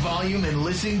up the volume and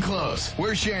listen close.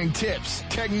 We're sharing tips,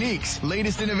 techniques,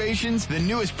 latest innovations, the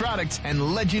newest products,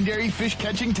 and legendary fish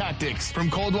catching tactics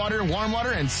from cold water, warm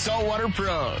water, and saltwater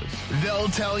pros. They'll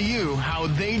tell you how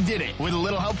they did it with a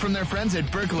little help from their friends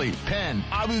at Berkeley, Penn,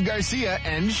 Abu Garcia,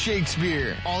 and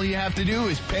Shakespeare. All you have to do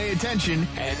is pay attention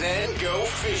and then go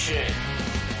fishing.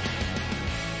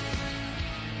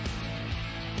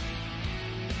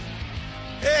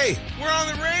 Hey, we're on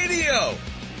the radio.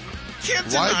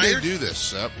 Why did they do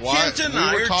this? Kent and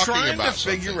I are trying to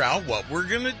something. figure out what we're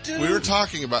going to do. We were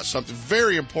talking about something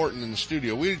very important in the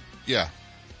studio. Yeah.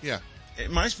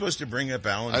 Am I supposed to bring up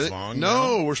Alan Fong?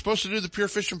 No, we're supposed to do the Pure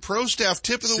Fishing Pro Staff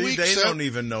Tip of the Week. They don't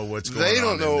even know what's going on. They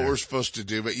don't know what there. we're supposed to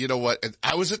do, but you know what?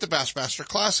 I was at the Bassmaster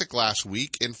Classic last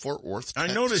week in Fort Worth,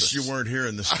 Texas. I noticed you weren't here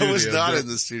in the studio. I was not in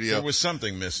the studio. There was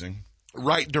something missing.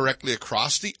 Right directly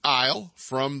across the aisle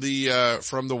from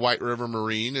the White River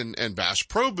Marine and Bass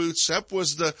Pro booth, Sepp,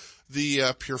 was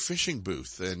the Pure Fishing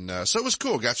booth. And, so it was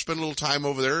cool. Got to spend a little time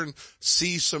over there and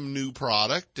see some new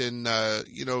product. And,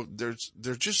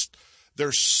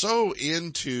 they're so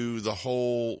into the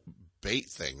whole bait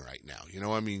thing right now.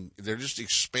 They're just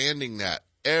expanding that.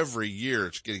 Every year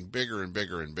it's getting bigger and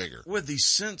bigger and bigger. With these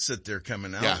scents that they're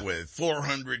coming out with,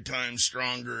 400 times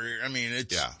stronger.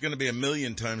 It's going to be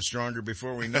 1,000,000 times stronger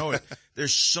before we know it.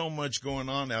 There's so much going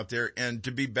on out there, and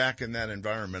to be back in that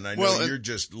environment, I know you're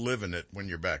just living it when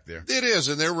you're back there. It is,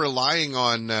 and they're relying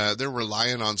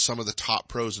on some of the top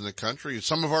pros in the country.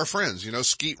 Some of our friends,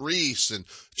 Skeet Reese and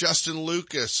Justin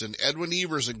Lucas and Edwin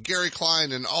Evers and Gary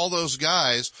Klein and all those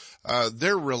guys.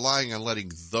 They're relying on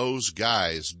letting those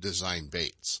guys design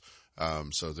baits.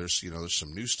 So there's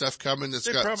some new stuff coming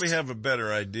They probably have a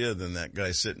better idea than that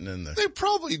guy sitting in the... They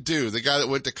probably do. The guy that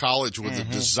went to college with a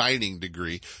designing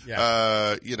degree.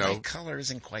 Yeah. My color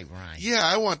isn't quite right. Yeah,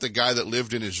 I want the guy that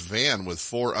lived in his van with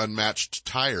 4 unmatched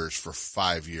tires for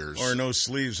 5 years. Or no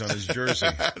sleeves on his jersey.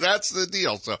 That's the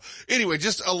deal. So anyway,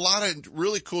 just a lot of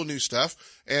really cool new stuff.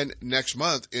 And next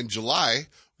month in July,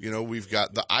 we've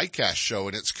got the ICAST show,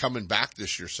 and it's coming back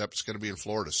this year, Sep. It's going to be in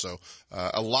Florida. So,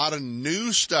 a lot of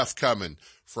new stuff coming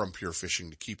from Pure Fishing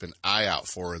to keep an eye out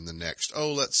for in the next,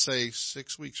 let's say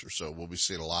 6 weeks or so. We'll be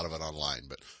seeing a lot of it online,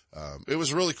 but, it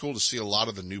was really cool to see a lot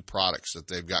of the new products that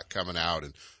they've got coming out,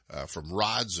 and, from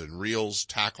rods and reels,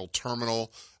 tackle,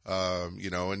 terminal,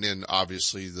 and then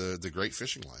obviously the great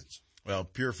fishing lines. Well,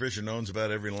 Pure Fishing owns about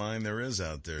every line there is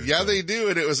out there. Yeah, so. They do.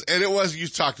 And it was, you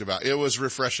talked about, it was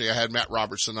refreshing. I had Matt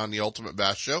Robertson on the Ultimate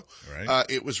Bass Show. Right.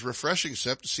 It was refreshing,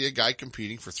 Sep, to see a guy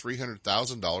competing for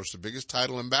 $300,000, the biggest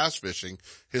title in bass fishing.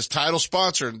 His title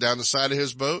sponsor down the side of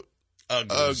his boat,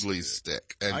 Ugly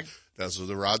Stick. And those are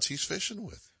the rods he's fishing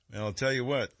with. Well, I'll tell you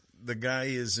what. The guy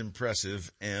is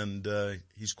impressive, and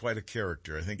he's quite a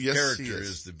character. I think character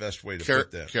is the best way to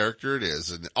put that. Character it is,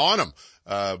 and on him.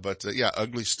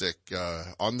 Ugly Stick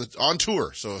on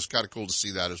tour, so it's kind of cool to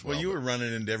see that as well. Well, you were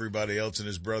running into everybody else and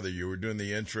his brother. You were doing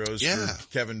the intros for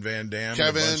Kevin Van Dam,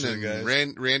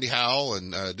 and Randy Howell,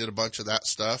 and did a bunch of that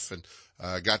stuff, and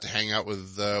got to hang out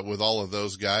with all of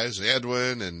those guys,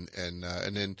 Edwin, and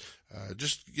then.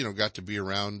 Got to be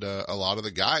around, a lot of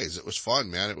the guys. It was fun,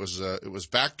 man. It was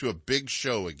back to a big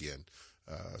show again.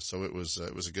 So it was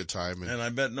a good time. And I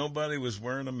bet nobody was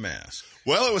wearing a mask.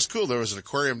 Well, it was cool. There was an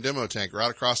aquarium demo tank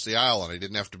right across the aisle, and I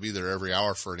didn't have to be there every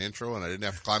hour for an intro, and I didn't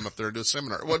have to climb up there and do a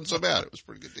seminar. It wasn't so bad. It was a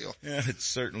pretty good deal. Yeah, it's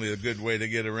certainly a good way to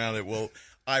get around it. Well,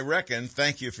 I reckon,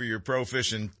 thank you for your Pro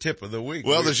Fishing Tip of the Week.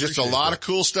 Well, there's just a lot of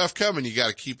cool stuff coming you got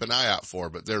to keep an eye out for,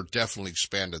 but they're definitely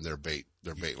expanding their bait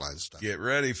line stuff. Get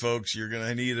ready, folks. You're going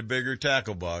to need a bigger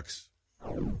tackle box.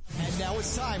 And Now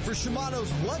it's time for Shimano's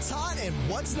What's Hot and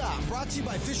What's Not, brought to you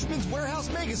by Fisherman's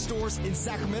Warehouse Mega Stores in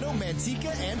Sacramento,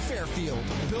 Manteca, and Fairfield.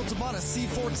 Built upon a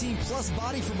C14 Plus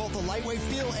body for both the lightweight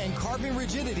feel and carbon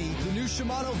rigidity, the new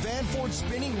Shimano Van Ford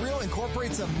spinning reel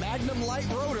incorporates a Magnum light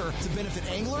rotor to benefit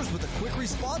anglers with a quick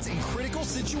response in critical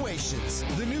situations.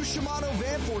 The new Shimano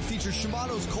Van Ford features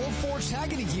Shimano's cold forged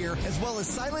Hagerty gear, as well as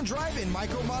silent drive and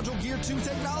micro module gear 2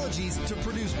 technologies to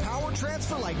produce power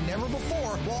transfer like never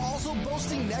before, while also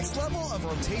boasting next level of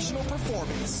rotational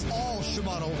performance. All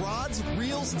Shimano rods,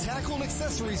 reels, tackle, and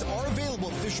accessories are available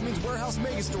at Fisherman's Warehouse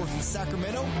Megastores in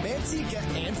Sacramento, Manteca,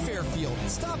 and Fairfield.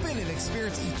 Stop in and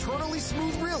experience eternally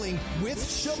smooth reeling with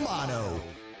Shimano.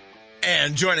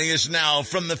 And joining us now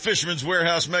from the Fisherman's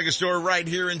Warehouse Megastore right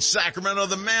here in Sacramento,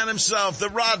 the man himself, the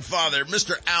Rod Father,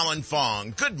 Mr. Alan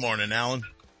Fong. Good morning, Alan.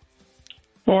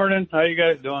 Morning. How you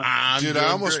guys doing? Dude,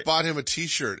 I almost bought him a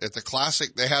T-shirt. At the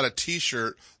Classic, they had a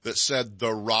T-shirt that said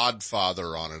The Rod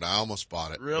Father on it. I almost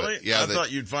bought it. Really? But, yeah, I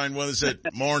thought you'd find one that said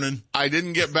morning. I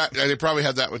didn't get back. They probably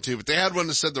had that one too, but they had one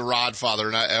that said The Rod Father,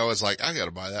 and I was like, I got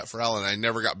to buy that for Alan. I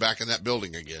never got back in that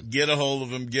building again. Get a hold of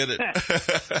him. Get it.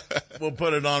 We'll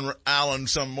put it on Alan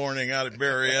some morning out at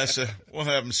Berryessa. We'll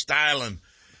have him styling.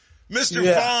 Mr.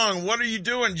 Fong, what are you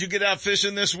doing? Did you get out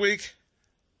fishing this week?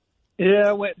 Yeah,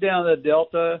 I went down the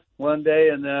Delta one day,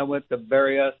 and then I went to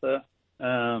Berryessa.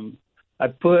 I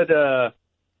put a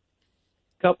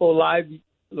couple live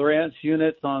Lowrance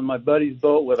units on my buddy's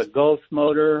boat with a Ghost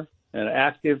motor and an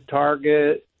active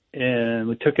target, and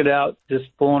we took it out just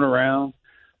pulling around.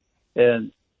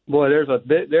 And boy, there's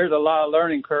a lot of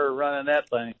learning curve running that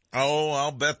thing. Oh,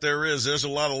 I'll bet there is. There's a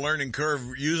lot of learning curve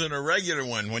using a regular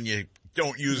one when you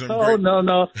don't use them. Oh, no.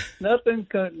 Nothing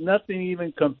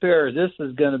even compares. This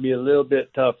is going to be a little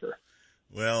bit tougher.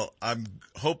 Well, I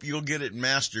hope you'll get it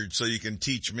mastered so you can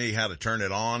teach me how to turn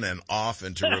it on and off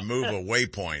and to remove a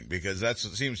waypoint, because that's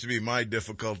what seems to be my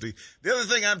difficulty. The other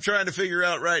thing I'm trying to figure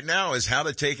out right now is how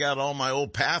to take out all my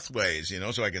old pathways,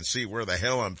 so I can see where the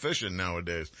hell I'm fishing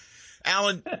nowadays.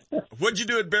 Alan, what'd you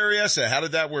do at Berryessa? How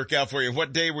did that work out for you?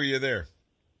 What day were you there?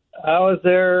 I was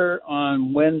there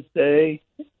on Wednesday,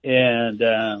 and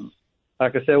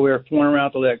like I said, we were fooling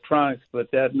around with electronics, but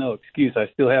that's no excuse. I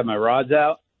still have my rods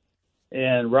out.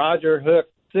 And Roger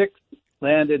hooked 6,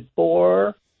 landed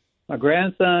 4. My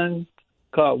grandson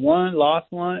caught 1, lost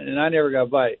 1, and I never got a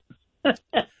bite.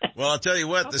 Well, I'll tell you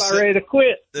what. I'm ready to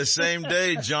quit. The same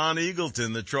day, John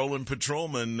Eagleton, the trolling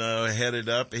patrolman, headed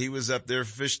up. He was up there,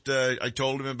 fished. I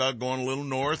told him about going a little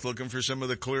north, looking for some of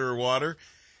the clearer water.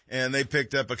 And they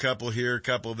picked up a couple here, a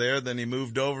couple there. Then he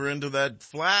moved over into that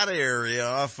flat area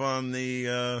off on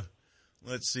the,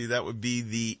 that would be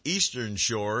the eastern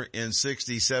shore in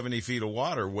 60, 70 feet of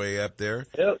water way up there.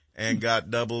 Yep. And got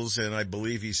doubles, and I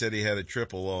believe he said he had a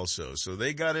triple also. So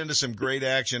they got into some great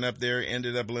action up there,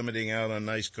 ended up limiting out on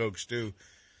nice cokes too.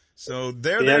 So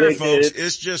they're there, folks.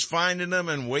 It's just finding them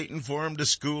and waiting for them to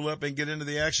school up and get into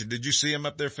the action. Did you see them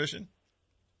up there fishing?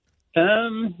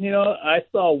 I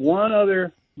saw one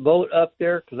other boat up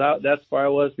there that's where I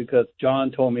was, because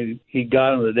John told me he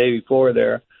got them the day before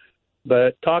there.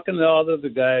 But talking to all the other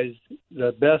guys,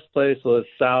 the best place was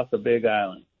south of Big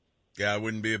Island. Yeah, I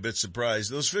wouldn't be a bit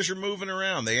surprised. Those fish are moving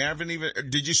around. They haven't even,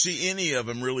 did you see any of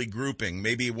them really grouping?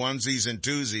 Maybe onesies and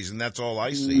twosies, and that's all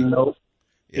I see. Nope.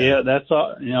 Yeah, that's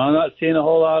all. I'm not seeing a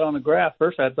whole lot on the graph.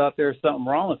 First, I thought there was something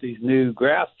wrong with these new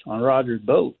graphs on Roger's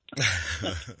boat.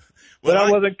 But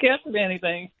I wasn't catching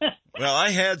anything. Well, I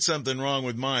had something wrong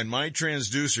with mine. My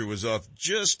transducer was off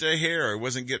just a hair. I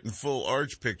wasn't getting full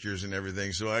arch pictures and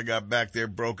everything, so I got back there,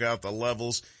 broke out the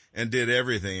levels, and did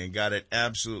everything and got it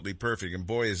absolutely perfect. And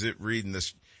boy, is it reading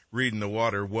the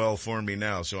water well for me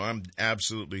now. So I'm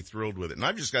absolutely thrilled with it. And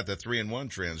I've just got the 3-in-1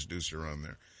 transducer on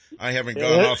there. I haven't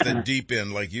gone off the deep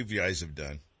end like you guys have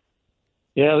done.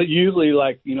 Yeah, usually,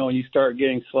 when you start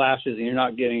getting slashes and you're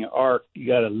not getting an arc, you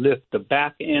got to lift the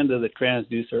back end of the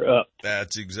transducer up.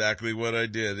 That's exactly what I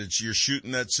did. You're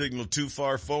shooting that signal too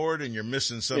far forward, and you're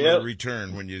missing some of the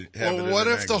return when you have it. Well, what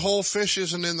if the whole fish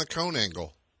isn't in the cone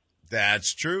angle?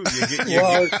 That's true.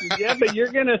 Yeah, but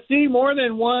you're going to see more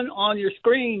than one on your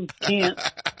screen, Kent.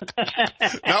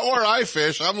 Not where I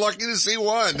fish. I'm lucky to see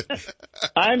one.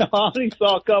 I know. I only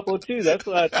saw a couple too. That's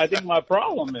what I think my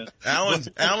problem is.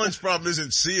 Alan's problem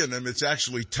isn't seeing them. It's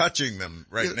actually touching them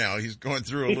right now. He's going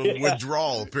through a little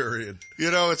withdrawal period.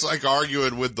 It's like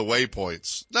arguing with the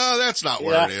waypoints. No, that's not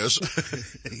where it is.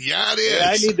 Yeah, it is. Yeah,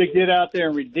 I need to get out there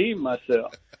and redeem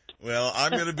myself. Well, I'm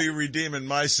going to be redeeming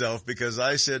myself because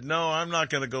I said, no, I'm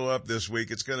not going to go up this week.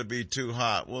 It's going to be too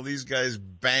hot. Well, these guys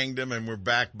banged them and we're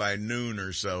back by noon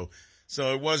or so.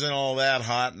 So it wasn't all that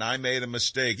hot, and I made a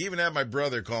mistake. Even had my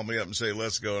brother call me up and say,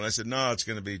 let's go. And I said, no, it's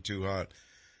going to be too hot.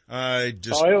 It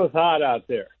was hot out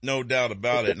there. No doubt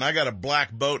about it. And I got a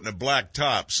black boat and a black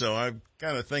top, so I'm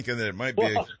kind of thinking that it might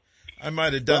be, I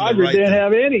might have done the right thing. Roger didn't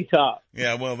have any top.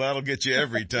 Yeah, well, that'll get you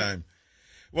every time.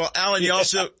 Well, Alan,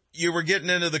 you were getting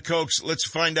into the Cokes. Let's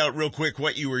find out real quick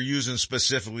what you were using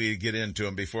specifically to get into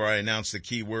them before I announce the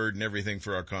keyword and everything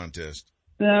for our contest.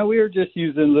 No, we were just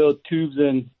using little tubes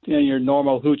and your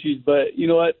normal hoochies. But you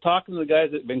know what? Talking to the guys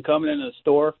that have been coming into the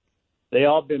store, they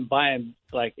all been buying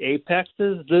like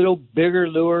Apexes, little bigger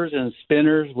lures and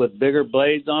spinners with bigger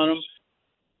blades on them.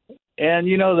 And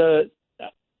you know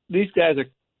these guys are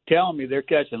telling me they're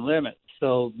catching limits.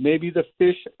 So maybe the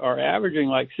fish are averaging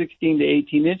like 16 to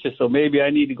 18 inches. So maybe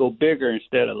I need to go bigger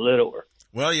instead of littler.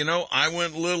 Well, you know, I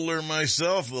went littler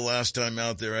myself the last time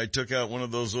out there. I took out one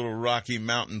of those little Rocky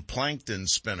Mountain plankton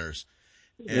spinners.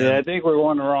 Yeah, I think we're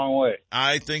going the wrong way.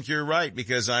 I think you're right,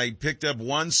 because I picked up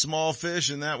one small fish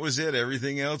and that was it.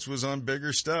 Everything else was on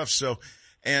bigger stuff. So,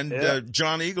 and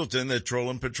John Eagleton, the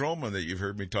trolling patrolman that you've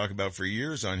heard me talk about for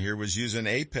years on here, was using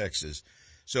Apexes.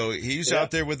 So he's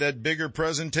out there with that bigger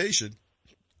presentation,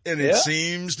 and it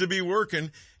seems to be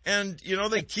working. And, you know,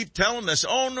 they keep telling us,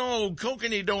 oh, no,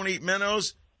 kokanee don't eat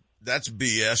minnows. That's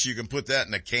BS. You can put that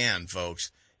in a can,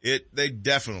 folks. They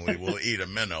definitely will eat a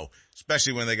minnow,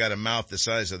 especially when they got a mouth the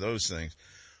size of those things.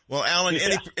 Well, Alan,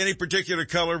 any particular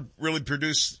color really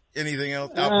produce anything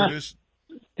else, outproduce?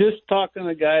 Just talking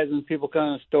to guys and people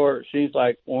coming to the store, it seems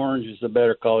like orange is the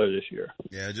better color this year.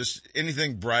 Yeah, just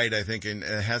anything bright, I think, and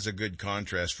it has a good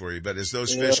contrast for you. But as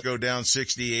those fish go down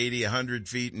 60, 80, 100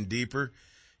 feet and deeper,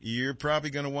 you're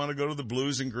probably going to want to go to the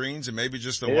blues and greens and maybe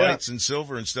just the whites and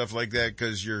silver and stuff like that,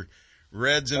 because your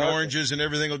reds and oranges and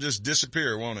everything will just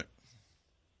disappear, won't it?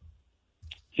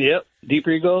 Yep.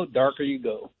 Deeper you go, darker you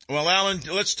go. Well, Alan,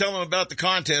 let's tell them about the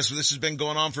contest. This has been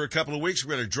going on for a couple of weeks.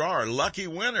 We're going to draw our lucky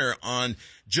winner on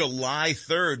July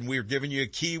 3rd. We're giving you a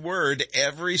keyword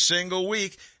every single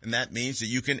week, and that means that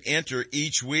you can enter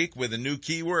each week with a new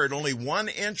keyword. Only one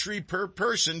entry per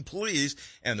person, please.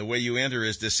 And the way you enter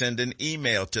is to send an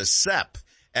email to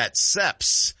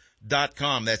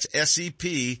sep@seps.com. That's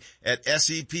SEP@SEPS.com.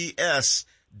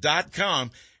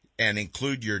 And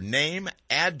include your name,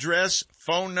 address,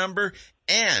 phone number,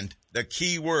 and the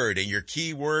keyword. And your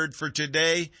keyword for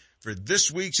today, for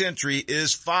this week's entry,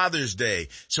 is Father's Day.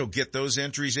 So get those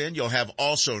entries in. You'll have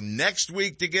also next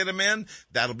week to get them in.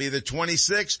 That'll be the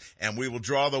 26th, and we will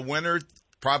draw the winner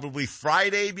probably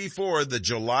Friday before the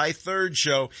July 3rd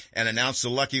show and announce the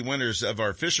lucky winners of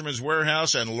our Fisherman's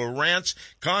Warehouse and Lowrance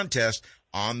contest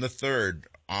on the 3rd.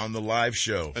 On the live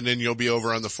show. And then you'll be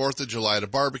over on the 4th of July to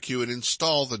barbecue and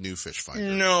install the new fish finder.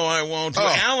 No, I won't. Oh.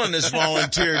 Alan has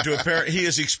volunteered to he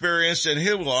is experienced, and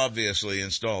he will obviously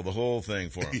install the whole thing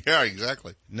for him. Yeah,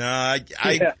 exactly. No, I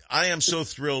am so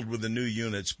thrilled with the new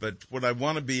units, but what I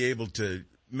want to be able to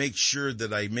make sure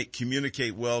that I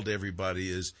communicate well to everybody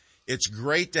is it's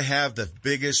great to have the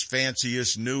biggest,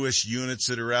 fanciest, newest units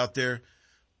that are out there,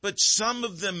 but some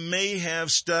of them may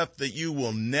have stuff that you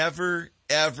will never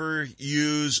ever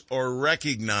use or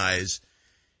recognize,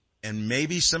 and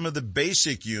maybe some of the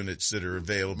basic units that are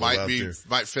available out there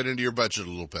might fit into your budget a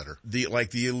little better.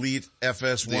 Like the Elite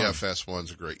FS1. The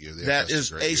FS1's a great unit. That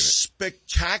is a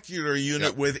spectacular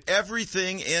unit with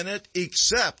everything in it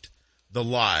except the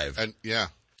live. And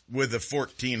with the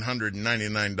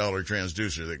 $1,499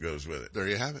 transducer that goes with it. There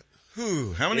you have it.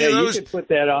 Whew, how many of those? You could put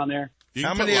that on there.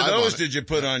 How many of those did you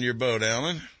put on your boat,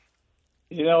 Alan?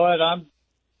 You know what? I'm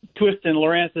twisting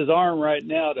Lawrence's arm right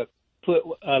now to put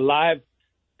a live,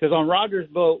 because on Roger's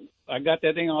boat, I got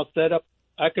that thing all set up.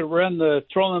 I could run the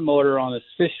trolling motor on his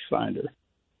fish finder.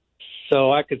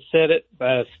 So I could set it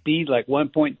by a speed like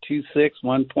 1.26,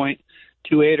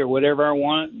 1.28 or whatever I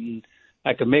want. And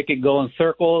I could make it go in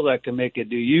circles. I could make it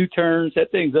do U-turns.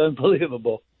 That thing's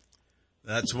unbelievable.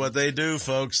 That's what they do,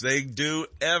 folks. They do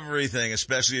everything,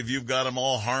 especially if you've got them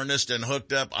all harnessed and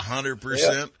hooked up 100%.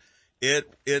 Yeah. It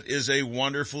is a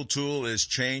wonderful tool. It has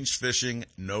changed fishing,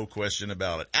 no question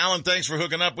about it. Alan, thanks for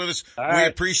hooking up with us. We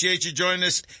appreciate you joining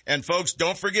us. And folks,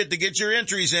 don't forget to get your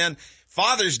entries in.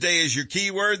 Father's Day is your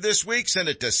keyword this week. Send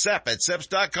it to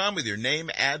sep@seps.com with your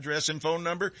name, address, and phone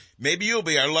number. Maybe you'll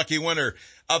be our lucky winner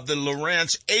of the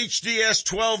Lowrance HDS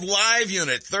 12 Live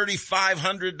unit,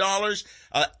 $3,500.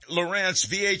 Lowrance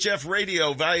VHF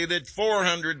radio valued at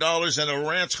 $400, and a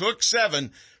Lowrance Hook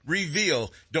 7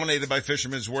 Reveal, donated by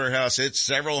Fisherman's Warehouse. It's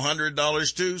several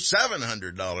 $100s too,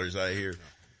 $700 I hear.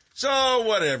 So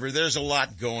whatever, there's a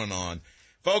lot going on.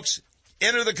 Folks,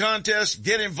 Enter the contest,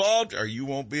 get involved, or you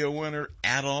won't be a winner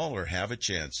at all or have a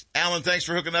chance. Alan, thanks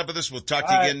for hooking up with us. We'll talk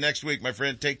to you again next week, my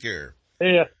friend. Take care.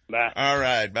 See ya. Bye. All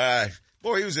right, bye.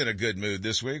 Boy, he was in a good mood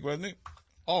this week, wasn't he?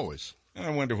 Always.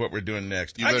 I wonder what we're doing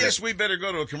next. I guess we better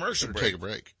go to a commercial break. Take a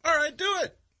break. All right, do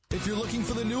it. If you're looking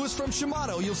for the newest from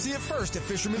Shimano, you'll see it first at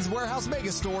Fisherman's Warehouse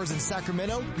Mega Stores in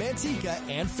Sacramento, Manteca,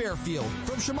 and Fairfield.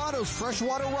 From Shimano's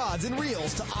freshwater rods and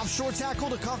reels to offshore tackle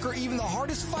to conquer even the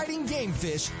hardest fighting game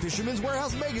fish, Fisherman's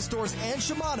Warehouse Mega Stores and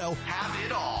Shimano have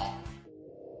it all.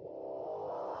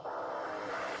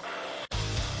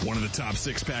 One of the top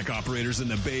six-pack operators in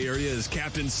the Bay Area is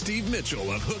Captain Steve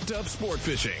Mitchell of Hooked Up Sport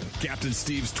Fishing. Captain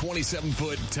Steve's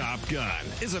 27-foot Top Gun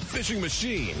is a fishing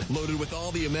machine loaded with all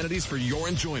the amenities for your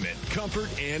enjoyment, comfort,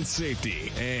 and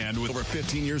safety. And with over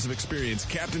 15 years of experience,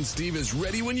 Captain Steve is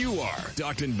ready when you are.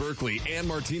 Docked in Berkeley and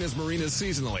Martinez Marinas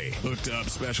seasonally. Hooked Up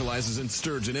specializes in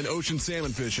sturgeon and ocean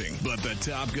salmon fishing, but the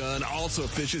Top Gun also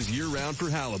fishes year-round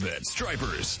for halibut,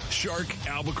 stripers, shark,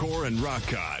 albacore, and rock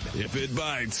cod. If it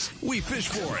bites, we fish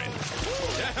for it.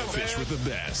 Fish with the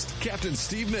best. Captain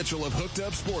Steve Mitchell of Hooked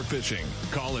Up Sport Fishing.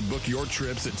 Call and book your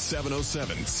trips at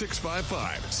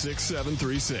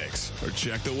 707-655-6736 or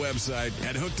check the website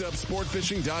at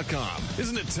hookedupsportfishing.com.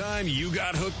 Isn't it time you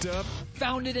got hooked up?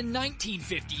 Founded in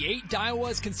 1958, Daiwa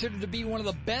is considered to be one of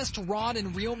the best rod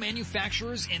and reel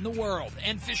manufacturers in the world,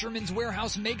 and Fisherman's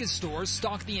Warehouse Mega Stores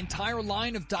stock the entire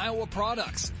line of Daiwa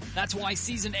products. That's why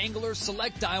seasoned anglers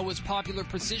select Daiwa's popular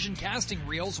precision casting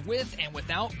reels with and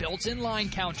without built-in line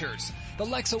counters. The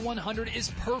Lexa 100 is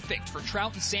perfect for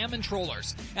trout and salmon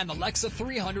trollers, and the Lexa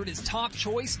 300 is top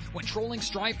choice when trolling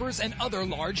stripers and other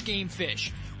large game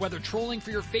fish. Whether trolling for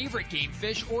your favorite game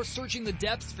fish or searching the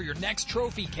depths for your next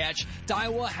trophy catch,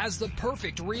 Daiwa has the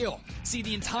perfect reel. See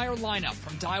the entire lineup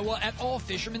from Daiwa at all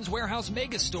Fisherman's Warehouse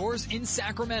Mega Stores in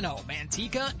Sacramento,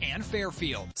 Manteca, and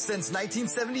Fairfield. Since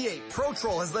 1978,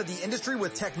 ProTroll has led the industry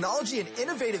with technology and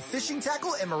innovative fishing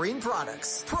tackle and marine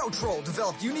products. ProTroll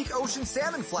developed unique ocean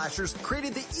salmon flashers,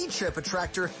 created the E-Trip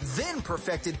attractor, then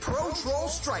perfected ProTroll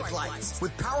strike lights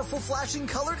with powerful flashing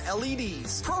colored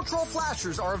LEDs. ProTroll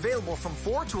flashers are available from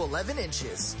 4 to 11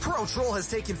 inches. ProTroll has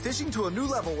taken fishing to a new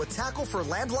level with tackle for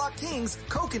landlocked kings,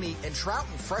 kokanee, and trout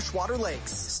in freshwater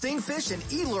lakes. Stingfish and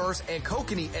e-lures and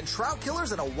kokanee and trout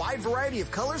killers in a wide variety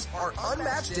of colors are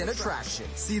unmatched in attraction.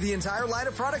 See the entire line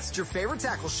of products at your favorite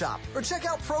tackle shop or check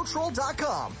out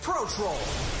ProTroll.com.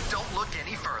 ProTroll. Don't look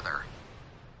any further.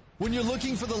 When you're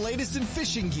looking for the latest in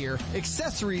fishing gear,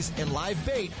 accessories, and live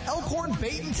bait, Elkhorn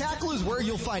Bait and Tackle is where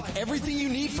you'll find everything you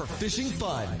need for fishing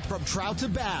fun. From trout to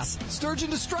bass,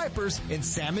 sturgeon to stripers, and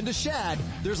salmon to shad,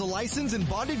 there's a licensed and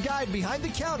bonded guide behind the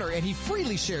counter, and he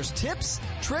freely shares tips,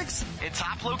 tricks, and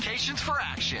top locations for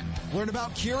action. Learn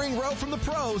about curing roe from the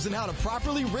pros and how to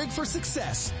properly rig for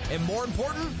success. And more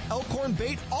important, Elkhorn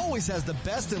Bait always has the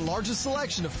best and largest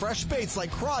selection of fresh baits like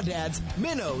crawdads,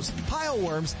 minnows,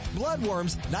 pileworms,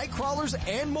 bloodworms, night crawlers,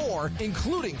 and more,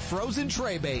 including frozen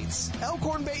tray baits.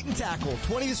 Elkhorn Bait and Tackle,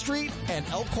 20th Street and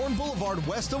Elkhorn Boulevard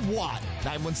west of Watt.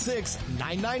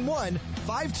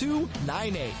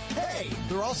 916-991-5298. Hey,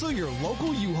 they're also your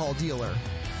local U-Haul dealer.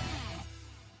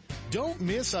 Don't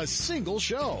miss a single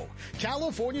show.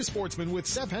 California Sportsmen with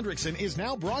Seth Hendrickson is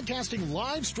now broadcasting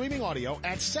live streaming audio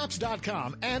at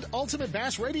seps.com and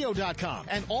ultimatebassradio.com,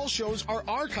 and all shows are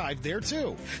archived there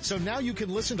too. So now you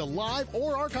can listen to live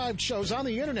or archived shows on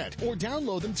the internet or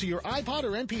download them to your iPod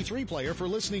or MP3 player for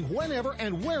listening whenever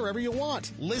and wherever you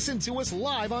want. Listen to us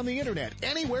live on the internet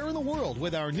anywhere in the world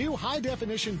with our new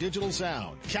high-definition digital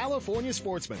sound. California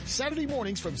Sportsmen, Saturday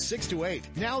mornings from 6 to 8.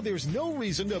 Now there's no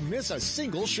reason to miss a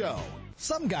single show.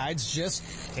 Some guides just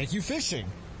take you fishing.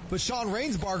 But Sean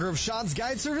Rainsbarger of Sean's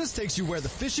Guide Service takes you where the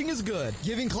fishing is good,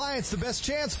 giving clients the best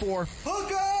chance for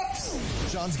hookups.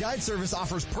 Sean's Guide Service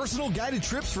offers personal guided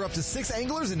trips for up to 6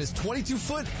 anglers in his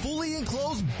 22-foot, fully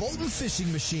enclosed Bolton fishing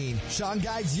machine. Sean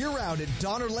guides year-round at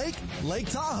Donner Lake, Lake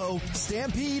Tahoe,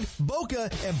 Stampede, Boca,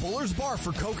 and Buller's Bar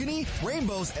for kokanee,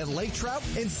 rainbows, and lake trout,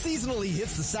 and seasonally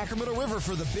hits the Sacramento River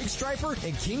for the big striper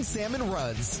and king salmon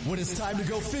runs. When it's time to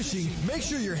go fishing, make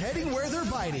sure you're heading where they're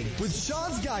biting with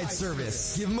Sean's Guide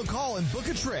Service. Give him a call and book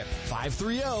a trip.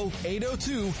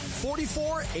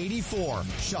 530-802-4484.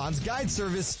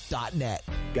 Sean'sGuideservice.net.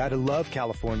 Gotta love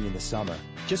California in the summer.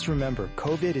 Just remember,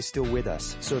 COVID is still with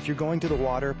us. So if you're going to the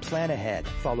water, plan ahead.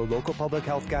 Follow local public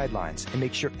health guidelines and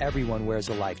make sure everyone wears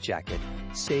a life jacket.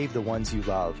 Save the ones you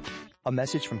love. A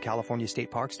message from California State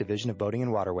Parks Division of Boating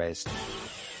and Waterways.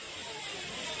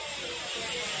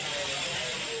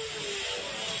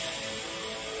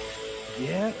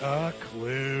 Get a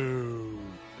clue.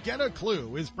 Get a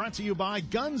Clue is brought to you by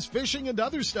Guns, Fishing, and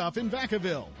Other Stuff in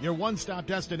Vacaville, your one-stop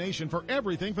destination for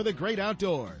everything for the great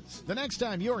outdoors. The next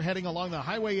time you're heading along the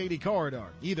Highway 80 corridor,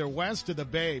 either west to the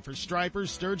bay for stripers,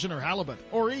 sturgeon, or halibut,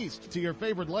 or east to your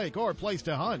favorite lake or place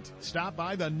to hunt, stop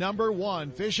by the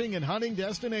 #1 fishing and hunting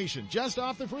destination just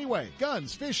off the freeway,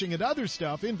 Guns, Fishing, and Other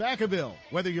Stuff in Vacaville.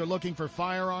 Whether you're looking for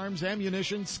firearms,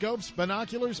 ammunition, scopes,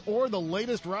 binoculars, or the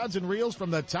latest rods and reels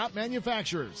from the top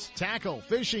manufacturers, tackle,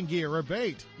 fishing gear, or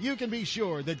bait, you can be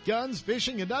sure that Guns,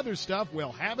 Fishing, and Other Stuff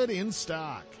will have it in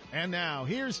stock. And now,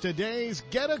 here's today's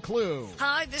Get a Clue.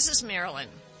 Hi, this is Marilyn.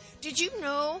 Did you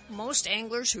know most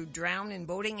anglers who drown in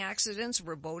boating accidents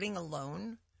were boating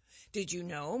alone? Did you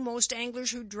know most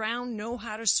anglers who drown know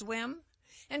how to swim?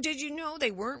 And did you know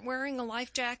they weren't wearing a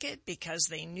life jacket because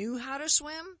they knew how to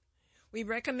swim? We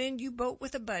recommend you boat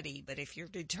with a buddy, but if you're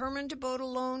determined to boat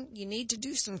alone, you need to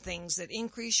do some things that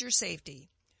increase your safety.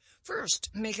 First,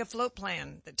 make a float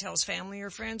plan that tells family or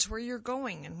friends where you're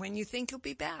going and when you think you'll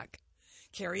be back.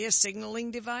 Carry a signaling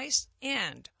device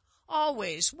and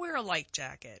always wear a life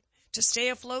jacket to stay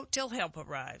afloat till help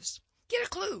arrives. Get a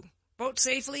clue. Boat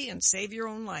safely and save your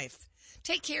own life.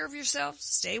 Take care of yourself.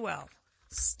 Stay well.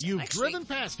 You've driven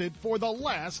past it for the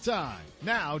last time.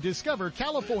 Now discover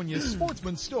California's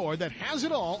Sportsman store that has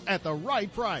it all at the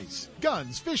right price.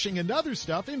 Guns, Fishing, and Other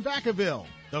Stuff in Vacaville.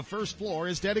 The first floor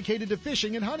is dedicated to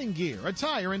fishing and hunting gear,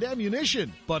 attire, and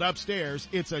ammunition. But upstairs,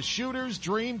 it's a shooter's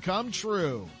dream come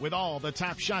true. With all the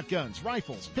top shotguns,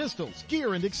 rifles, pistols,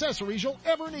 gear, and accessories you'll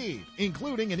ever need,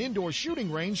 including an indoor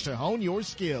shooting range to hone your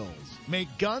skills. Make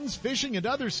Guns, Fishing, and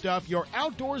Other Stuff your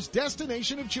outdoors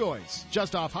destination of choice.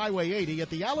 Just off Highway 80 at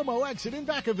the Alamo exit in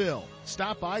Vacaville.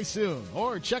 Stop by soon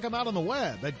or check them out on the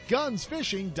web at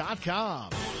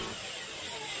gunsfishing.com.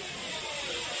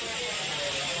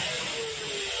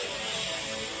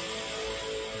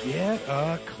 Get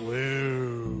a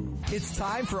Clue. It's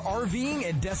time for RVing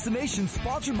and Destination,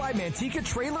 sponsored by Manteca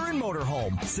Trailer and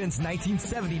Motorhome. Since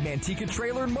 1970, Manteca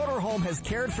Trailer and Motorhome has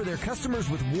cared for their customers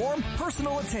with warm,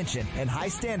 personal attention and high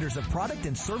standards of product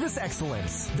and service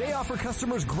excellence. They offer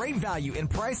customers great value in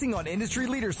pricing on industry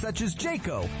leaders such as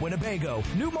Jayco, Winnebago,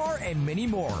 Newmar, and many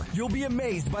more. You'll be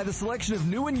amazed by the selection of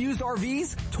new and used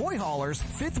RVs, toy haulers,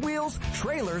 fifth wheels,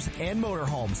 trailers, and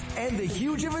motorhomes, and the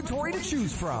huge inventory to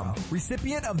choose from.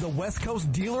 Recipient of the West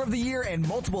Coast Dealer of the Year and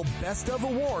multiple Best of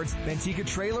awards, Manteca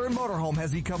Trailer and Motorhome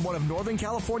has become one of Northern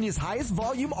California's highest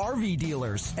volume RV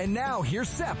dealers. And now here's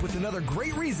Sepp with another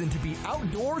great reason to be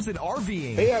outdoors and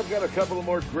RVing. Hey, I've got a couple of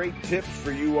more great tips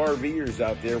for you RVers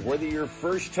out there. Whether you're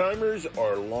first timers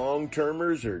or long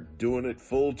termers or doing it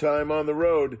full time on the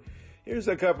road, here's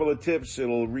a couple of tips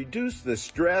that'll reduce the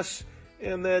stress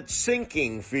and that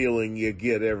sinking feeling you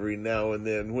get every now and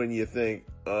then when you think,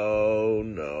 oh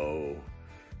no.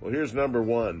 Well, here's number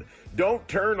one. Don't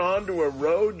turn onto a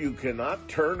road you cannot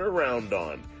turn around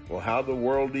on. Well, how the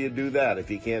world do you do that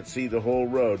if you can't see the whole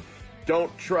road?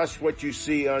 Don't trust what you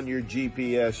see on your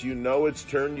GPS. You know it's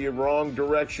turned you wrong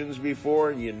directions before,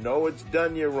 and you know it's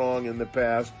done you wrong in the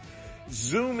past.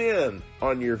 Zoom in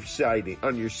on your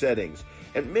settings,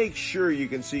 and make sure you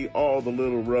can see all the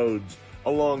little roads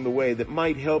along the way that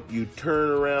might help you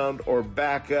turn around or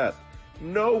back up.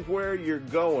 Know where you're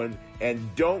going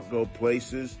and don't go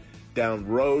places down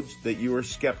roads that you are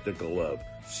skeptical of.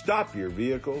 Stop your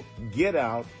vehicle, get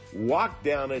out, walk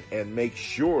down it, and make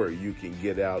sure you can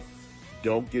get out.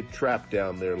 Don't get trapped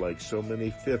down there like so many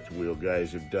fifth wheel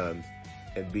guys have done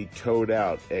and be towed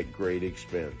out at great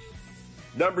expense.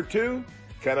 Number two,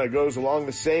 kind of goes along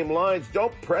the same lines.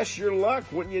 Don't press your luck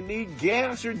when you need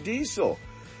gas or diesel.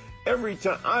 Every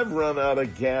time I've run out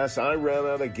of gas, I ran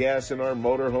out of gas in our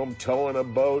motorhome towing a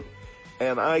boat,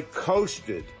 and I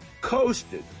coasted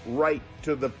right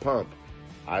to the pump.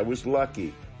 I was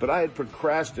lucky, but I had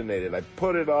procrastinated. I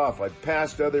put it off. I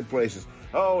passed other places.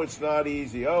 Oh, it's not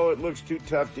easy. Oh, it looks too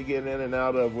tough to get in and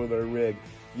out of with our rig.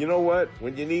 You know what?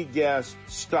 When you need gas,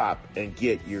 stop and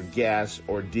get your gas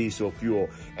or diesel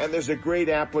fuel. And there's a great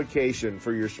application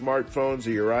for your smartphones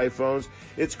or your iPhones.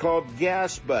 It's called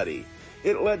Gas Buddy.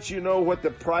 It lets you know what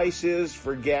the price is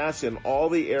for gas in all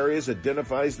the areas,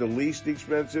 identifies the least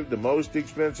expensive, the most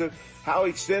expensive, how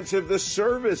extensive the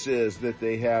service is that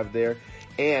they have there,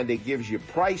 and it gives you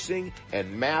pricing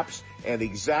and maps and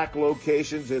exact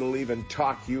locations. It'll even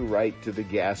talk you right to the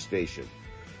gas station.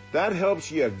 That helps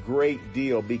you a great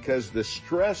deal because the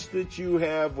stress that you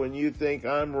have when you think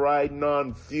I'm riding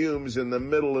on fumes in the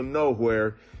middle of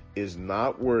nowhere is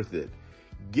not worth it.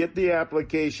 Get the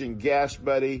application Gas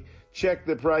Buddy. Check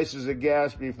the prices of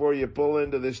gas before you pull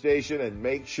into the station and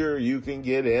make sure you can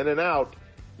get in and out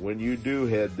when you do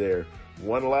head there.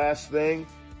 One last thing,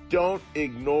 don't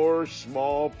ignore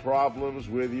small problems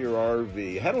with your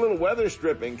RV. Had a little weather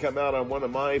stripping come out on one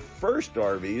of my first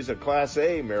RVs, a Class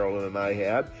A Marilyn and I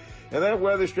had. And that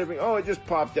weather stripping, it just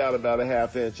popped out about a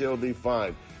half inch. It'll be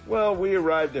fine. Well, we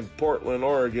arrived in Portland,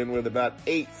 Oregon with about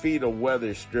 8 feet of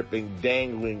weather stripping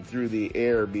dangling through the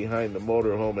air behind the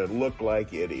motorhome and looked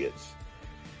like idiots.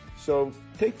 So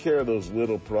take care of those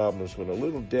little problems when a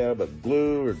little dab of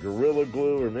glue or Gorilla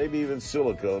Glue or maybe even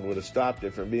silicone would have stopped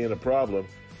it from being a problem.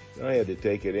 I had to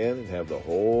take it in and have the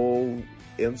whole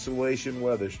insulation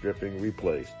weather stripping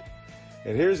replaced.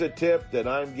 And here's a tip that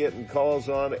I'm getting calls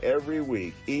on every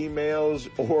week, emails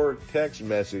or text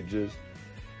messages.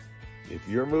 If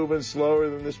you're moving slower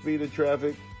than the speed of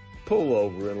traffic, pull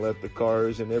over and let the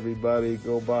cars and everybody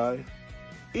go by.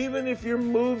 Even if you're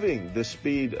moving the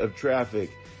speed of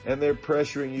traffic and they're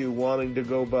pressuring you wanting to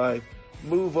go by,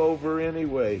 move over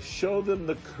anyway. Show them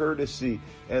the courtesy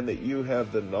and that you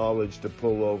have the knowledge to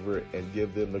pull over and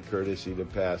give them the courtesy to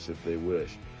pass if they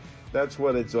wish. That's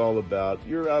what it's all about.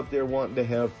 You're out there wanting to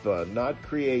have fun, not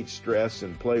create stress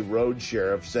and play road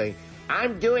sheriff saying,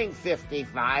 I'm doing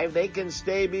 55, they can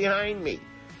stay behind me.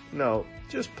 No,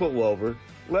 just pull over.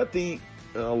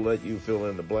 I'll let you fill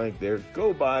in the blank there,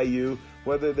 go by you,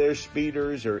 whether they're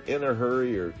speeders or in a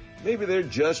hurry or maybe they're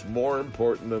just more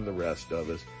important than the rest of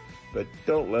us. But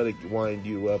don't let it wind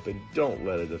you up and don't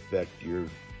let it affect your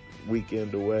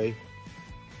weekend away.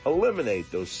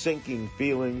 Eliminate those sinking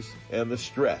feelings and the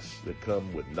stress that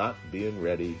come with not being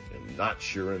ready and not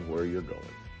sure where you're going.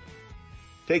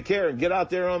 Take care and get out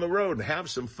there on the road and have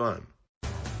some fun.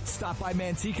 Stop by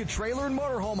Manteca Trailer and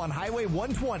Motorhome on Highway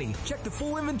 120. Check the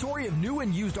full inventory of new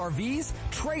and used RVs,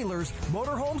 trailers,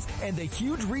 motorhomes, and the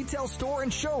huge retail store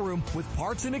and showroom with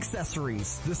parts and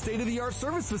accessories. The state-of-the-art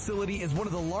service facility is one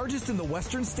of the largest in the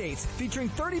western states, featuring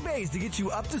 30 bays to get you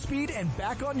up to speed and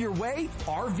back on your way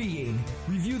RVing.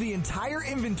 Review the entire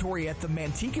inventory at the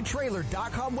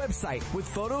MantecaTrailer.com website with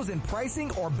photos and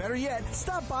pricing, or better yet,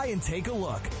 stop by and take a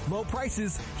look. Low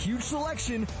prices, huge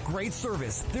selection, great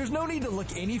service. There's no need to look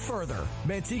any further.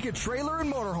 Manteca Trailer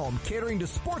and Motorhome, catering to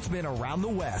sportsmen around the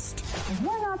West.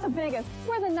 We're not the biggest,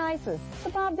 we're the nicest. The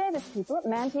Bob Davis people at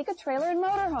Manteca Trailer and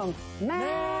Motorhome.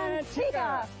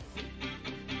 Manteca!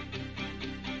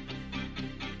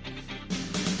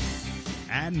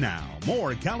 And now,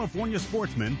 more California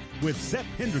Sportsmen with Seth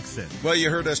Hendrickson. Well, you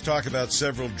heard us talk about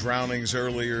several drownings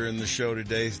earlier in the show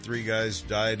today. 3 guys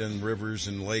died in rivers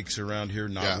and lakes around here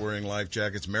not wearing life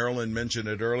jackets. Marilyn mentioned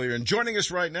it earlier. And joining us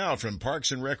right now from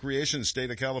Parks and Recreation,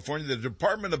 State of California, the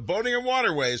Department of Boating and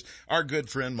Waterways, our good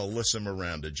friend Melissa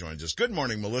Miranda joins us. Good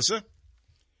morning, Melissa.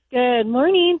 Good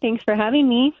morning. Thanks for having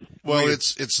me. Well,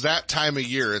 it's that time of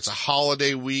year. It's a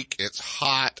holiday week. It's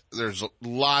hot. There's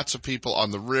lots of people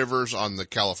on the rivers, on the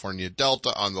California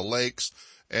Delta, on the lakes.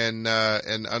 And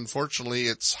unfortunately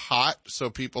it's hot, so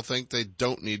people think they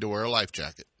don't need to wear a life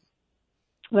jacket.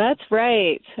 That's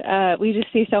right. We just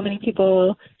see so many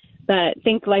people that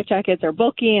think life jackets are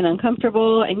bulky and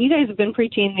uncomfortable. And you guys have been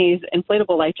preaching these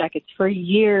inflatable life jackets for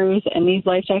years. And these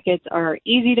life jackets are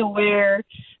easy to wear.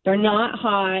 They're not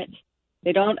hot.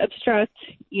 They don't obstruct,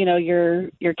 your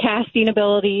casting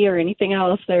ability or anything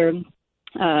else. They're,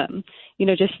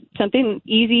 just something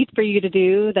easy for you to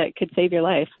do that could save your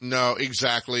life. No,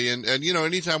 exactly. And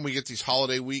anytime we get these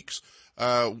holiday weeks,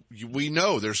 we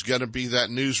know there's going to be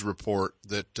that news report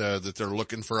that they're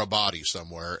looking for a body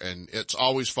somewhere. And it's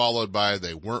always followed by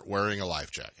they weren't wearing a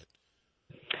life jacket.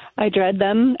 I dread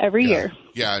them every year.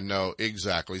 Yeah, no,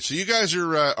 exactly. So you guys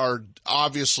are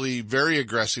obviously very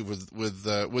aggressive with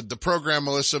the program,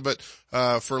 Melissa, but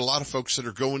for a lot of folks that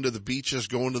are going to the beaches,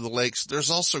 going to the lakes,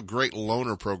 there's also great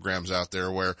loaner programs out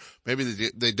there where maybe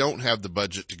they don't have the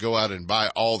budget to go out and buy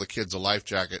all the kids a life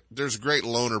jacket. There's great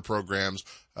loaner programs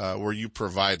where you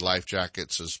provide life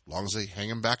jackets as long as they hang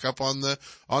them back up on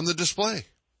the display.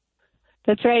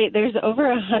 That's right. There's over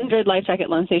 100 life jacket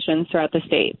loan stations throughout the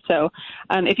state. So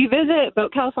if you visit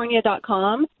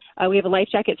boatcalifornia.com, we have a life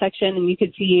jacket section, and you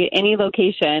can see any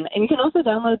location. And you can also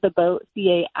download the Boat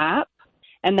CA app,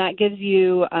 and that gives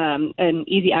you an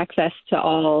easy access to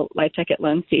all life jacket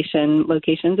loan station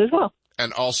locations as well.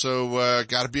 And also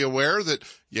got to be aware that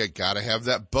you got to have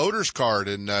that boater's card,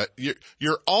 and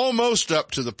you're almost up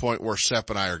to the point where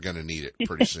Sepp and I are going to need it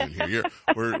pretty soon. Here,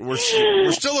 we're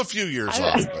still a few years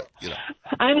off, but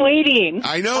I'm waiting.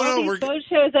 I know. All these boat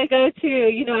shows I go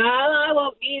to, I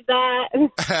won't need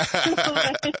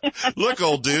that. Look,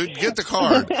 old dude, get the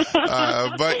card.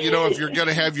 But if you're going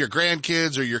to have your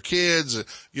grandkids or your kids,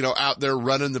 out there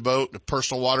running the boat, the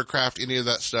personal watercraft, any of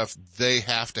that stuff, they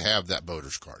have to have that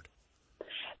boater's card.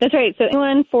 That's right. So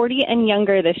anyone 40 and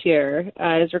younger this year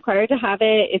is required to have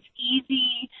it. It's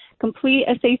easy. complete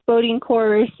a safe boating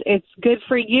course. It's good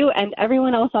for you and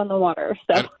everyone else on the water.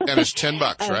 So, and it's $10,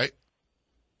 right?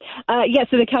 Yeah,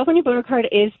 so the California Boater Card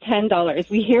is $10.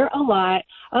 We hear a lot,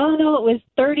 oh, no, it was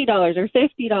 $30 or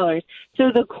 $50.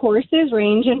 So the courses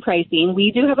range in pricing.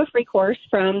 We do have a free course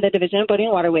from the Division of Boating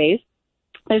and Waterways.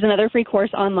 There's another free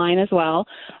course online as well.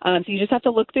 So you just have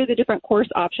to look through the different course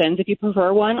options. If you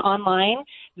prefer one online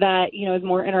that, is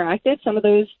more interactive, some of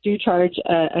those do charge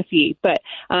a fee. But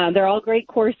they're all great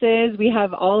courses. We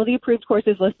have all of the approved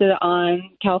courses listed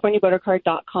on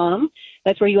CaliforniaBoaterCard.com.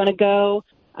 That's where you want to go.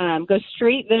 Go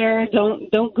straight there. Don't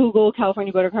Google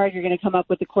California Boater Card. You're going to come up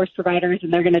with the course providers,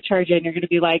 and they're going to charge you, and you're going to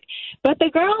be like, but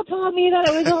the girl told me that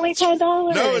it was only $10.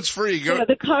 No, it's free. Go to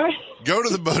the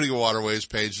Boating and Waterways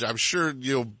page. I'm sure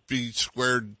you'll be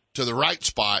squared to the right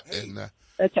spot. And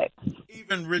that's it.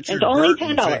 Even Richard only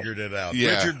Burton $10. figured it out.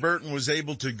 Yeah. Richard Burton was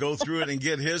able to go through it and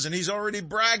get his, and he's already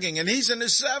bragging, and he's in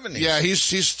his 70s. Yeah,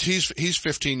 he's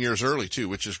 15 years early too,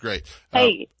 which is great.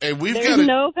 Hey, and there's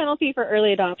no penalty for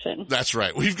early adoption. That's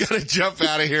right. We've got to jump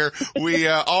out of here. We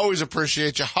always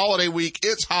appreciate you. Holiday week,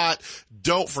 it's hot.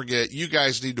 Don't forget, you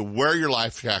guys need to wear your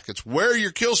life jackets, wear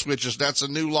your kill switches. That's a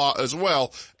new law as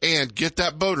well, and get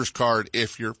that boater's card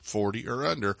if you're 40 or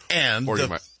under.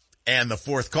 And the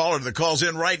fourth caller that calls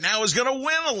in right now is going to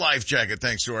win a life jacket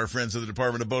thanks to our friends of the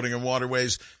Department of Boating and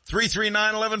Waterways.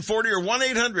 339-1140 or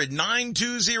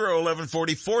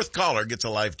 1-800-920-1140. Fourth caller gets a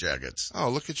life jacket. Oh,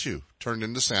 look at you. Turned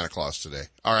into Santa Claus today.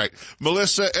 All right.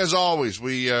 Melissa, as always,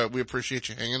 we appreciate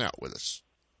you hanging out with us.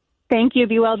 Thank you.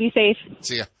 Be well, be safe.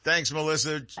 See ya. Thanks,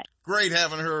 Melissa. Great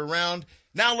having her around.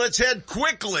 Now let's head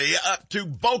quickly up to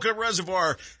Boca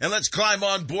Reservoir and let's climb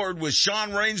on board with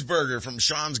Sean Rainsberger from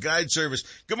Sean's Guide Service.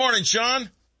 Good morning, Sean.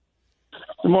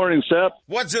 Good morning, Sep.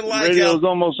 What's it like? Radio's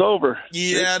almost over.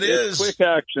 Yeah, it is. Quick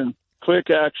action.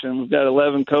 We've got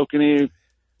 11 kokanee.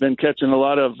 Been catching a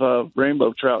lot of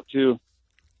rainbow trout, too.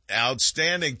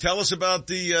 Outstanding. Tell us about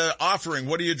the offering.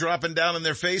 What are you dropping down in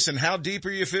their face, and how deep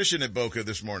are you fishing at Boca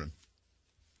this morning?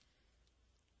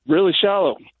 Really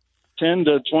shallow. 10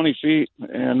 to 20 feet,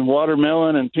 and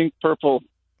watermelon and pink purple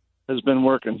has been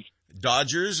working.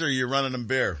 Dodgers, or are you running them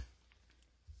bare?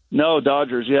 No,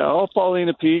 Dodgers, yeah. All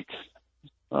Paulina Peak,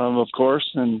 of course,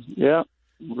 and, yeah,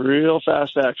 real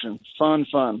fast action. Fun.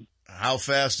 How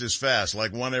fast is fast?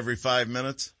 Like one every 5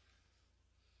 minutes?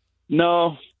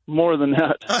 No, more than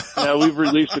that. Yeah, we've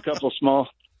released a couple small.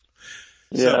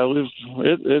 Yeah,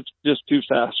 it's just too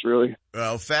fast, really.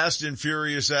 Well, fast and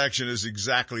furious action is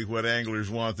exactly what anglers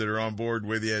want that are on board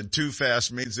with you. And too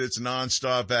fast means it's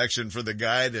nonstop action for the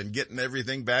guide and getting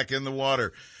everything back in the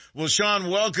water. Well, Sean,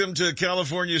 welcome to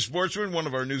California Sportsmen, one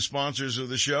of our new sponsors of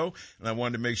the show. And I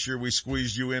wanted to make sure we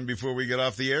squeezed you in before we get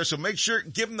off the air. So make sure,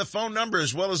 give them the phone number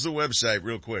as well as the website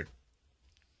real quick.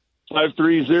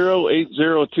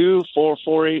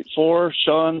 530-802-4484,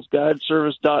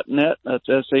 Sean'sGuideService.net. That's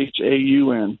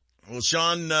SHAUN. Well,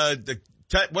 Sean,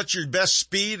 what's your best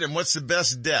speed and what's the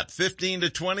best depth? 15 to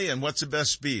 20, and what's the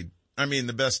best speed? I mean,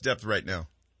 the best depth right now.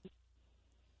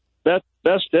 Best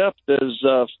depth is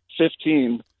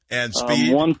 15. And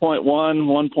speed? 1.1,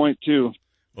 1.2.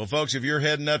 Well, folks, if you're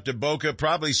heading up to Boca,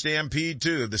 probably Stampede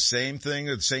too. The same thing,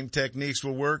 the same techniques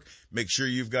will work. Make sure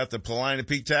you've got the Paulina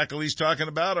Peak tackle he's talking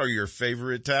about, or your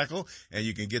favorite tackle, and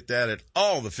you can get that at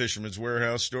all the Fisherman's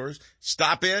Warehouse stores.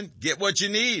 Stop in, get what you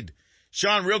need.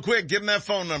 Sean, real quick, give him that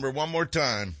phone number one more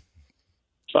time.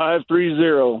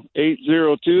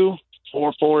 530-802-4484.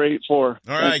 All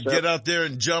right, get out there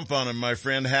and jump on him, my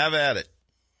friend. Have at it.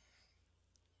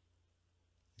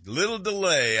 Little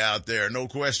delay out there, no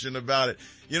question about it.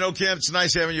 You know, Kemp, it's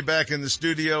nice having you back in the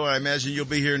studio. I imagine you'll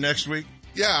be here next week.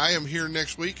 Yeah, I am here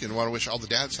next week and want to wish all the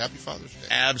dads happy Father's Day.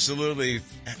 Absolutely.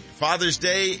 Father's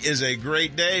Day is a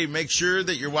great day. Make sure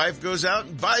that your wife goes out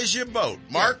and buys you a boat.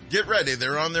 Mark, get ready.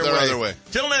 They're on their way.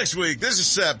 Till next week, this is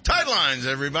Seb. Tight lines,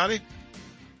 everybody.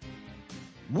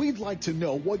 We'd like to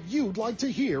know what you'd like to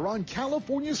hear on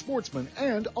California Sportsmen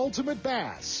and Ultimate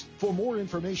Bass. For more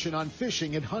information on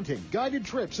fishing and hunting, guided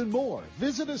trips, and more,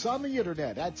 visit us on the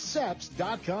internet at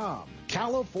seps.com.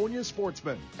 California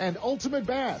Sportsmen and Ultimate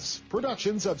Bass,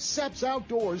 productions of Seps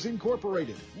Outdoors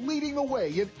Incorporated, leading the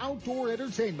way in outdoor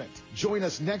entertainment. Join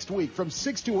us next week from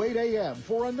 6 to 8 a.m.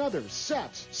 for another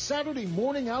Seps Saturday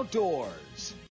Morning Outdoors.